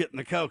all just getting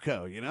the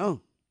cocoa, you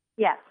know?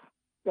 Yes.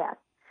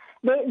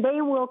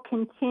 They will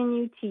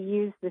continue to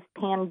use this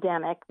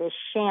pandemic, this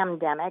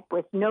shamdemic,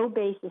 with no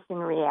basis in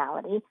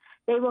reality.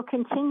 They will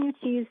continue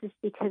to use this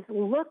because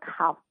look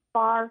how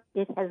far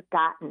it has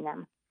gotten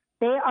them.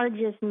 They are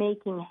just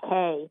making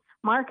hay.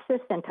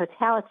 Marxists and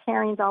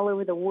totalitarians all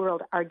over the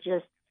world are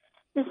just,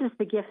 this is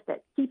the gift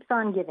that keeps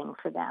on giving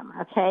for them,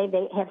 okay?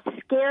 They have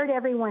scared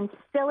everyone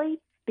silly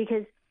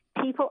because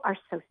people are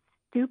so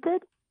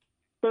stupid.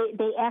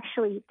 They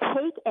actually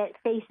take at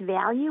face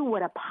value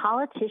what a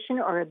politician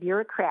or a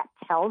bureaucrat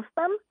tells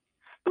them.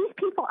 These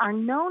people are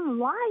known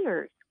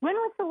liars. When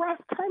was the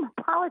last time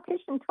a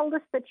politician told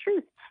us the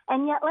truth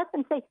and yet let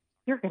them say,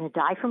 you're going to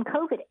die from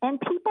COVID? And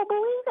people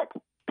believe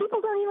it. People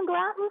don't even go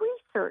out and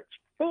research.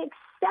 They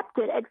accept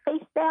it at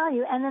face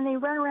value, and then they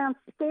run around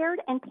scared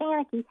and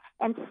panicky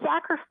and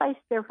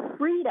sacrifice their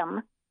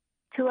freedom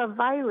to a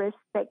virus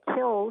that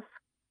kills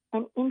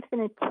an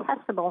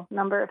infinitesimal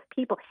number of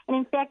people. And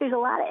in fact, there's a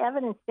lot of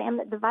evidence, Sam,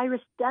 that the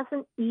virus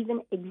doesn't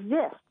even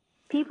exist.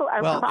 People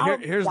are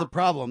here's the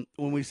problem.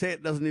 When we say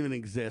it doesn't even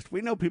exist, we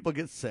know people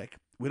get sick.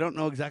 We don't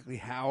know exactly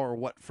how or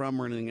what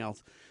from or anything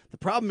else. The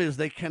problem is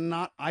they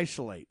cannot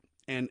isolate.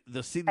 And the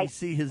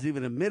CDC has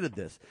even admitted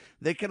this.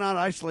 They cannot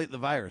isolate the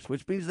virus,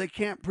 which means they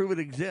can't prove it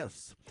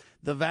exists.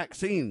 The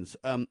vaccines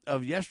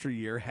of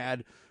yesteryear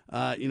had,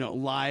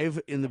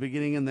 live in the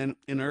beginning and then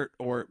inert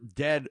or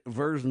dead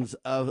versions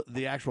of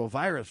the actual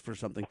virus for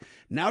something.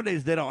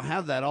 Nowadays, they don't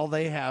have that. All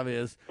they have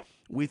is,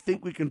 we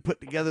think we can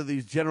put together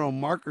these general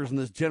markers and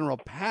this general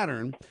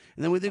pattern,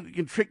 and then we think we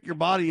can trick your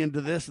body into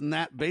this and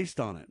that based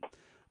on it.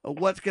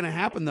 What's going to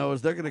happen, though,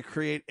 is they're going to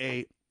create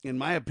in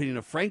my opinion,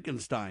 a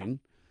Frankenstein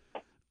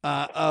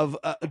of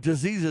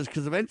diseases,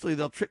 because eventually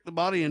they'll trick the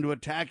body into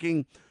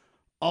attacking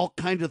all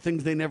kinds of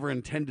things they never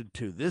intended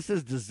to. This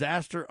is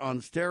disaster on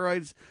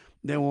steroids.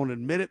 They won't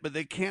admit it, but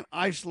they can't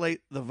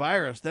isolate the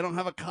virus. They don't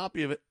have a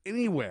copy of it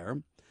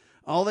anywhere.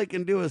 All they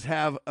can do is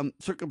have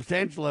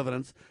circumstantial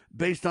evidence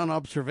based on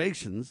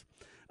observations.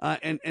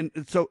 And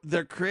so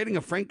they're creating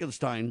a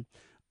Frankenstein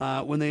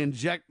when they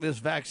inject this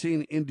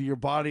vaccine into your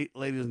body,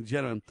 ladies and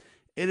gentlemen.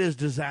 It is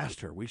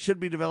disaster. We should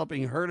be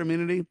developing herd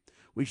immunity.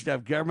 We should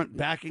have government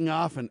backing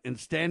off and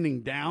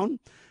standing down.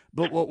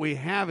 But what we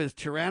have is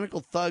tyrannical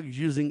thugs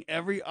using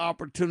every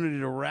opportunity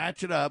to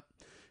ratchet up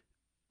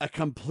a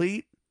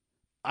complete,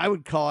 I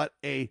would call it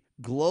a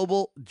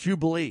global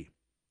jubilee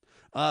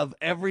of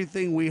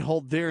everything we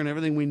hold dear and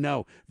everything we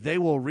know. They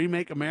will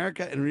remake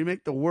America and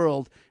remake the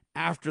world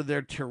after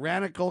their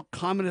tyrannical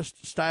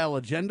communist-style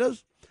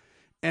agendas.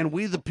 And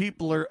we, the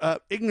people, are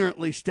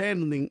ignorantly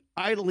standing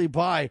idly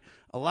by,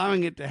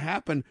 allowing it to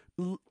happen,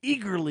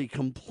 eagerly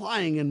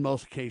complying in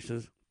most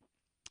cases.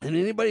 And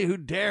anybody who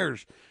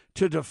dares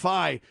to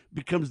defy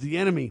becomes the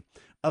enemy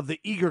of the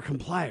eager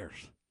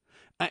compliers.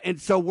 And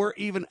so we're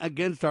even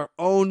against our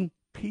own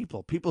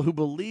people. People who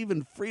believe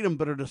in freedom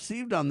but are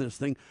deceived on this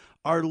thing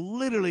are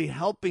literally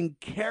helping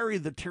carry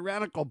the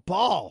tyrannical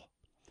ball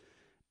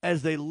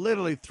as they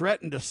literally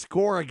threaten to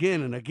score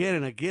again and again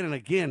and again and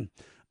again.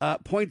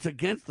 Points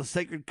against the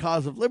sacred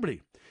cause of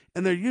liberty.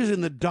 And they're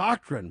using the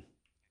doctrine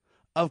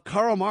of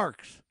Karl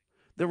Marx,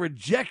 the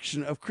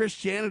rejection of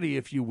Christianity,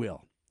 if you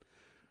will.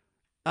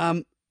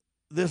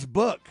 This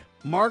book,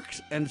 Marx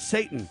and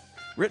Satan,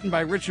 written by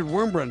Richard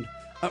Wurmbrand,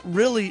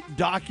 really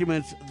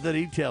documents the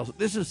details.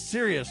 This is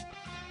serious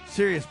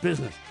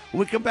business. When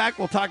we come back,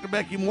 we'll talk to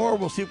Becky Moore.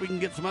 We'll see if we can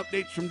get some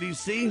updates from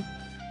D.C.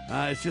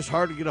 It's just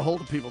hard to get a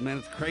hold of people, man.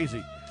 It's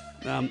crazy.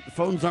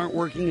 Phones aren't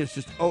working. It's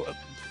just...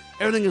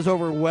 everything is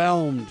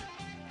overwhelmed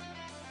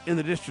in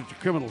the District of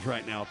Criminals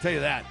right now. I'll tell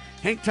you that.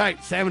 Hang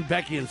tight. Sam and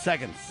Becky in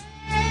seconds.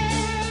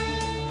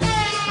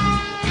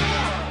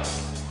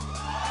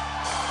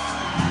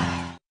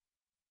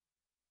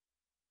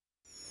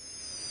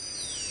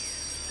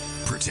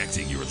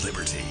 Protecting your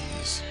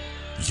liberties.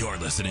 You're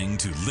listening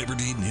to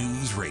Liberty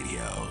News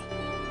Radio.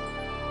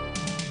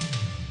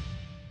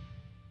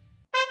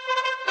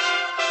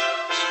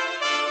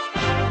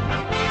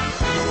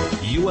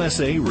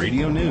 USA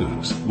Radio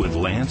News with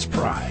Lance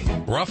Pry.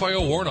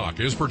 Raphael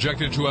Warnock is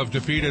projected to have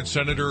defeated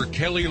Senator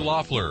Kelly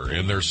Loeffler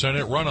in their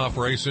Senate runoff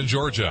race in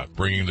Georgia,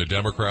 bringing the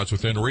Democrats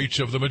within reach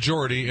of the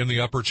majority in the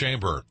upper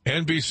chamber.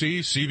 NBC,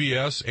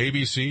 CBS,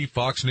 ABC,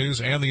 Fox News,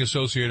 and the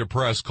Associated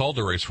Press called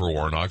the race for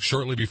Warnock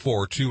shortly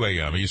before 2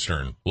 a.m.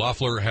 Eastern.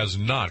 Loeffler has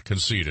not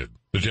conceded.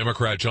 The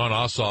Democrat John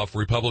Ossoff,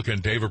 Republican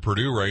David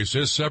Perdue race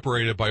is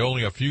separated by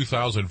only a few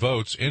thousand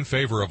votes in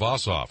favor of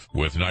Ossoff,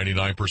 with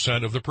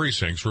 99% of the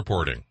precincts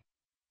reporting.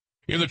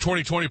 In the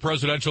 2020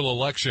 presidential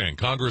election,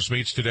 Congress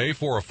meets today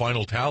for a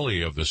final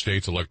tally of the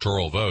state's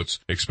electoral votes.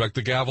 Expect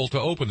the gavel to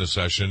open the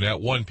session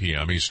at 1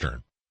 p.m.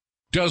 Eastern.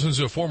 Dozens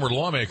of former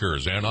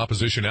lawmakers and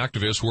opposition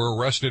activists were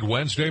arrested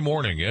Wednesday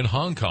morning in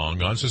Hong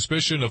Kong on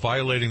suspicion of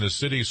violating the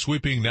city's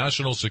sweeping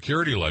national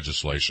security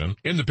legislation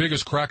in the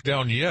biggest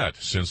crackdown yet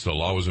since the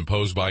law was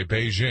imposed by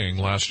Beijing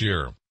last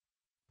year.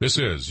 This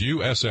is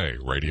USA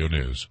Radio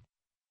News.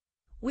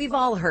 We've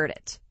all heard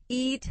it.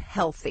 Eat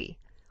healthy.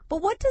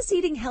 But what does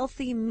eating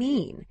healthy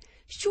mean?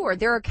 Sure,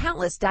 there are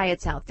countless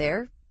diets out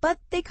there, but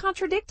they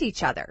contradict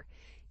each other.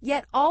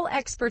 Yet all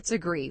experts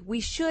agree we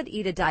should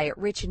eat a diet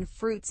rich in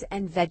fruits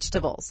and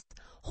vegetables.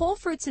 Whole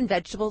fruits and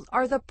vegetables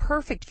are the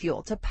perfect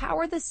fuel to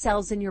power the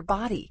cells in your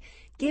body,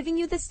 giving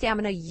you the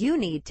stamina you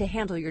need to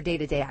handle your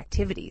day-to-day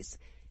activities.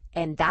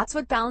 And that's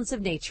what Balance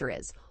of Nature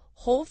is.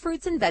 Whole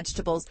fruits and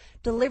vegetables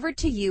delivered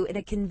to you in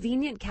a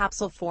convenient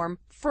capsule form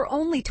for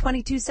only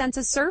 22 cents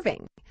a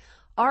serving.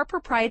 Our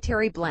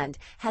proprietary blend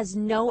has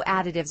no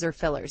additives or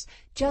fillers,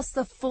 just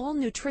the full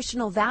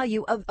nutritional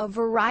value of a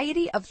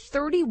variety of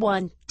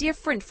 31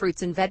 different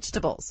fruits and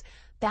vegetables.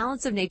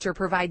 Balance of Nature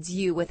provides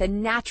you with a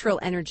natural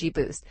energy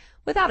boost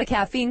without a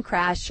caffeine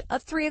crash, a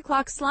 3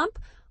 o'clock slump,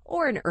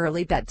 or an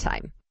early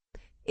bedtime.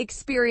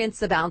 Experience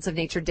the Balance of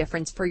Nature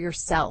difference for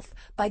yourself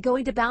by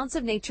going to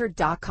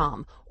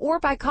balanceofnature.com or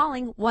by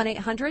calling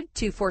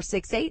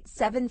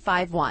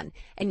 1-800-2468-751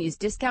 and use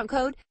discount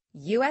code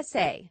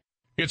USA.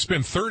 It's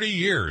been 30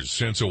 years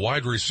since a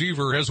wide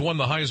receiver has won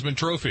the Heisman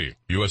Trophy.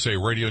 USA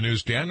Radio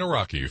News' Dan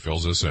Naraki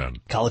fills us in.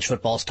 College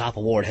football's top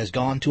award has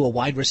gone to a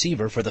wide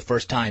receiver for the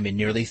first time in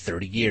nearly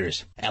 30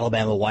 years.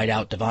 Alabama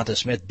wideout Devonta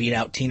Smith beat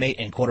out teammate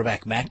and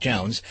quarterback Mac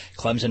Jones,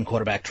 Clemson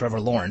quarterback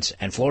Trevor Lawrence,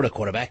 and Florida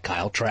quarterback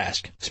Kyle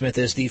Trask. Smith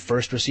is the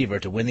first receiver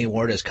to win the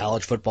award as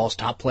college football's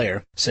top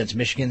player since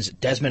Michigan's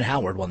Desmond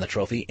Howard won the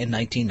trophy in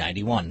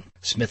 1991.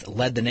 Smith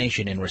led the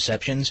nation in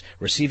receptions,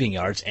 receiving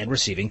yards, and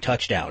receiving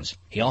touchdowns.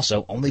 He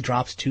also only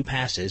dropped 2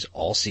 passes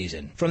all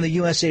season. From the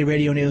USA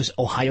Radio News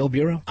Ohio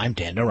Bureau, I'm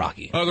Dan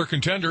Naraki. Other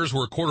contenders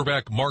were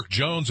quarterback Mark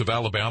Jones of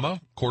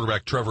Alabama,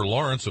 quarterback Trevor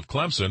Lawrence of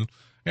Clemson,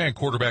 and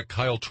quarterback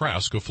Kyle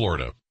Trask of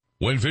Florida.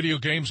 When video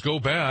games go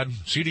bad,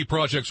 CD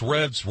Projekt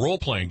Red's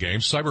role-playing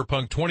game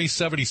Cyberpunk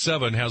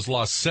 2077 has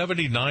lost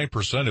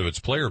 79% of its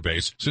player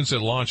base since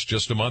it launched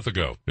just a month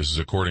ago. This is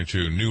according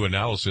to new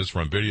analysis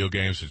from video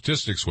game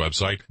statistics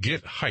website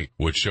Get Hype,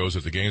 which shows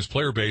that the game's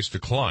player base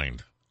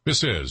declined.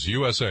 This is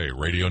USA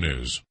Radio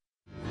News.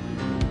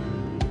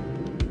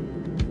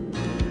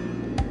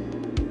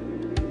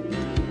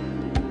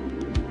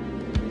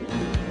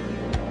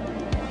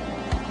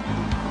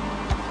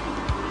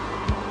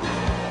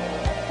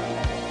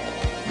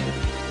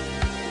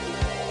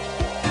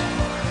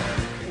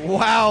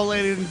 Wow,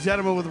 ladies and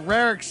gentlemen, with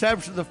rare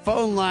exception, the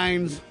phone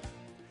lines,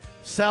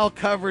 cell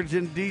coverage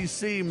in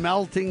D.C.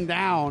 melting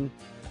down.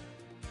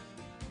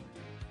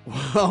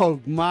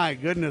 Oh, my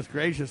goodness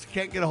gracious.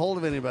 Can't get a hold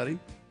of anybody.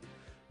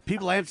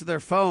 People answer their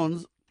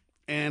phones,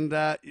 and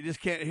you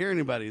just can't hear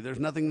anybody. There's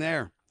nothing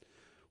there,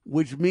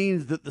 which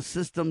means that the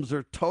systems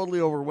are totally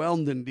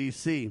overwhelmed in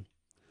D.C.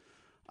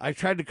 I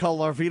tried to call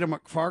Larvita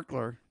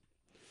McFarkler,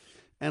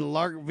 and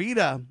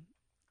Larvita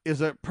is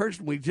a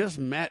person we just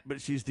met, but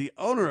she's the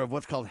owner of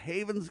what's called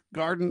Haven's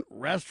Garden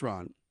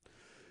Restaurant.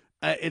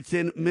 It's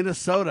in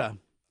Minnesota,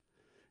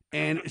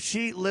 and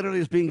she literally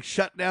is being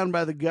shut down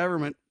by the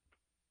government.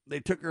 They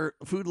took her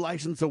food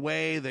license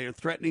away. They're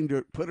threatening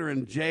to put her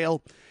in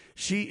jail.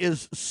 She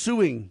is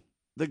suing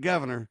the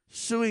governor,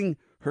 suing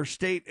her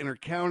state and her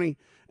county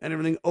and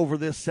everything over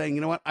this, saying,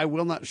 you know what, I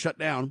will not shut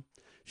down.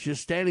 She's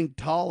standing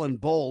tall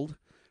and bold.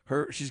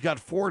 She's got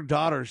 4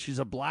 daughters. She's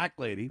a black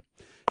lady.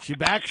 She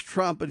backs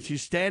Trump, and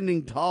she's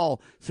standing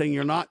tall, saying,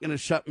 you're not going to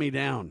shut me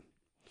down.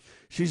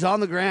 She's on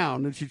the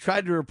ground, and she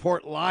tried to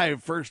report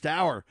live first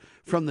hour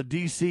from the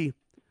D.C.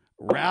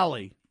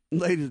 rally.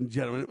 Ladies and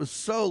gentlemen, it was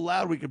so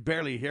loud we could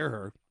barely hear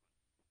her.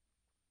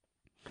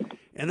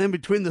 And then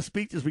between the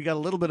speeches, we got a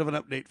little bit of an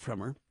update from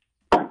her.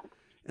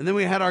 And then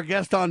we had our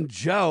guest on,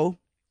 Joe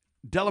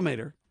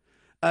Delamater.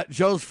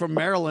 Joe's from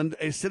Maryland,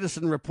 a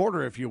citizen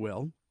reporter, if you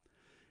will.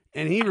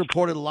 And he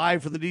reported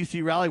live from the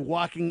D.C. rally,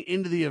 walking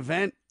into the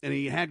event, and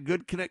he had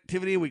good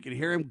connectivity. We could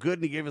hear him good,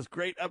 and he gave us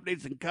great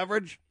updates and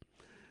coverage.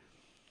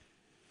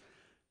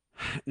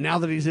 Now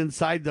that he's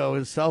inside, though,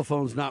 his cell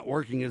phone's not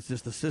working. It's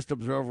just the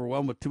systems are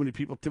overwhelmed with too many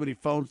people, too many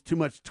phones, too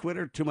much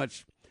Twitter, too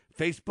much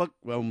Facebook,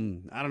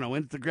 I don't know,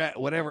 Instagram,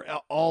 whatever,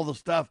 all the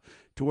stuff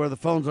to where the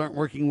phones aren't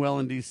working well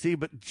in D.C.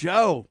 But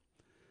Joe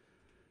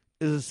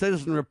is a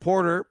citizen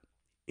reporter.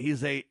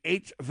 He's a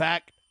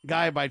HVAC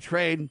guy by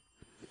trade.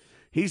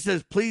 He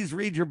says, please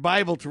read your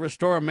Bible to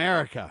restore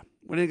America.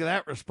 What do you think of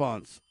that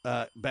response,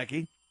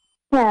 Becky?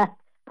 Yeah,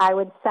 I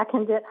would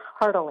second it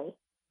heartily.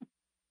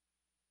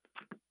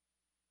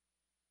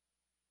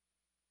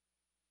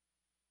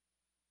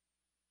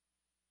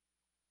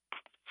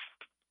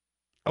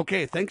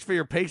 Okay, thanks for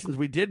your patience.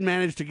 We did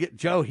manage to get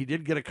Joe. He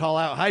did get a call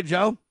out. Hi,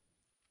 Joe.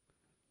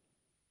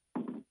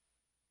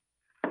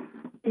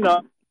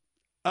 No.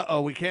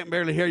 Uh-oh, we can't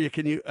barely hear you.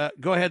 Can you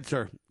go ahead,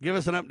 sir? Give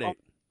us an update.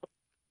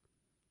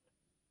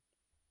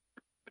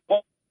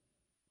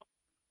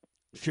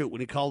 Shoot,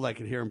 when he called, I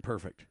could hear him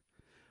perfect.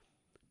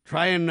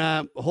 Try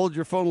and hold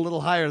your phone a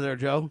little higher there,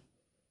 Joe.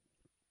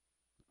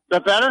 Is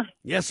that better?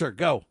 Yes, sir.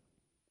 Go.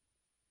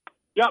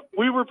 Yep,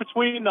 we were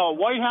between the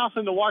White House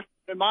and the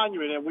Washington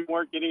Monument, and we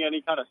weren't getting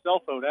any kind of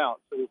cell phone out.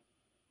 So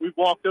we've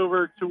walked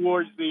over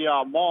towards the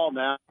mall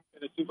now,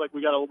 and it seems like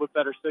we got a little bit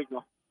better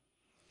signal.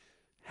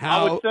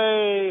 I would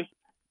say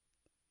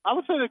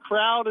the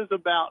crowd is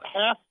about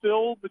half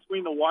filled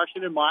between the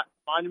Washington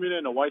Monument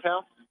and the White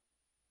House.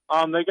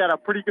 They got a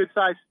pretty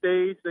good-sized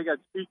stage. They got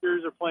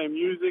speakers. They're playing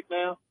music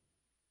now.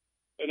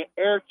 And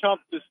Eric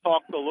Trump just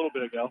talked a little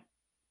bit ago.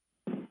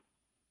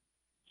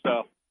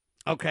 So.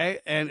 Okay,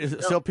 and is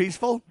it still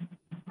peaceful?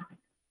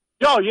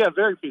 Oh, yeah,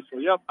 very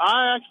peaceful. Yep.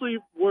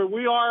 Where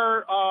we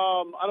are,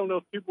 I don't know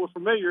if people are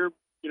familiar,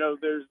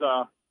 there's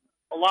a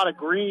lot of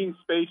green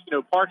space,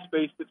 park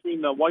space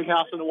between the White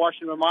House and the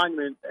Washington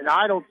Monument, and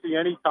I don't see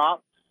any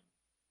cops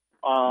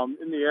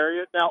in the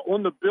area. Now,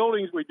 on the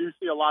buildings, we do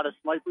see a lot of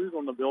snipers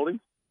on the buildings,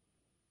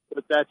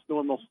 but that's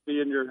normal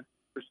standard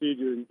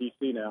procedure in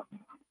D.C. now.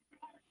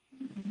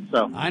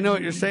 So I know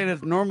what you're saying.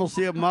 It's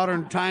normalcy of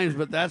modern times,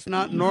 but that's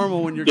not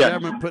normal when your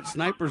government puts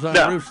snipers on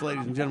roofs,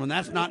 ladies and gentlemen.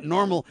 That's not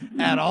normal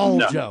at all,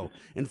 Joe.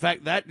 In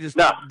fact, that just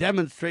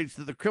demonstrates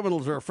that the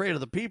criminals are afraid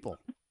of the people.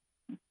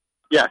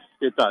 Yes,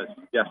 it does.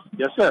 Yes,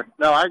 sir.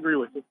 No, I agree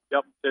with you.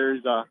 Yep.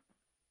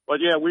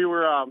 But yeah, we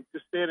were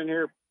just standing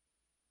here.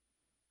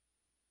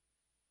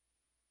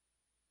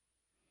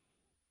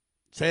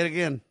 Say it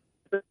again.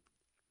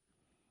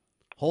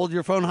 Hold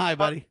your phone high,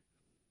 buddy.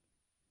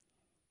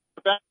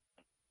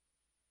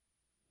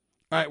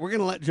 All right, we're going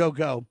to let Joe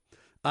go.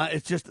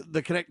 It's just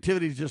the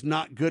connectivity is just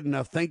not good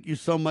enough. Thank you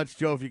so much,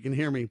 Joe, if you can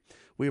hear me.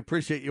 We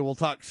appreciate you. We'll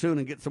talk soon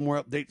and get some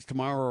more updates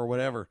tomorrow or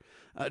whatever.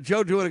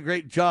 Joe doing a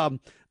great job.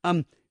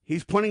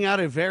 He's pointing out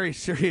a very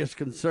serious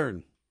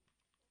concern,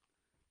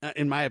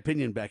 in my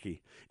opinion,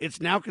 Becky. It's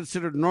now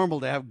considered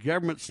normal to have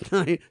government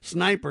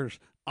snipers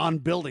on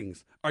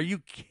buildings. Are you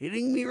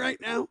kidding me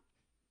right now?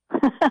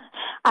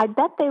 I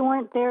bet they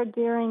weren't there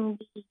during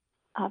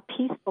the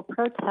peaceful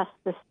protests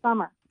this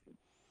summer.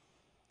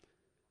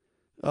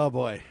 Oh,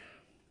 boy.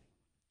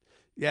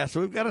 Yeah,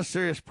 so we've got a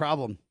serious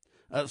problem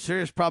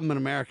in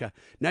America.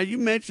 Now, you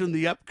mentioned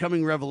the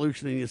upcoming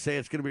revolution, and you say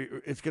it's going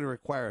to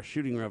require a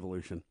shooting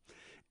revolution.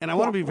 And I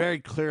want to be very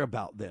clear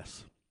about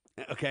this,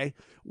 okay?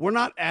 We're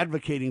not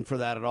advocating for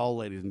that at all,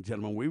 ladies and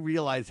gentlemen. We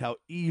realize how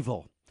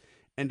evil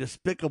and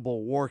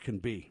despicable war can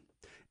be.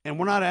 And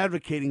we're not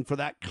advocating for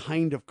that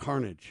kind of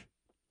carnage,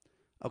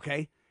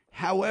 okay?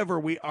 However,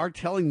 we are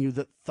telling you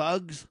that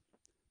thugs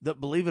that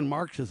believe in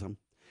Marxism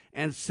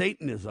and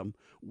Satanism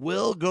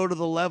will go to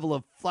the level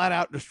of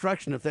flat-out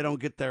destruction if they don't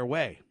get their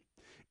way.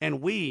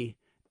 And we,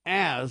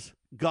 as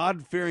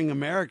God-fearing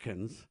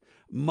Americans,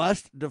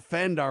 must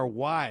defend our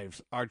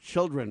wives, our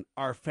children,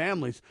 our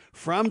families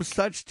from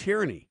such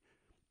tyranny.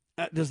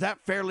 Does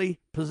that fairly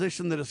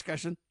position the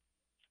discussion?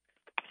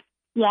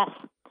 Yes.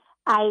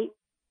 I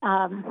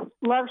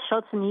love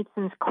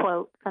Solzhenitsyn's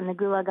quote from the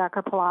Gulag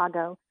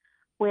Archipelago,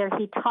 where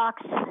he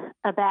talks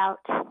about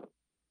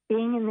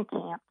being in the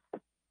camps.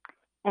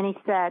 And he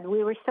said,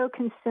 we were so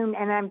consumed,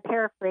 and I'm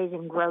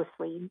paraphrasing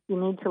grossly. You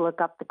need to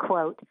look up the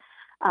quote.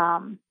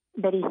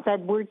 But he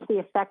said words to the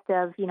effect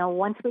of,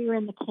 once we were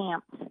in the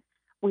camps,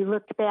 we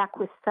looked back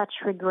with such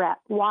regret.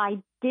 Why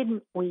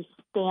didn't we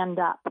stand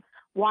up?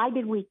 Why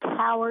did we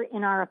cower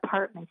in our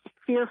apartments,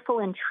 fearful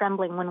and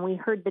trembling when we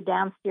heard the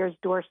downstairs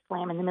door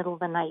slam in the middle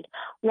of the night?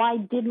 Why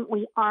didn't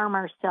we arm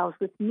ourselves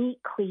with meat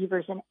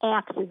cleavers and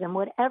axes and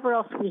whatever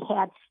else we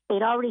had?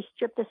 They'd already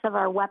stripped us of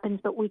our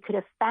weapons, but we could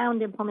have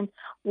found implements.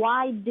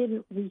 Why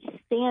didn't we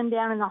stand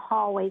down in the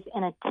hallways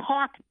and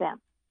attack them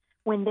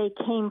when they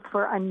came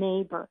for a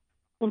neighbor,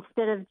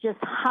 instead of just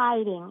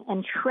hiding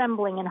and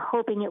trembling and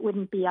hoping it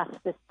wouldn't be us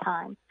this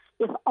time?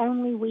 If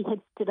only we had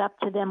stood up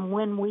to them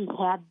when we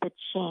had the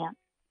chance.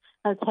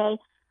 Okay?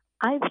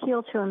 I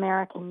appeal to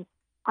Americans.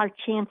 Our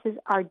chances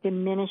are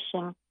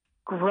diminishing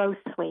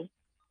grossly.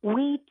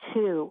 We,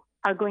 too,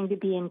 are going to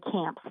be in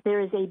camps.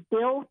 There is a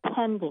bill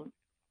pending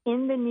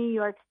in the New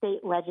York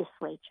State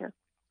legislature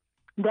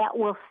that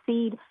will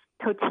cede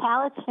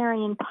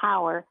totalitarian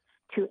power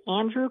to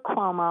Andrew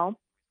Cuomo,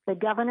 the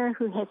governor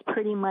who has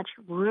pretty much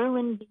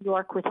ruined New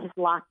York with his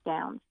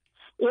lockdowns.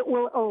 It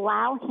will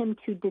allow him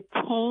to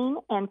detain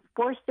and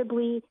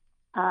forcibly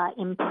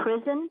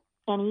imprison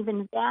and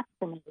even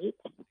vaccinate.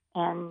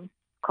 And,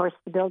 of course,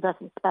 the bill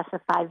doesn't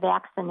specify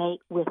vaccinate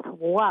with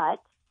what.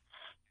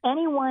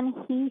 Anyone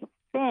he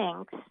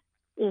thinks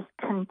is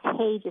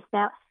contagious.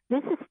 Now,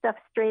 this is stuff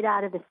straight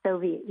out of the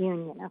Soviet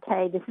Union,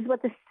 okay? This is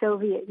what the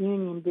Soviet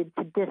Union did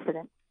to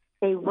dissidents.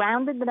 They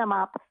rounded them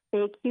up, they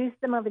accused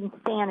them of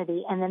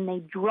insanity, and then they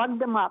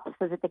drugged them up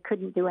so that they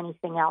couldn't do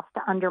anything else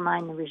to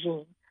undermine the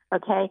regime,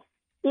 okay?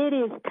 It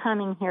is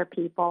coming here,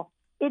 people.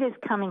 It is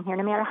coming here.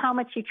 No matter how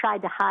much you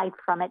tried to hide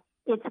from it,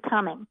 it's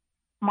coming.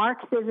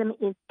 Marxism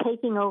is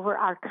taking over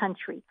our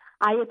country.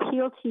 I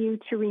appeal to you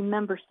to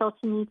remember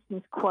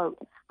Solzhenitsyn's quote.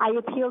 I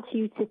appeal to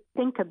you to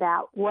think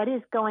about what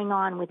is going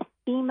on with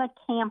FEMA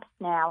camps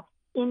now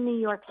in New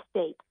York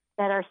State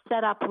that are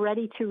set up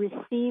ready to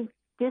receive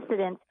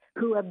dissidents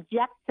who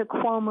object to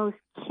Cuomo's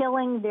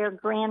killing their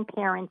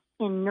grandparents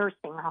in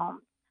nursing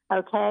homes,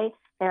 okay?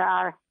 There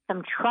are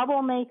some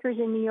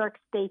troublemakers in New York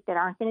State that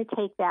aren't going to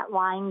take that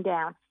lying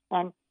down,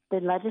 and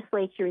the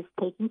legislature is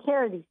taking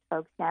care of these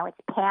folks now. It's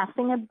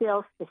passing a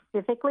bill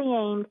specifically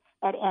aimed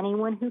at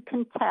anyone who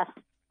contests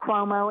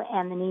Cuomo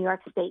and the New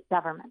York State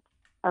government,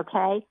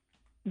 okay?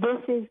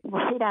 This is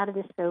right out of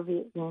the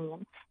Soviet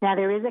Union. Now,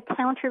 there is a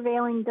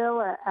countervailing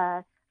bill.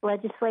 A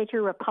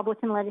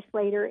Republican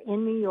legislator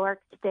in New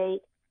York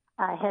State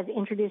has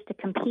introduced a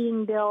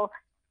competing bill.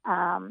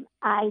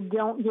 I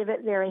don't give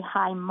it very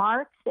high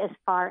marks as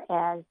far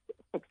as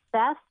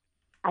success.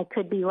 I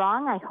could be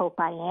wrong. I hope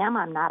I am.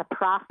 I'm not a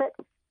prophet.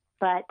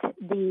 But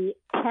the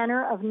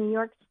tenor of New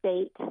York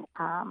State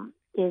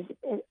is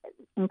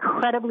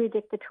incredibly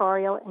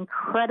dictatorial,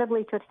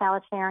 incredibly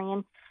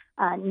totalitarian.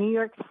 New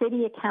York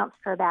City accounts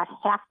for about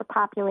half the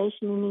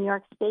population in New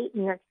York State.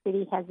 New York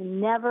City has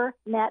never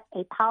met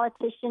a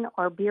politician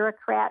or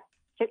bureaucrat.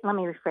 Let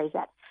me rephrase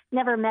that.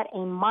 Never met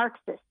a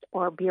Marxist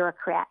or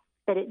bureaucrat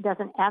that it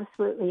doesn't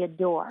absolutely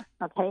adore.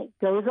 Okay? It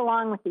goes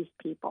along with these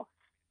people.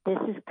 This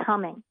is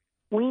coming.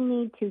 We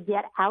need to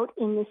get out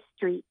in the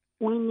street.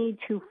 We need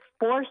to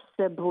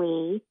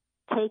forcibly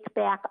take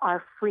back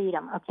our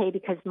freedom, okay?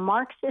 Because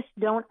Marxists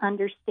don't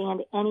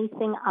understand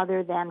anything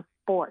other than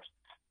force.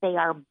 They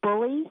are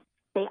bullies.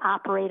 They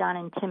operate on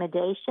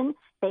intimidation.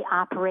 They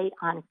operate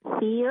on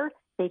fear.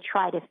 They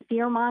try to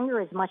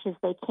fearmonger as much as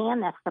they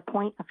can. That's the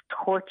point of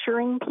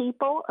torturing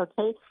people,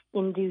 okay?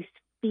 Induce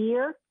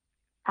fear.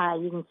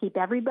 You can keep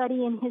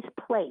everybody in his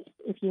place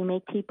if you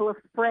make people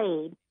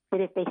afraid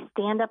that if they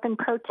stand up and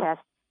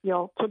protest,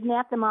 you'll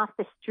kidnap them off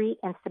the street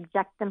and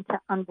subject them to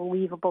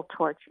unbelievable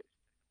tortures.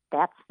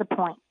 That's the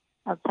point,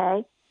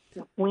 okay?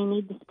 We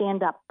need to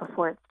stand up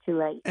before it's too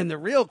late. And the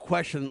real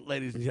question,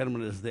 ladies and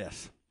gentlemen, is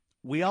this.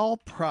 We all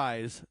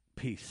prize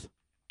peace,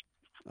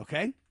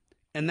 okay?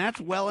 And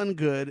that's well and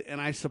good,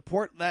 and I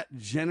support that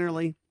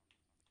generally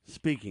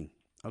speaking,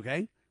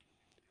 okay?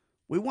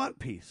 We want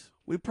peace.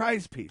 We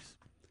prize peace.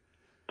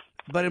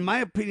 But in my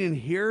opinion,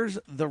 here's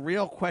the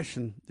real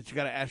question that you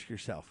got to ask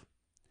yourself.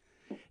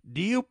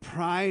 Do you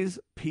prize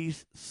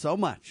peace so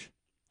much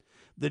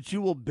that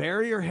you will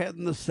bury your head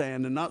in the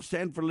sand and not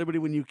stand for liberty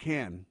when you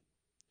can,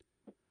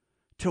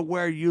 to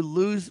where you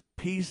lose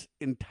peace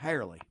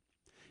entirely?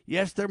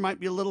 Yes, there might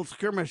be a little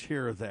skirmish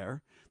here or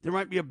there. There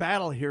might be a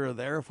battle here or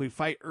there if we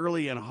fight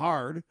early and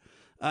hard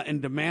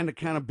and demand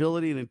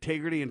accountability and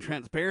integrity and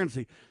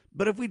transparency.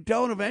 But if we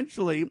don't,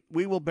 eventually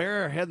we will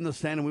bury our head in the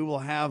sand and we will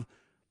have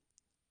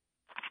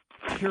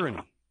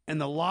tyranny and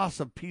the loss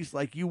of peace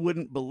like you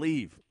wouldn't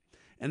believe.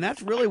 And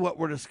that's really what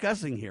we're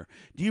discussing here.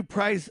 Do you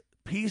prize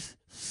peace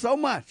so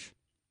much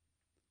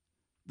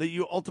that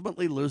you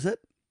ultimately lose it?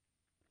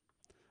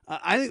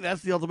 I think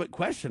that's the ultimate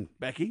question,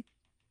 Becky.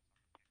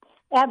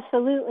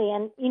 Absolutely.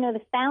 And, you know,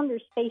 the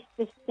founders faced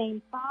this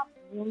same problem.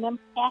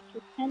 Remember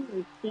Patrick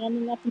Henry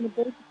standing up in the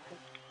business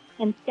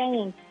and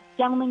saying,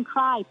 gentlemen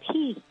cry,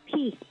 peace,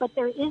 peace, but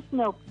there is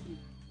no peace.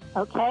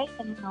 Okay?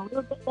 And then a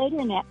little bit later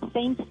in that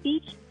same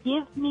speech,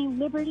 give me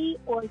liberty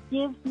or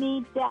give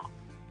me death.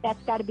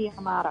 That's got to be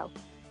our motto.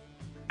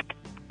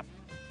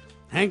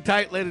 Hang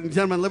tight, ladies and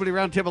gentlemen. Liberty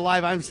Roundtable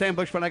Live. I'm Sam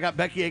Bushman. I got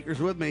Becky Akers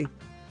with me.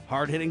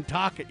 Hard-hitting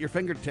talk at your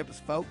fingertips,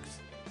 folks.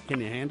 Can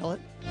you handle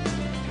it?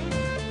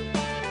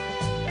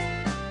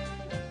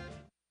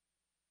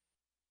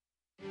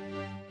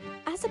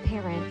 As a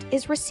parent,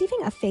 is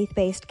receiving a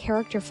faith-based,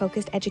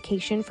 character-focused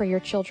education for your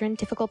children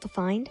difficult to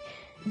find?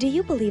 Do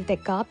you believe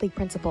that godly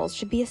principles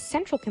should be a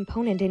central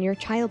component in your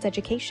child's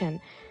education?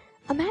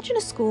 Imagine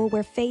a school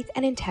where faith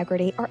and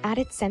integrity are at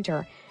its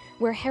center,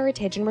 where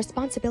heritage and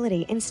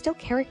responsibility instill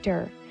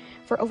character.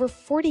 For over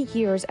 40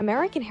 years,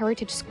 American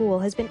Heritage School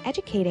has been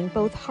educating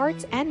both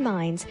hearts and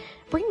minds,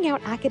 bringing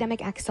out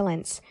academic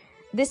excellence.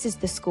 This is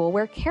the school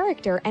where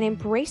character and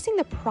embracing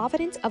the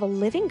providence of a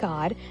living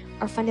God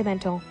are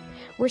fundamental,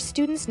 where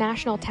students'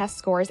 national test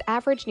scores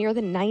average near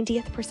the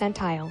 90th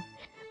percentile.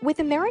 With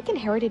American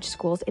Heritage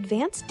School's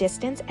advanced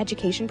distance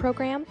education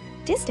program,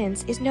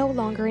 distance is no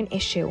longer an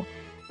issue.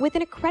 With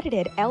an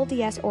accredited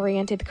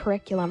LDS-oriented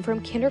curriculum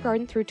from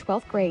kindergarten through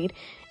 12th grade,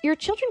 your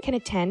children can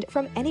attend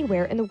from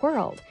anywhere in the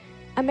world.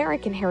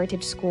 American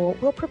Heritage School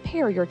will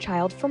prepare your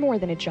child for more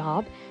than a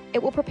job.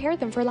 It will prepare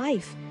them for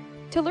life.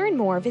 To learn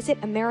more, visit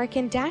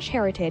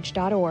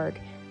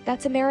american-heritage.org.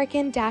 That's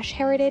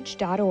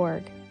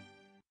american-heritage.org.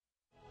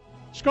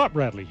 Scott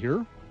Bradley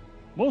here.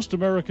 Most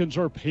Americans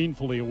are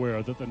painfully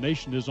aware that the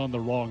nation is on the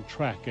wrong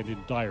track and in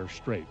dire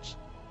straits.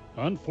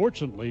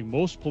 Unfortunately,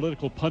 most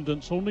political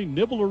pundits only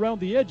nibble around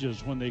the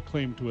edges when they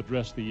claim to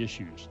address the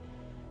issues.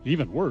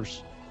 Even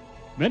worse,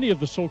 many of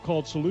the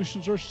so-called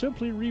solutions are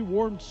simply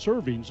rewarmed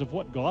servings of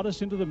what got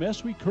us into the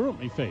mess we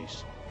currently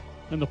face.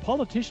 And the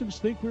politicians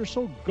think we're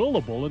so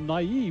gullible and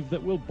naive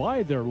that we'll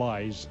buy their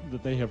lies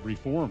that they have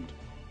reformed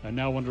and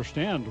now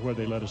understand where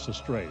they led us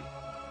astray.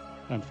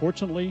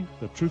 Unfortunately,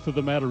 the truth of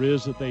the matter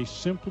is that they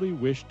simply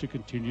wish to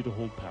continue to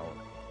hold power.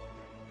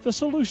 The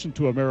solution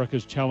to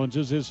America's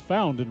challenges is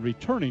found in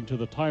returning to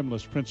the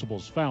timeless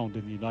principles found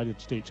in the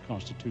United States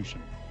Constitution.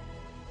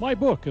 My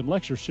book and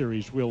lecture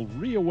series will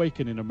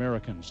reawaken in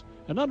Americans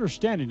an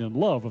understanding and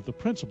love of the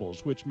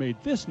principles which made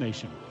this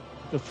nation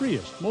the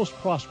freest, most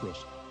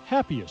prosperous,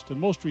 happiest, and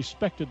most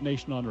respected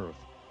nation on earth.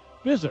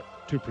 Visit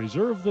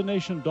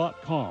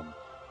topreservethenation.com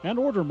and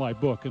order my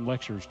book and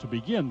lectures to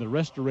begin the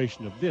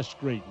restoration of this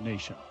great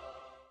nation.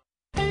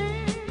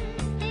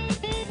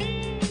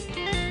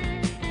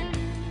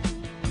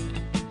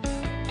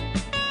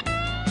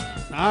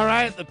 All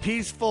right, the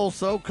peaceful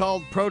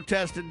so-called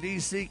protest in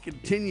D.C.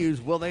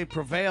 continues. Will they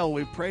prevail?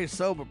 We pray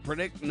so, but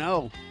predict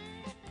no.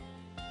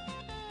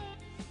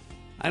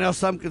 I know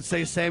some could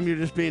say, Sam, you're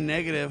just being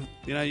negative.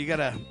 You got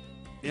to,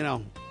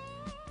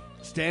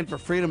 stand for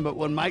freedom. But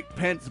when Mike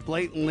Pence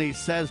blatantly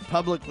says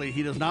publicly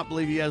he does not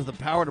believe he has the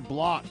power to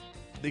block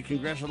the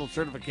congressional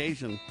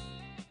certification,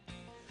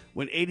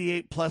 when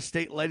 88-plus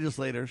state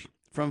legislators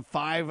from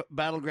 5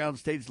 battleground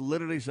states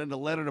literally send a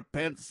letter to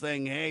Pence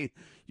saying, hey,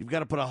 you've got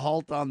to put a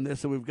halt on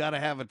this and we've got to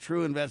have a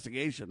true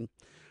investigation.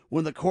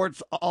 When the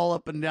courts all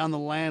up and down the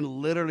land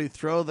literally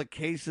throw the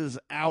cases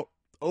out,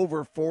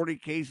 over 40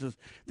 cases,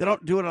 they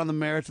don't do it on the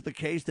merits of the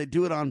case. They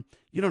do it on,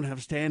 you don't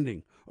have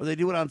standing, or they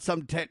do it on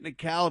some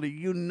technicality.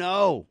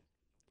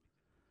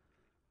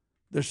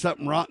 There's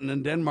something rotten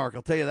in Denmark.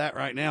 I'll tell you that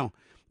right now.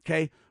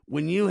 Okay.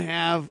 When you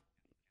have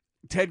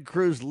Ted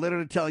Cruz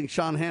literally telling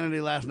Sean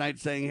Hannity last night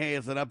saying, hey,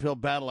 it's an uphill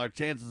battle. Our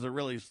chances are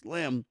really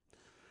slim,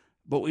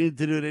 but we need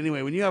to do it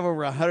anyway. When you have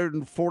over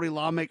 140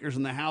 lawmakers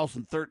in the House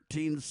and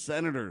 13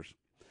 senators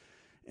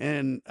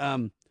and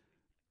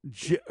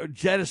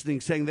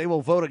jettisoning, saying they will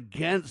vote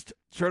against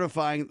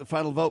certifying the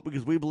final vote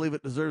because we believe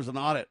it deserves an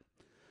audit,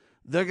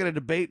 they're going to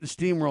debate and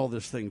steamroll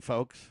this thing,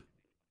 folks.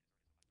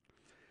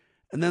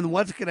 And then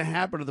what's going to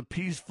happen to the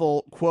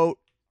peaceful, quote,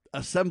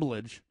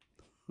 assemblage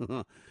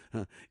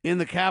in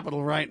the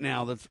Capitol right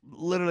now that's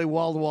literally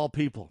wall-to-wall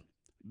people?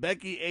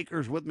 Becky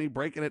Akers with me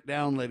breaking it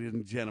down, ladies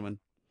and gentlemen.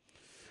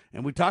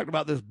 And we talked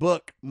about this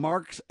book,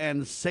 Marx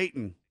and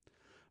Satan,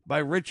 by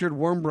Richard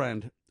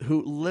Wurmbrand,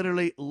 who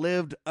literally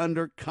lived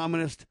under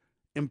communist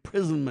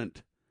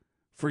imprisonment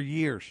for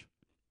years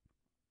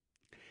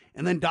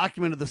and then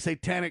documented the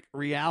satanic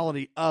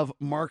reality of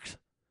Marx's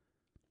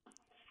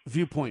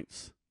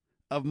viewpoints,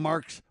 of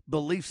Marx's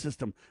belief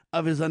system,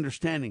 of his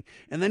understanding.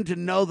 And then to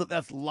know that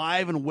that's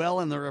live and well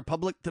in the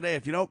Republic today.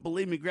 If you don't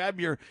believe me, grab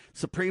your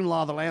supreme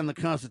law of the land, the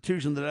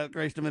Constitution, the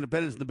Declaration of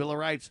Independence, and the Bill of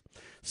Rights.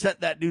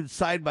 Set that dude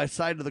side by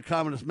side to the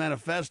Communist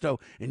Manifesto,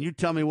 and you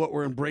tell me what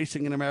we're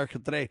embracing in America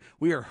today.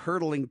 We are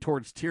hurtling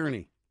towards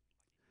tyranny.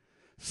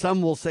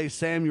 Some will say,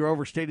 Sam, you're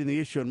overstating the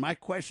issue. And my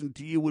question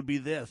to you would be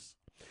this.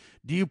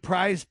 Do you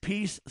prize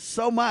peace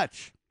so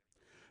much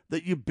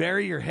that you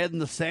bury your head in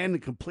the sand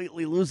and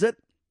completely lose it?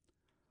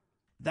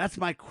 That's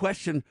my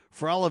question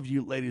for all of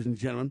you, ladies and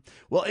gentlemen.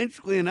 Well,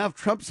 interestingly enough,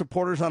 Trump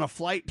supporters on a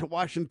flight to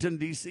Washington,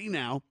 D.C.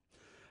 now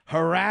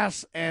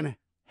harass and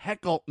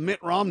heckle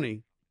Mitt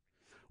Romney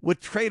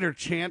with traitor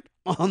chant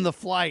on the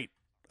flight.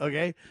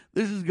 Okay?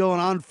 This is going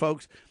on,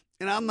 folks.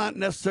 And I'm not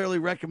necessarily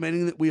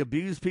recommending that we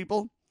abuse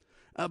people,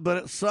 but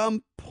at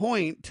some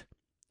point,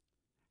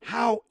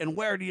 how and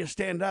where do you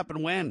stand up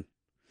and when?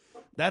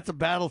 That's a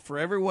battle for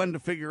everyone to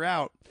figure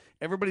out.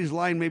 Everybody's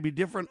line may be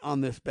different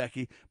on this,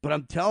 Becky, but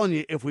I'm telling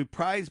you, if we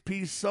prize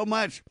peace so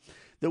much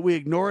that we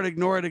ignore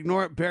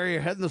it, bury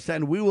our head in the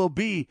sand, we will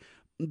be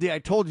the I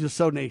told you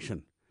so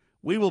nation.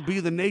 We will be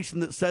the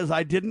nation that says,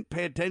 I didn't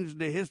pay attention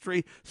to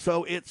history,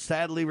 so it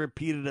sadly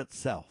repeated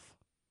itself.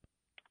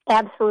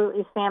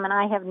 Absolutely, Sam, and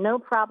I have no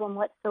problem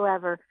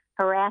whatsoever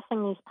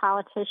harassing these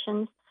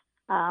politicians.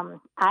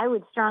 I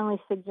would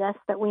strongly suggest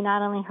that we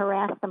not only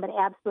harass them, but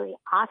absolutely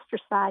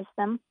ostracize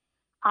them,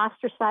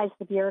 ostracize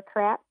the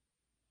bureaucrats,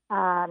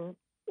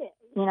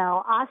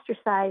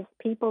 ostracize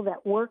people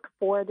that work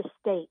for the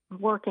state,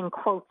 work in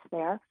quotes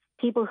there,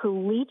 people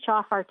who leech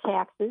off our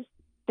taxes.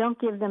 Don't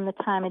give them the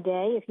time of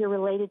day. If you're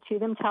related to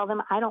them, tell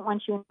them, I don't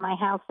want you in my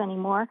house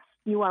anymore.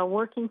 You are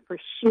working for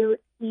sheer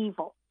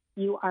evil.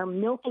 You are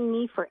milking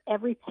me for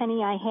every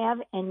penny I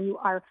have, and you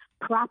are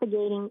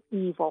propagating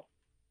evil.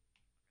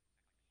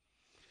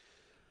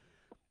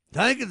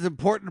 I think it's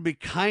important to be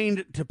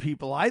kind to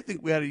people. I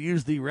think we ought to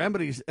use the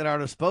remedies at our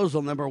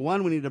disposal. Number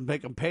one, we need to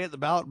make them pay at the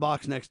ballot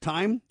box next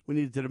time. We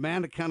need to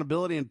demand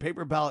accountability in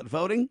paper ballot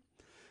voting.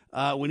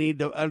 We need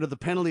to, under the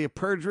penalty of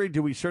perjury,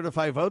 do we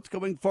certify votes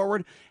going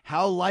forward?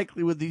 How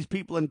likely would these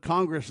people in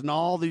Congress and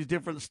all these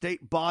different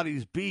state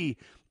bodies be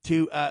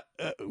to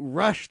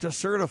rush to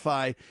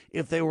certify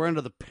if they were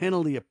under the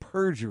penalty of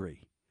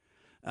perjury.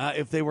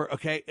 If they were,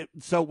 okay,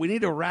 so we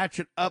need to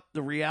ratchet up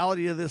the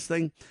reality of this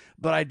thing,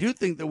 but I do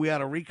think that we ought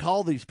to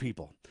recall these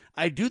people.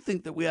 I do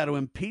think that we ought to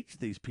impeach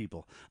these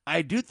people.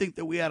 I do think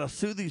that we ought to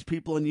sue these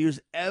people and use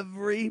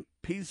every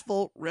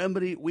peaceful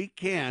remedy we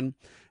can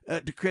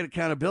to create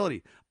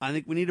accountability. I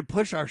think we need to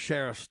push our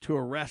sheriffs to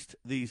arrest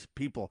these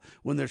people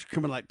when there's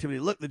criminal activity.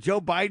 Look,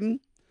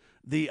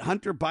 the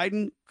Hunter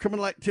Biden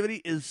criminal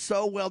activity is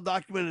so well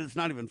documented, it's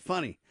not even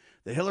funny.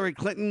 The Hillary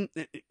Clinton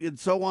and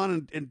so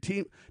on and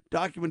team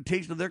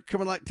documentation of their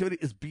criminal activity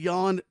is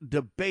beyond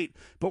debate,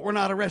 but we're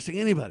not arresting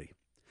anybody.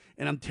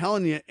 And I'm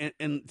telling you,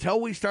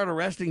 until we start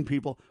arresting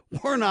people,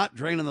 we're not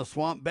draining the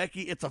swamp.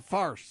 Becky, it's a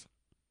farce.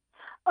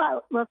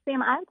 Well,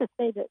 Sam, I have to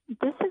say that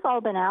this has all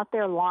been out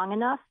there long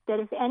enough that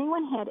if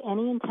anyone had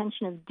any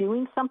intention of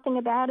doing something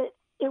about it,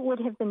 it would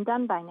have been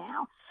done by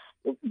now.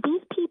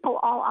 These people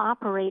all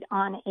operate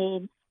on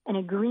an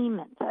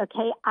agreement,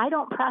 okay? I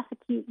don't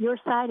prosecute your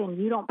side and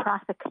you don't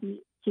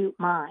prosecute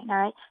mine, all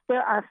right?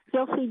 There are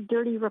filthy,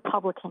 dirty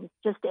Republicans,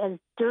 just as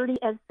dirty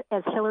as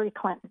Hillary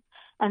Clinton.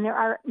 And there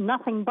are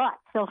nothing but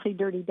filthy,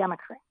 dirty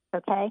Democrats,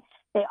 okay?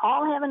 They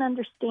all have an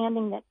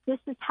understanding that this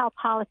is how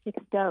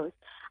politics goes.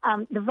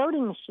 The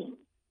voting machines,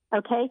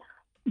 okay?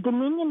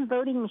 Dominion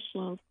voting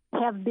machines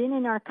have been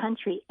in our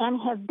country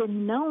and have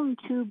been known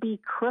to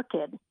be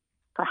crooked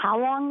for how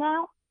long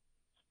now?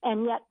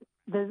 And yet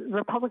the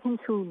Republicans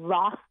who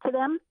lost to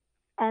them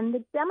and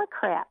the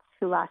Democrats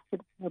who lost to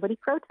them, nobody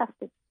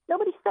protested.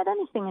 Nobody said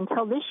anything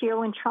until this year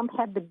when Trump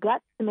had the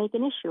guts to make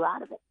an issue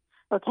out of it.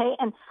 Okay,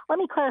 and let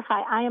me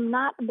clarify, I am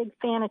not a big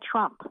fan of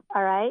Trump,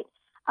 all right?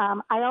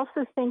 I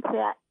also think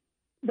that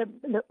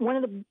one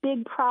of the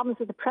big problems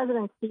with the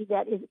presidency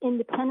that is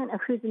independent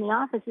of who's in the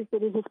office is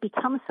that it has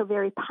become so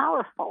very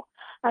powerful,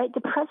 all right?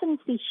 The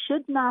presidency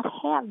should not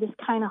have this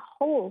kind of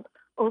hold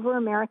over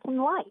American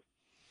life.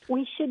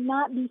 We should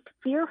not be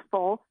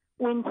fearful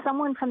when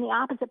someone from the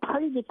opposite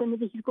party gets into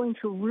that he's going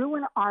to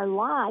ruin our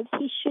lives.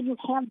 He shouldn't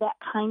have that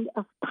kind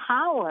of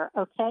power,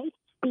 okay?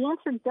 The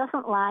answer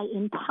doesn't lie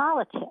in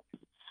politics.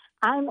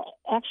 I'm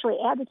actually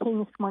advocating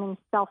this morning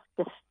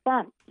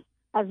self-defense.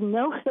 I have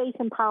no faith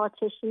in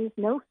politicians,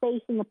 no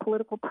faith in the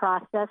political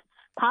process.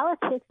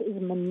 Politics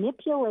is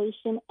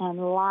manipulation and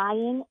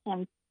lying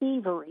and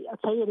thievery,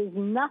 okay? It is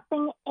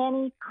nothing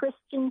any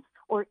Christian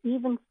or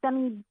even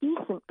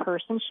semi-decent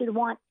person should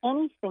want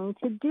anything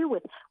to do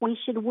with. We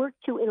should work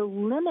to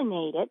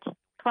eliminate it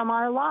from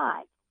our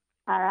lives,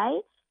 all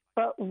right?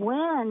 But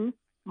when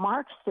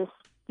Marxists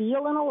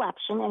steal an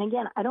election, and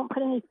again, I don't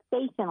put any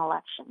faith in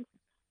elections,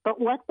 but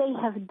what they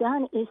have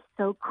done is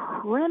so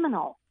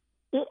criminal.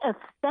 It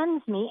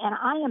offends me, and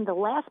I am the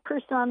last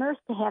person on earth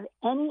to have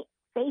any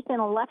faith in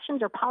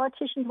elections or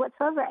politicians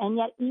whatsoever, and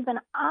yet even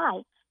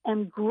I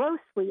am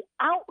grossly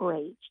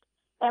outraged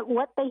at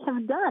what they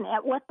have done,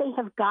 at what they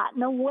have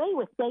gotten away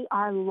with. They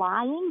are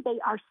lying. They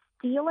are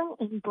stealing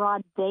in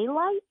broad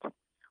daylight.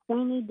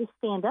 We need to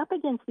stand up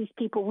against these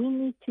people. We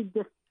need to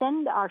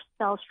defend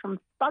ourselves from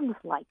thugs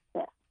like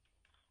this.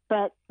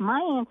 But my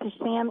answer,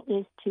 Sam,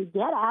 is to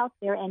get out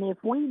there, and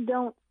if we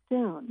don't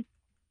soon,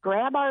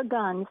 grab our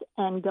guns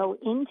and go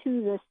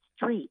into the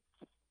streets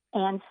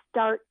and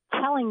start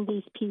telling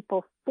these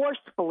people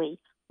forcefully,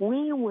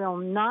 we will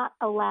not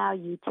allow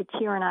you to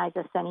tyrannize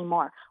us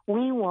anymore.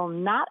 We will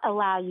not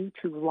allow you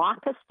to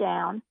lock us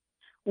down.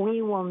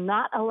 We will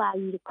not allow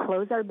you to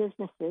close our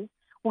businesses.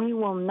 We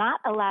will not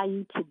allow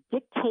you to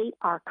dictate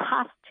our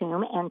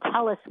costume and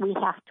tell us we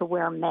have to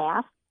wear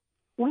masks.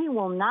 We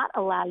will not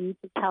allow you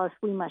to tell us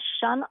we must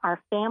shun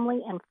our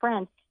family and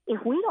friends.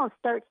 If we don't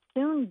start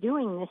soon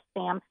doing this,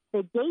 Sam,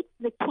 the gates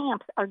of the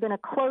camps are going to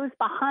close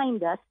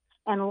behind us,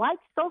 and like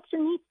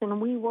Solzhenitsyn,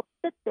 we will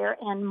sit there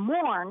and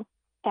mourn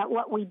at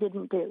what we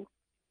didn't do.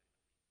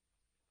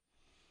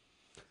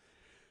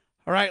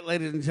 All right,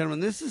 ladies and gentlemen,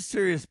 this is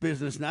serious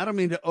business, and I don't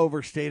mean to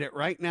overstate it.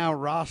 Right now,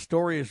 Raw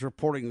Story is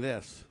reporting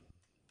this.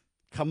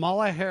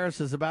 Kamala Harris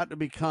is about to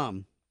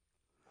become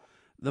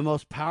the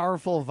most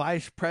powerful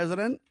vice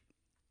president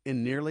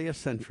in nearly a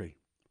century.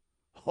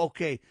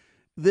 Okay,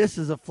 this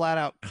is a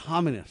flat-out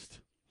communist.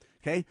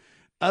 Okay?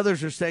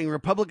 Others are saying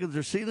Republicans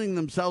are sealing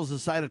themselves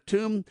inside a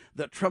tomb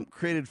that Trump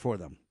created for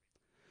them.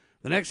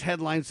 The next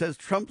headline says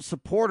Trump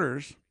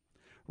supporters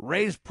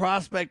raise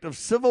prospect of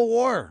civil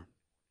war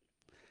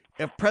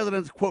if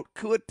president's, quote,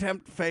 coup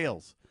attempt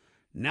fails.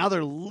 Now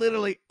they're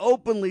literally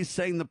openly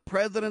saying the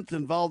president's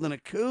involved in a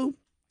coup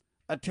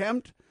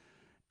attempt,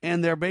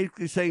 and they're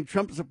basically saying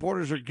Trump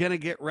supporters are going to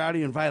get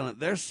rowdy and violent.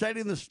 They're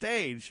setting the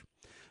stage.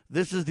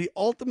 This is the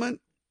ultimate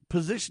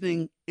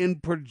positioning in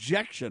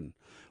projection,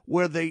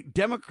 where the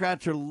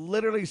Democrats are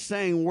literally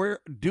saying we're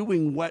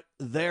doing what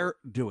they're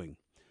doing.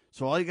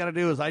 So all you got to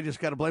do is I just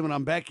got to blame it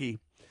on Becky,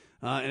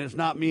 and it's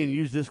not me, and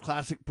use this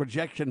classic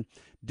projection,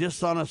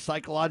 dishonest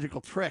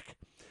psychological trick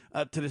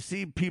to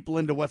deceive people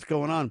into what's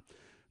going on.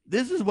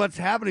 This is what's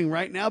happening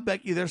right now,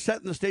 Becky. They're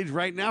setting the stage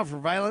right now for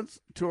violence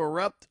to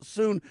erupt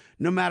soon,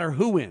 no matter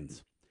who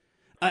wins.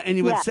 And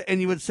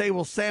you would say,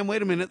 well, Sam,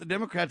 wait a minute. The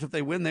Democrats, if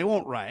they win, they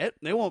won't riot,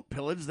 they won't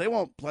pillage, they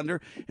won't plunder.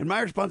 And my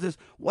response is,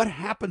 what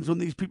happens when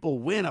these people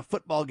win a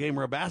football game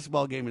or a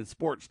basketball game in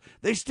sports?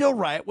 They still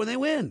riot when they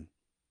win.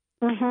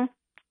 Mm-hmm.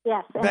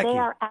 Yes, and Becky.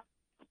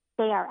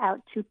 they are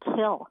out to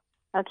kill.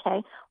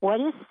 Okay, what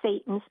is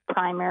Satan's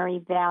primary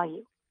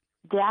value?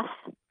 Death,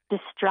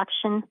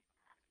 destruction,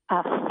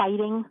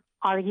 fighting,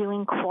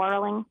 arguing,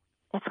 quarreling.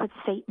 That's what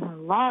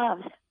Satan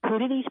loves. Who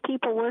do these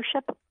people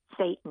worship?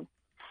 Satan.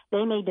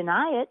 They may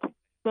deny it.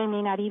 They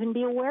may not even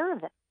be aware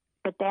of it.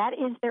 But that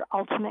is their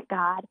ultimate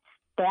God.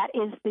 That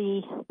is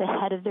the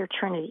head of their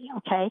Trinity,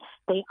 okay?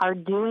 They are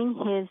doing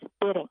his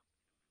bidding.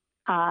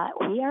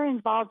 We are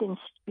involved in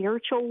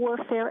spiritual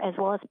warfare as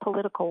well as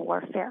political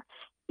warfare.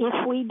 If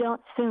we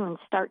don't soon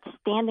start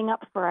standing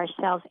up for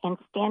ourselves and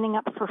standing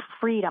up for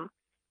freedom,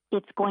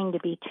 it's going to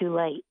be too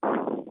late.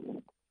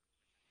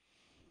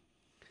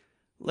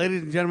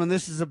 Ladies and gentlemen,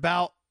 this is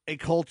about a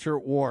culture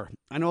war.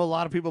 I know a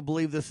lot of people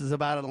believe this is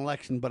about an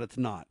election, but it's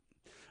not.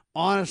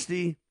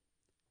 Honesty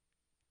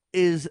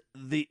is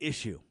the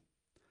issue.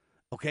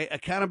 Okay,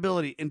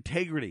 accountability,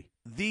 integrity.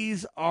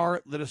 These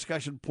are the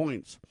discussion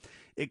points.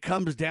 It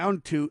comes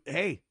down to,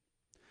 hey,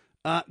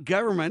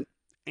 government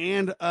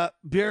and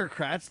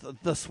bureaucrats,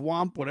 the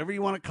swamp, whatever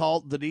you want to call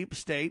it, the deep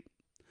state,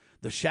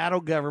 the shadow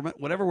government,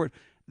 whatever word,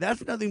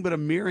 that's nothing but a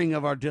mirroring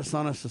of our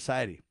dishonest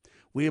society.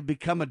 We have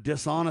become a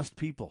dishonest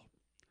people.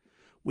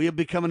 We have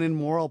become an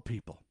immoral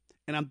people.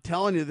 And I'm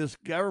telling you, this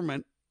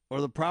government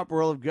or the proper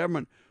role of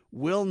government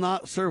will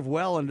not serve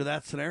well into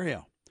that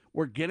scenario.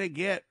 We're going to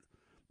get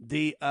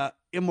the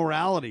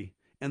immorality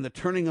and the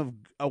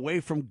turning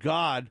away from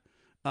God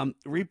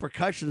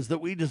repercussions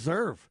that we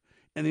deserve.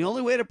 And the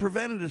only way to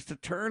prevent it is to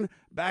turn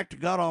back to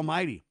God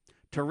Almighty,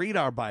 to read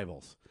our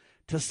Bibles,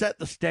 to set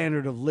the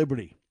standard of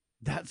liberty.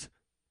 That's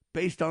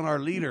based on our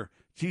leader,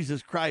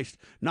 Jesus Christ,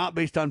 not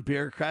based on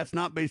bureaucrats,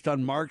 not based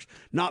on marks,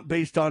 not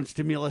based on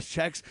stimulus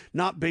checks,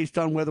 not based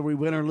on whether we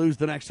win or lose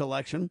the next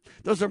election.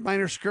 Those are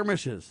minor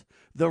skirmishes.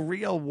 The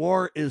real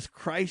war is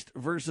Christ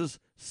versus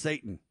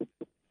Satan.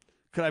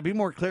 Could I be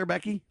more clear,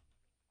 Becky?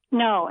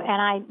 No, and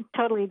I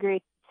totally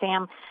agree,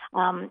 Sam.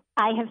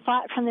 I have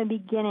thought from the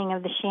beginning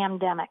of the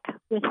shamdemic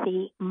with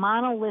the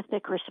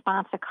monolithic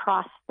response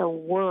across the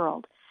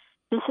world.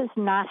 This is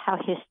not how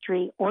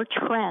history or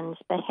trends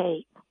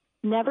behave.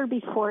 Never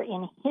before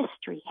in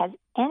history has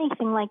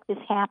anything like this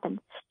happened,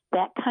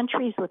 that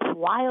countries with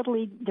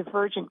wildly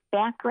divergent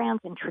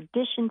backgrounds and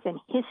traditions and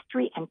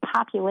history and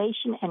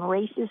population and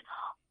races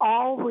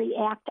all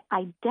react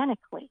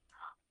identically.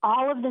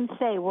 All of them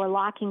say we're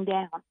locking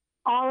down.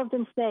 All of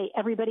them say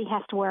everybody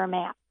has to wear a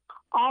mask.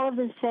 All of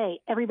them say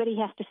everybody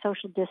has to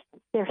social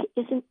distance. There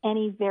isn't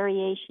any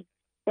variation.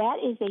 That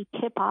is a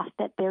tip-off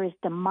that there is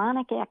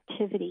demonic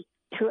activity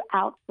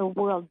throughout the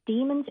world.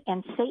 Demons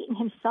and Satan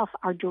himself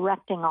are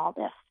directing all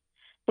this.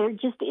 There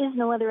just is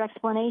no other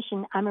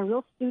explanation. I'm a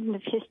real student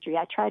of history.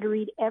 I try to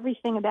read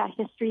everything about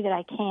history that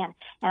I can,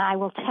 and I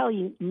will tell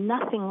you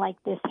nothing like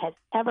this has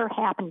ever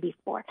happened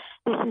before.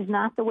 This is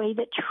not the way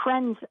that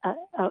trends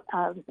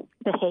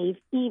behave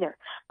either,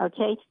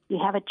 okay? You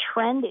have a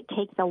trend. It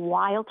takes a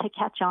while to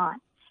catch on.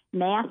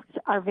 Masks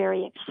are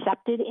very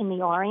accepted in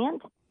the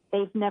Orient.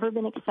 They've never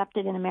been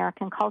accepted in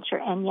American culture,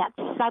 and yet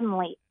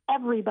suddenly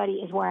everybody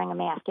is wearing a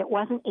mask. It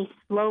wasn't a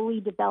slowly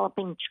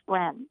developing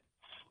trend.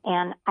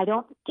 And I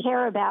don't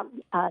care about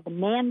the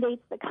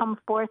mandates that come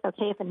forth.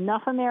 Okay, if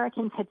enough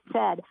Americans had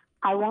said,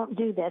 I won't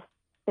do this,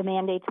 the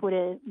mandates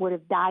would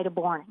have died a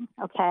born.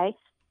 Okay,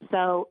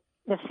 so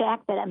the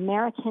fact that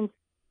Americans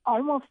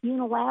almost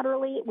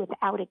unilaterally,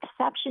 without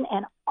exception,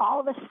 and all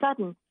of a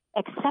sudden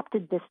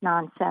accepted this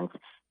nonsense,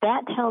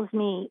 that tells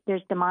me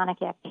there's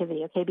demonic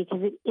activity, okay,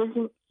 because it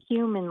isn't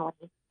humanly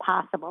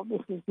possible.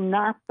 This is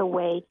not the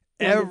way.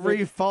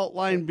 Every fault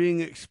line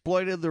being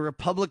exploited. The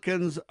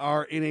Republicans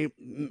are in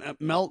a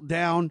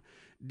meltdown.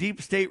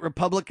 Deep state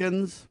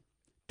Republicans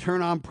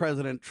turn on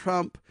President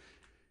Trump.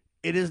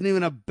 It isn't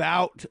even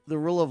about the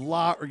rule of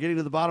law or getting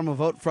to the bottom of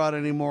vote fraud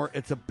anymore.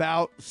 It's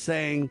about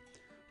saying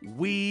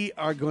we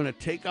are going to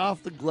take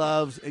off the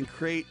gloves and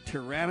create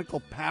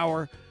tyrannical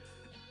power,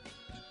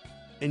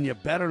 and you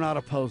better not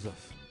oppose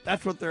us.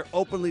 That's what they're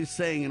openly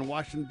saying in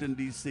Washington,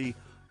 D.C.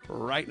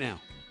 right now.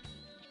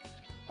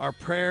 Our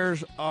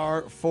prayers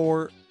are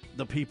for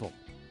the people.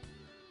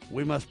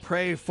 We must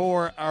pray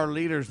for our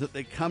leaders that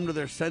they come to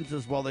their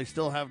senses while they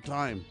still have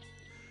time.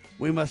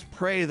 We must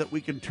pray that we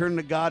can turn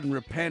to God and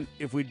repent.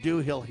 If we do,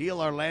 he'll heal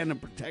our land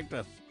and protect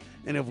us.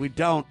 And if we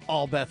don't,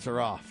 all bets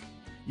are off.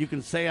 You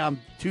can say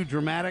I'm too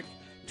dramatic,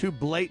 too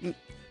blatant,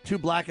 too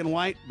black and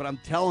white, but I'm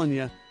telling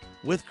you,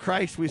 with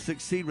Christ we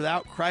succeed.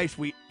 Without Christ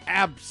we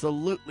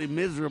absolutely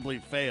miserably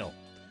fail.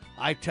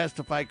 I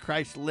testify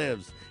Christ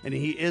lives, and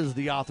he is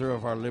the author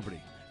of our liberty.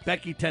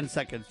 Becky, 10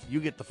 seconds. You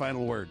get the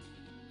final word.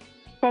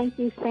 Thank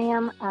you,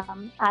 Sam.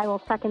 I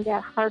will second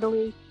that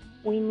heartily.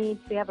 We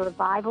need to have a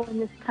revival in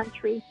this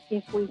country.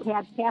 If we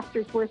had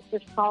pastors worth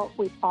their salt,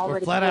 we've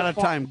already... We're flat out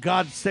of time.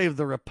 God save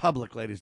the Republic, ladies